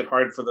complicated to make it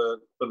hard for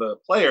the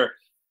player.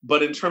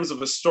 But in terms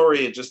of a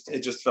story, it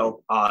just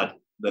felt odd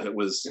that it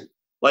was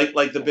like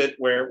the bit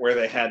where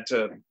they had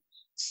to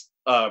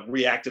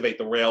reactivate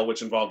the rail,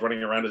 which involved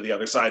running around to the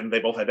other side, and they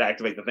both had to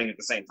activate the thing at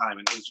the same time,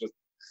 and it was just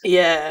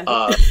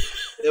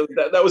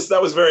that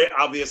was very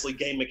obviously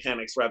game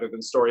mechanics rather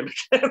than story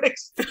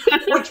mechanics,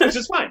 which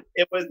is fine.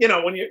 It was, you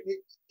know, when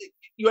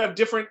you have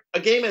a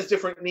game has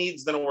different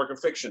needs than a work of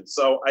fiction,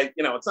 so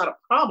it's not a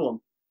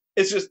problem.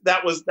 It's just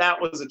that was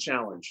a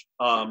challenge.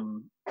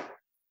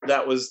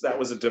 That was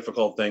a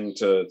difficult thing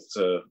to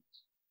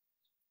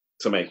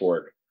make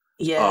work.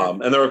 Yeah.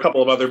 And there were a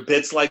couple of other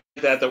bits like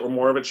that were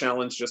more of a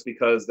challenge just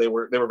because they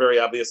were very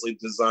obviously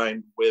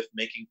designed with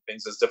making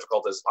things as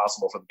difficult as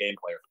possible for the game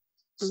player.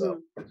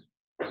 So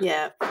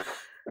yeah.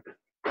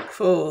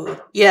 Cool.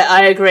 Yeah,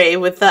 I agree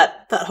with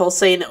that whole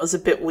scene. It was a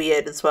bit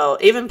weird as well.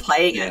 Even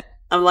playing it,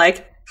 I'm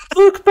like,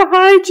 look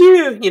behind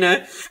you, you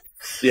know.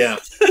 Yeah.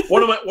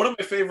 One of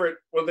my favorite,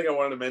 one thing I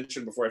wanted to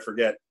mention before I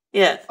forget.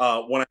 Yeah.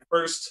 When I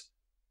first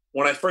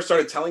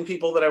started telling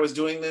people that I was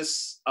doing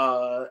this,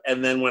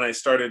 and then when I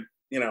started,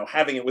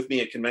 having it with me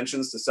at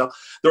conventions to sell,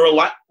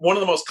 one of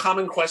the most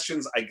common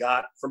questions I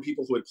got from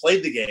people who had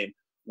played the game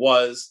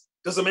was,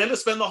 does Amanda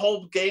spend the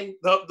whole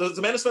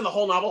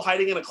novel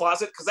hiding in a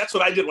closet? Because that's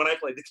what I did when I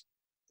played the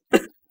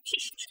game.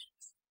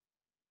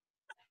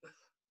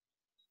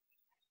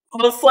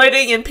 Well,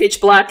 floating in pitch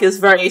black is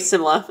very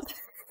similar.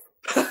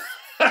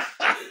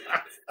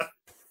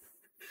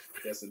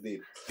 Yes,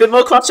 indeed. Bit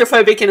more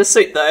claustrophobic in a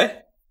suit, though.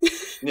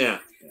 Yeah.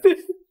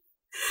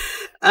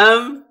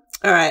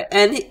 All right.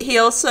 And he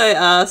also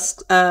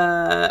asked,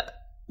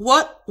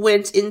 what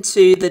went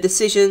into the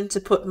decision to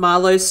put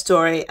Marlowe's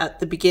story at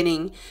the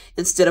beginning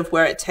instead of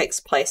where it takes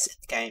place in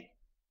the game?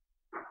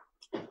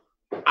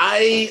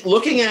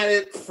 Looking at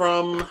it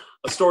from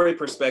a story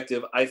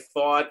perspective, I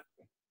thought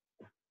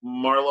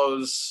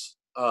Marlowe's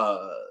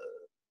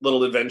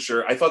little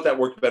adventure, I thought that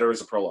worked better as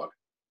a prologue,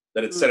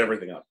 that it set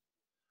everything up.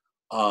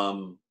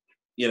 From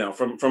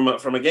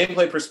a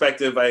gameplay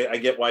perspective, I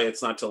get why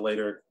it's not till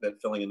later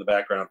that filling in the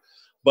background.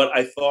 But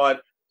I thought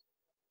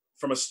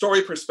from a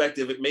story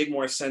perspective, it made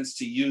more sense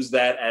to use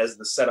that as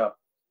the setup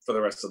for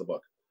the rest of the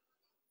book.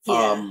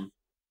 Yeah.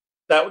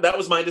 That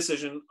was my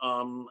decision.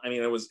 I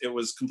mean, it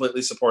was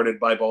completely supported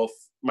by both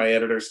my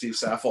editor Steve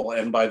Saffel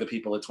and by the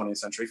people at 20th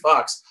Century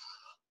Fox.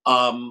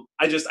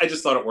 I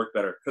just thought it worked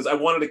better because I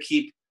wanted to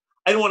keep.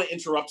 I didn't want to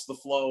interrupt the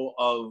flow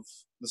of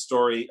the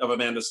story of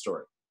Amanda's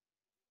story.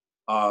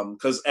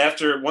 Because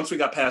once we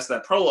got past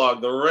that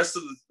prologue, the rest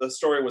of the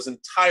story was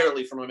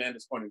entirely from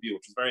Amanda's point of view,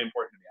 which was very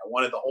important to me. I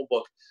wanted the whole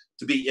book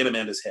to be in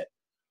Amanda's head.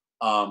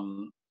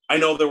 I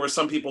know there were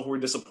some people who were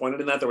disappointed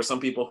in that. There were some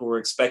people who were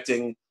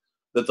expecting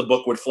that the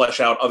book would flesh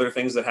out other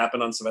things that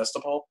happened on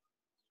Sevastopol.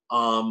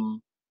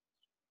 And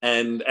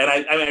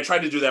I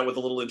tried to do that with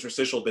the little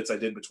interstitial bits I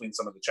did between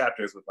some of the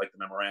chapters with like the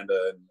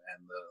memoranda and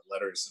the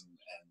letters and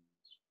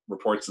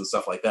reports and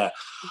stuff like that,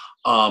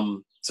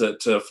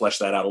 to flesh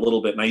that out a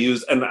little bit. And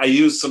I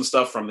used some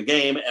stuff from the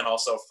game and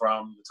also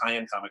from the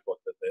tie-in comic book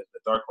that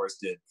Dark Horse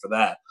did for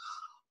that.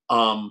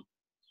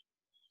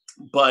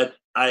 But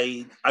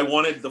I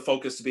wanted the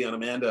focus to be on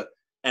Amanda,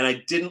 and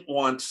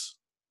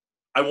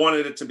I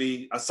wanted it to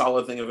be a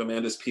solid thing of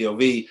Amanda's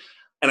POV.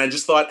 And I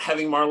just thought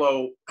having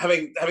Marlowe,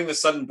 having the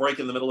sudden break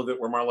in the middle of it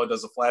where Marlowe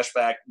does a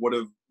flashback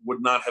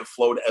would not have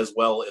flowed as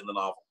well in the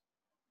novel.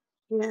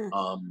 Yeah.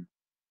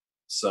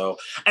 So,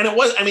 and it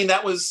was, I mean,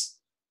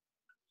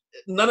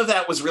 none of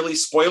that was really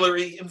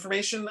spoilery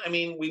information. I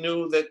mean, we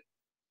knew that,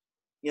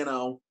 you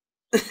know,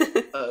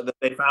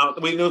 that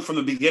we knew from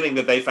the beginning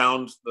that they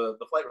found the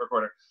flight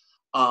recorder.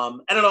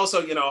 And it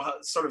also, you know,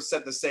 sort of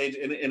set the stage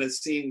in a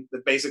scene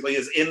that basically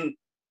is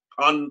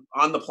on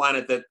the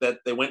planet that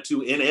they went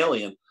to in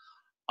Alien,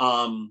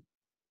 and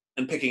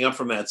picking up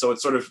from that. So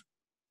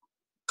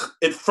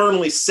it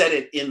firmly set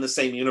it in the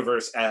same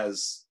universe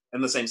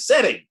in the same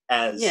setting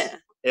as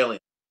Alien.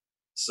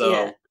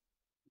 So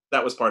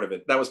that was part of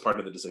it. That was part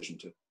of the decision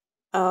too.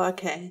 Oh,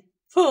 okay.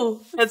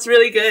 Cool. That's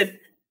really good.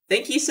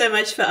 Thank you so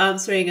much for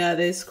answering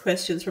those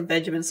questions from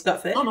Benjamin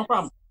Scottford. Oh, no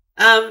problem.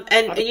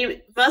 And you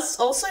must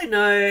also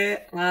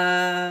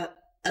know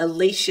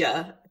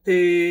Alicia,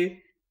 who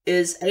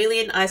is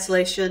Alien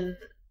Isolation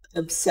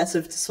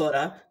Obsessive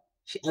Disorder.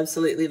 She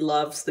absolutely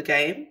loves the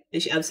game,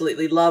 and she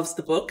absolutely loves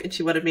the book, and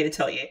she wanted me to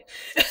tell you.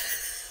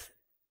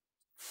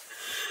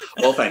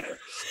 Well, thank you.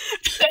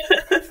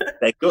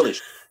 Thank you,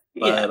 Alicia.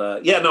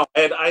 But no,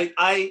 and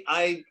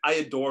I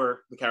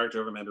adore the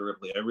character of Amanda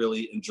Ripley. I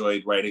really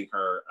enjoyed writing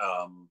her.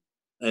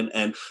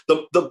 And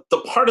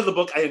the part of the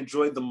book I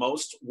enjoyed the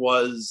most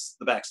was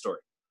the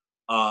backstory.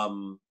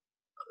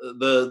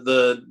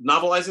 The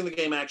novelizing the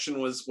game action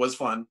was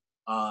fun,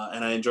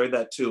 and I enjoyed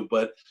that too.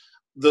 But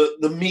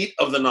the meat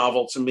of the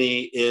novel to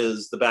me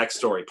is the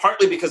backstory,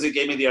 partly because it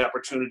gave me the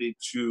opportunity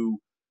to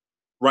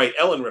write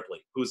Ellen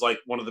Ripley, who's like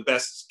one of the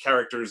best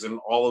characters in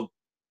all of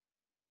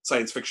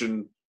science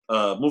fiction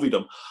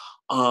moviedom,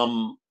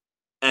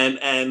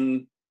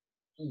 and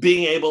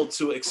being able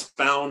to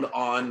expound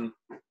on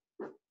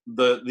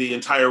the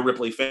entire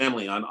Ripley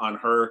family, on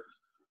her,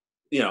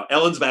 you know,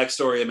 Ellen's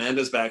backstory,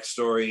 Amanda's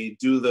backstory,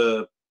 do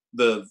the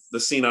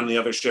scene on the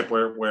other ship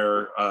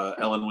where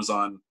Ellen was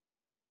on,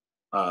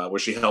 where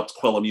she helped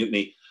quell a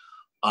mutiny.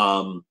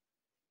 All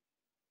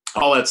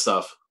that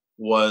stuff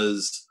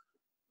was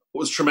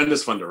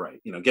tremendous fun to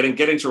write. You know,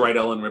 getting to write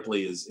Ellen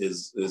Ripley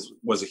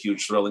was a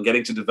huge thrill, and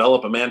getting to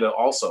develop Amanda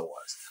also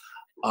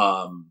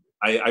was.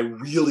 I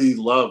really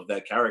love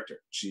that character.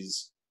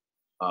 She's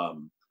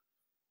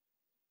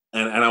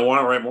and I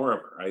want to write more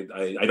of her.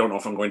 I don't know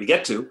if I'm going to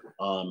get to.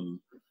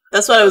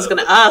 That's what I was going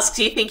to ask.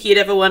 Do you think you'd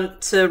ever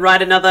want to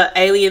write another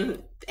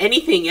Alien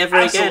anything ever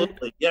again?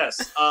 Absolutely, yes.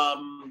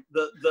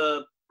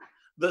 The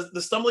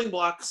stumbling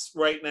blocks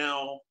right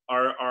now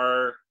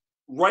are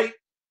right.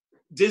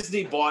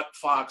 Disney bought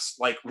Fox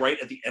like right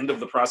at the end of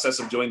the process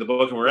of doing the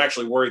book, and we were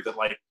actually worried that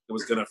like it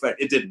was going to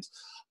affect. It didn't.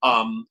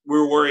 We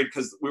were worried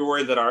because we were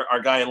worried that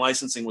our guy in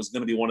licensing was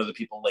going to be one of the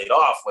people laid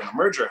off when the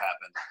merger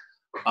happened.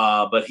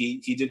 But he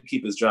did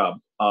keep his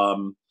job,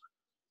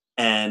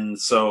 and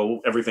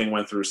so everything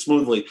went through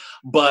smoothly.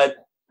 But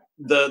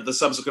the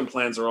subsequent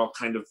plans are all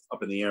kind of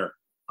up in the air.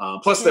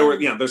 Plus,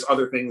 there's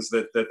other things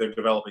that they're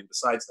developing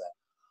besides that.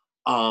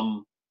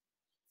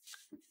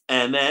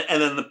 And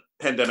then the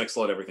pandemic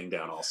slowed everything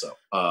down. Also,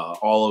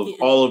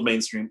 all of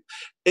mainstream.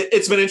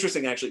 It's been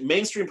interesting actually.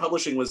 Mainstream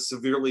publishing was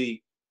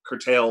severely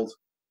curtailed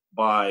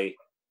by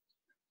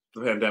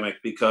the pandemic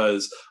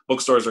because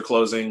bookstores are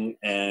closing,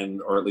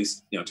 or at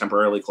least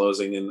temporarily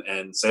closing,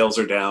 and sales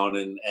are down,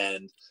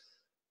 and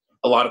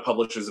a lot of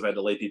publishers have had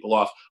to lay people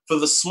off. For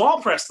the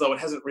small press, though, it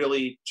hasn't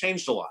really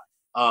changed a lot.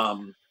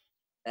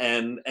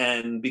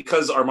 And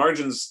because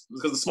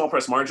the small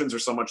press margins are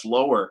so much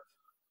lower,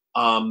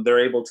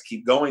 they're able to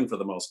keep going for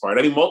the most part.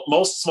 I mean,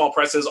 most small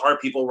presses are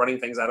people running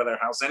things out of their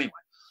house anyway.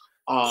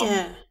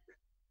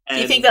 Do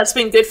you think that's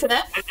been good for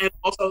them?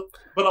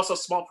 But also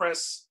small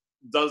press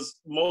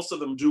most of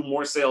them do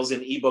more sales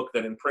in ebook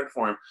than in print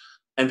form,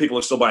 and people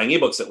are still buying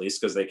ebooks at least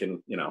because they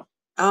can,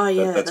 Oh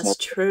yeah, that's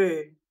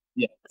true.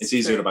 Yeah, it's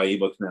easier to buy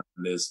ebooks now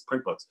than it is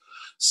print books.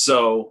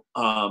 So,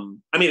 I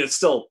mean, it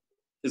still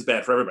is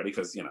bad for everybody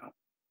because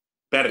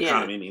bad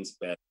economy means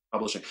bad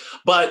publishing.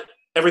 But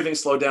everything's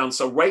slowed down.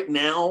 So right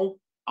now,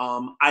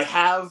 I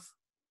have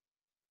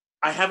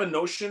a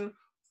notion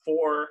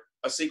for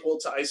a sequel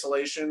to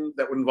Isolation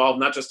that would involve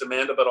not just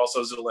Amanda but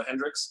also Zula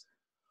Hendricks.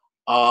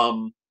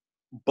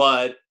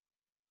 But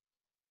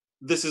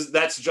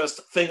that's just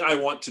a thing I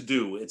want to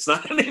do. It's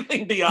not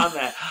anything beyond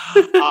that.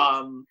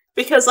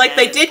 Because like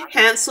they did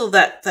cancel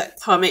that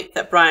comic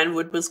that Brian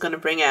Wood was going to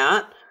bring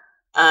out,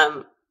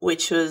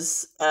 which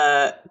was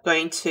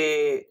going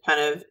to kind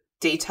of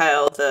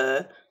detail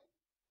the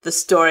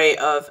story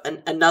of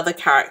another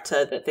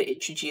character that they're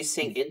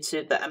introducing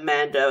into the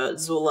Amanda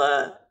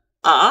Zula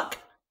arc,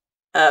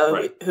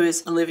 Right. who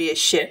is Olivia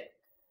Shipp.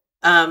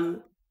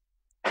 Do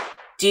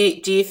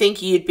you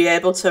think you'd be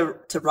able to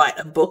write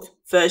a book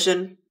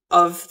version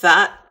of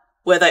that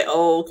where they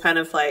all kind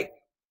of like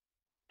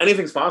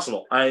Anything's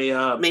possible.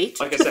 meet?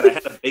 Like I said, I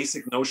had a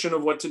basic notion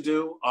of what to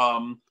do,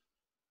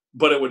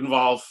 but it would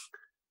involve,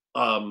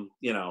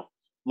 you know,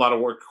 a lot of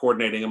work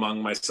coordinating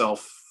among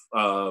myself,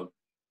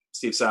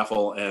 Steve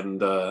Saffel, and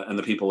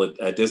the people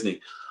at Disney.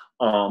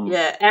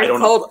 Yeah, and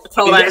Cold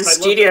Yes,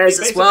 Studios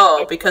as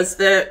well, because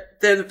they're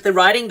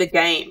writing the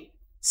game,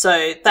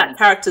 so that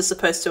character's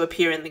supposed to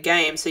appear in the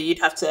game. So you'd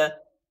have to.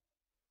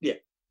 Yeah.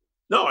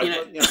 No,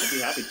 I'd be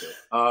happy to.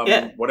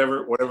 Yeah.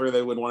 Whatever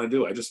they would want to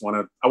do. I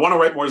want to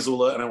write more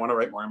Zula, and I want to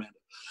write more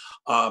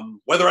Amanda.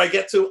 Whether I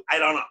get to, I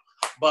don't know,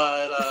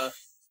 but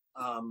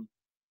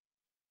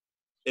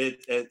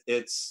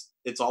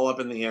it's all up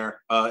in the air.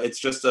 It's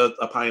just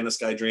a pie in the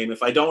sky dream.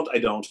 If I don't, I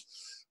don't.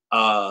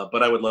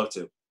 But I would love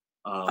to.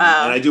 Wow.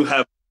 And I do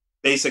have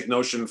basic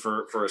notion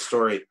for a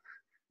story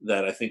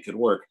that I think could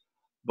work,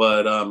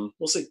 but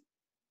we'll see.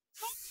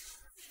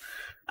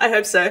 I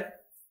hope so.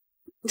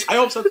 I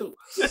hope so too.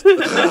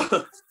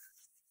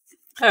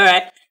 All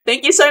right.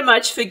 Thank you so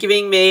much for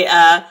giving me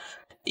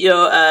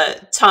your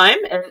time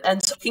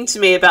and talking to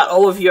me about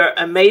all of your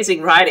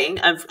amazing writing.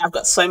 I've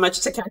got so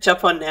much to catch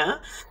up on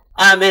now.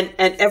 And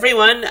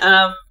everyone,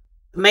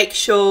 make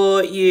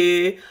sure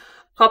you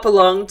hop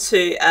along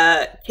to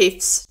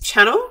Keith's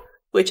channel,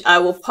 which I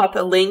will pop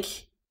a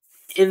link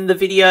in the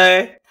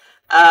video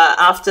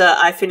after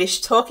I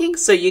finish talking,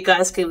 so you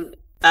guys can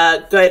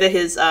go to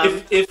his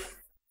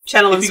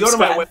channel and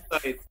subscribe.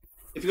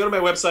 If you go to my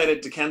website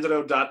at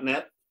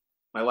DeCandido.net,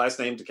 my last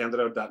name,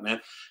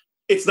 DeCandido.net,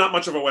 it's not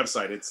much of a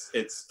website.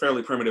 It's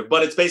fairly primitive,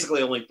 but it's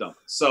basically a link dump.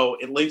 So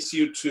it links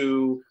you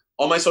to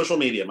all my social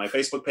media, my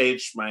Facebook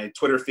page, my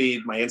Twitter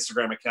feed, my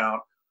Instagram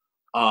account,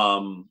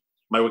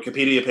 my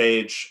Wikipedia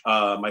page,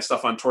 my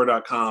stuff on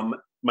tour.com,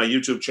 my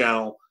YouTube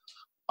channel,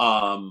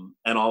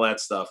 and all that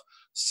stuff.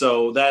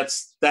 So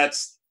that's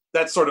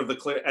sort of the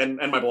clear, and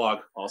my blog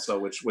also,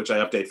 which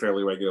I update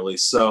fairly regularly.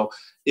 So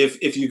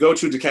if you go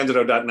to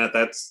DeCandido.net,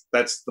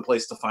 that's the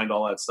place to find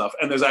all that stuff.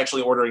 And there's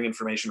actually ordering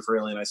information for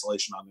Alien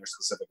Isolation on there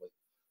specifically.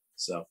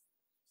 So.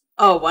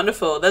 Oh,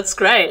 wonderful. That's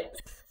great.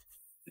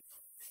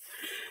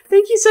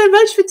 Thank you so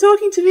much for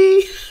talking to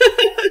me.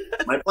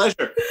 My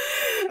pleasure.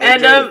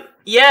 And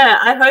yeah,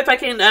 I hope I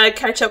can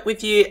catch up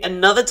with you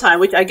another time,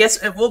 which I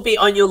guess it will be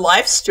on your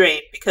live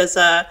stream, because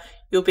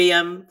you'll be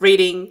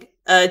reading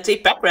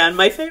Deep Background,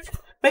 my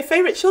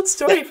favorite short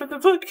story from the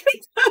book.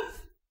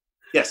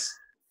 Yes.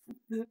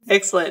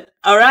 Excellent.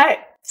 All right.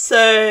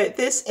 So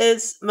this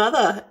is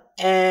Mother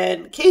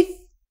and Keith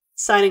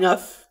signing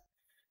off.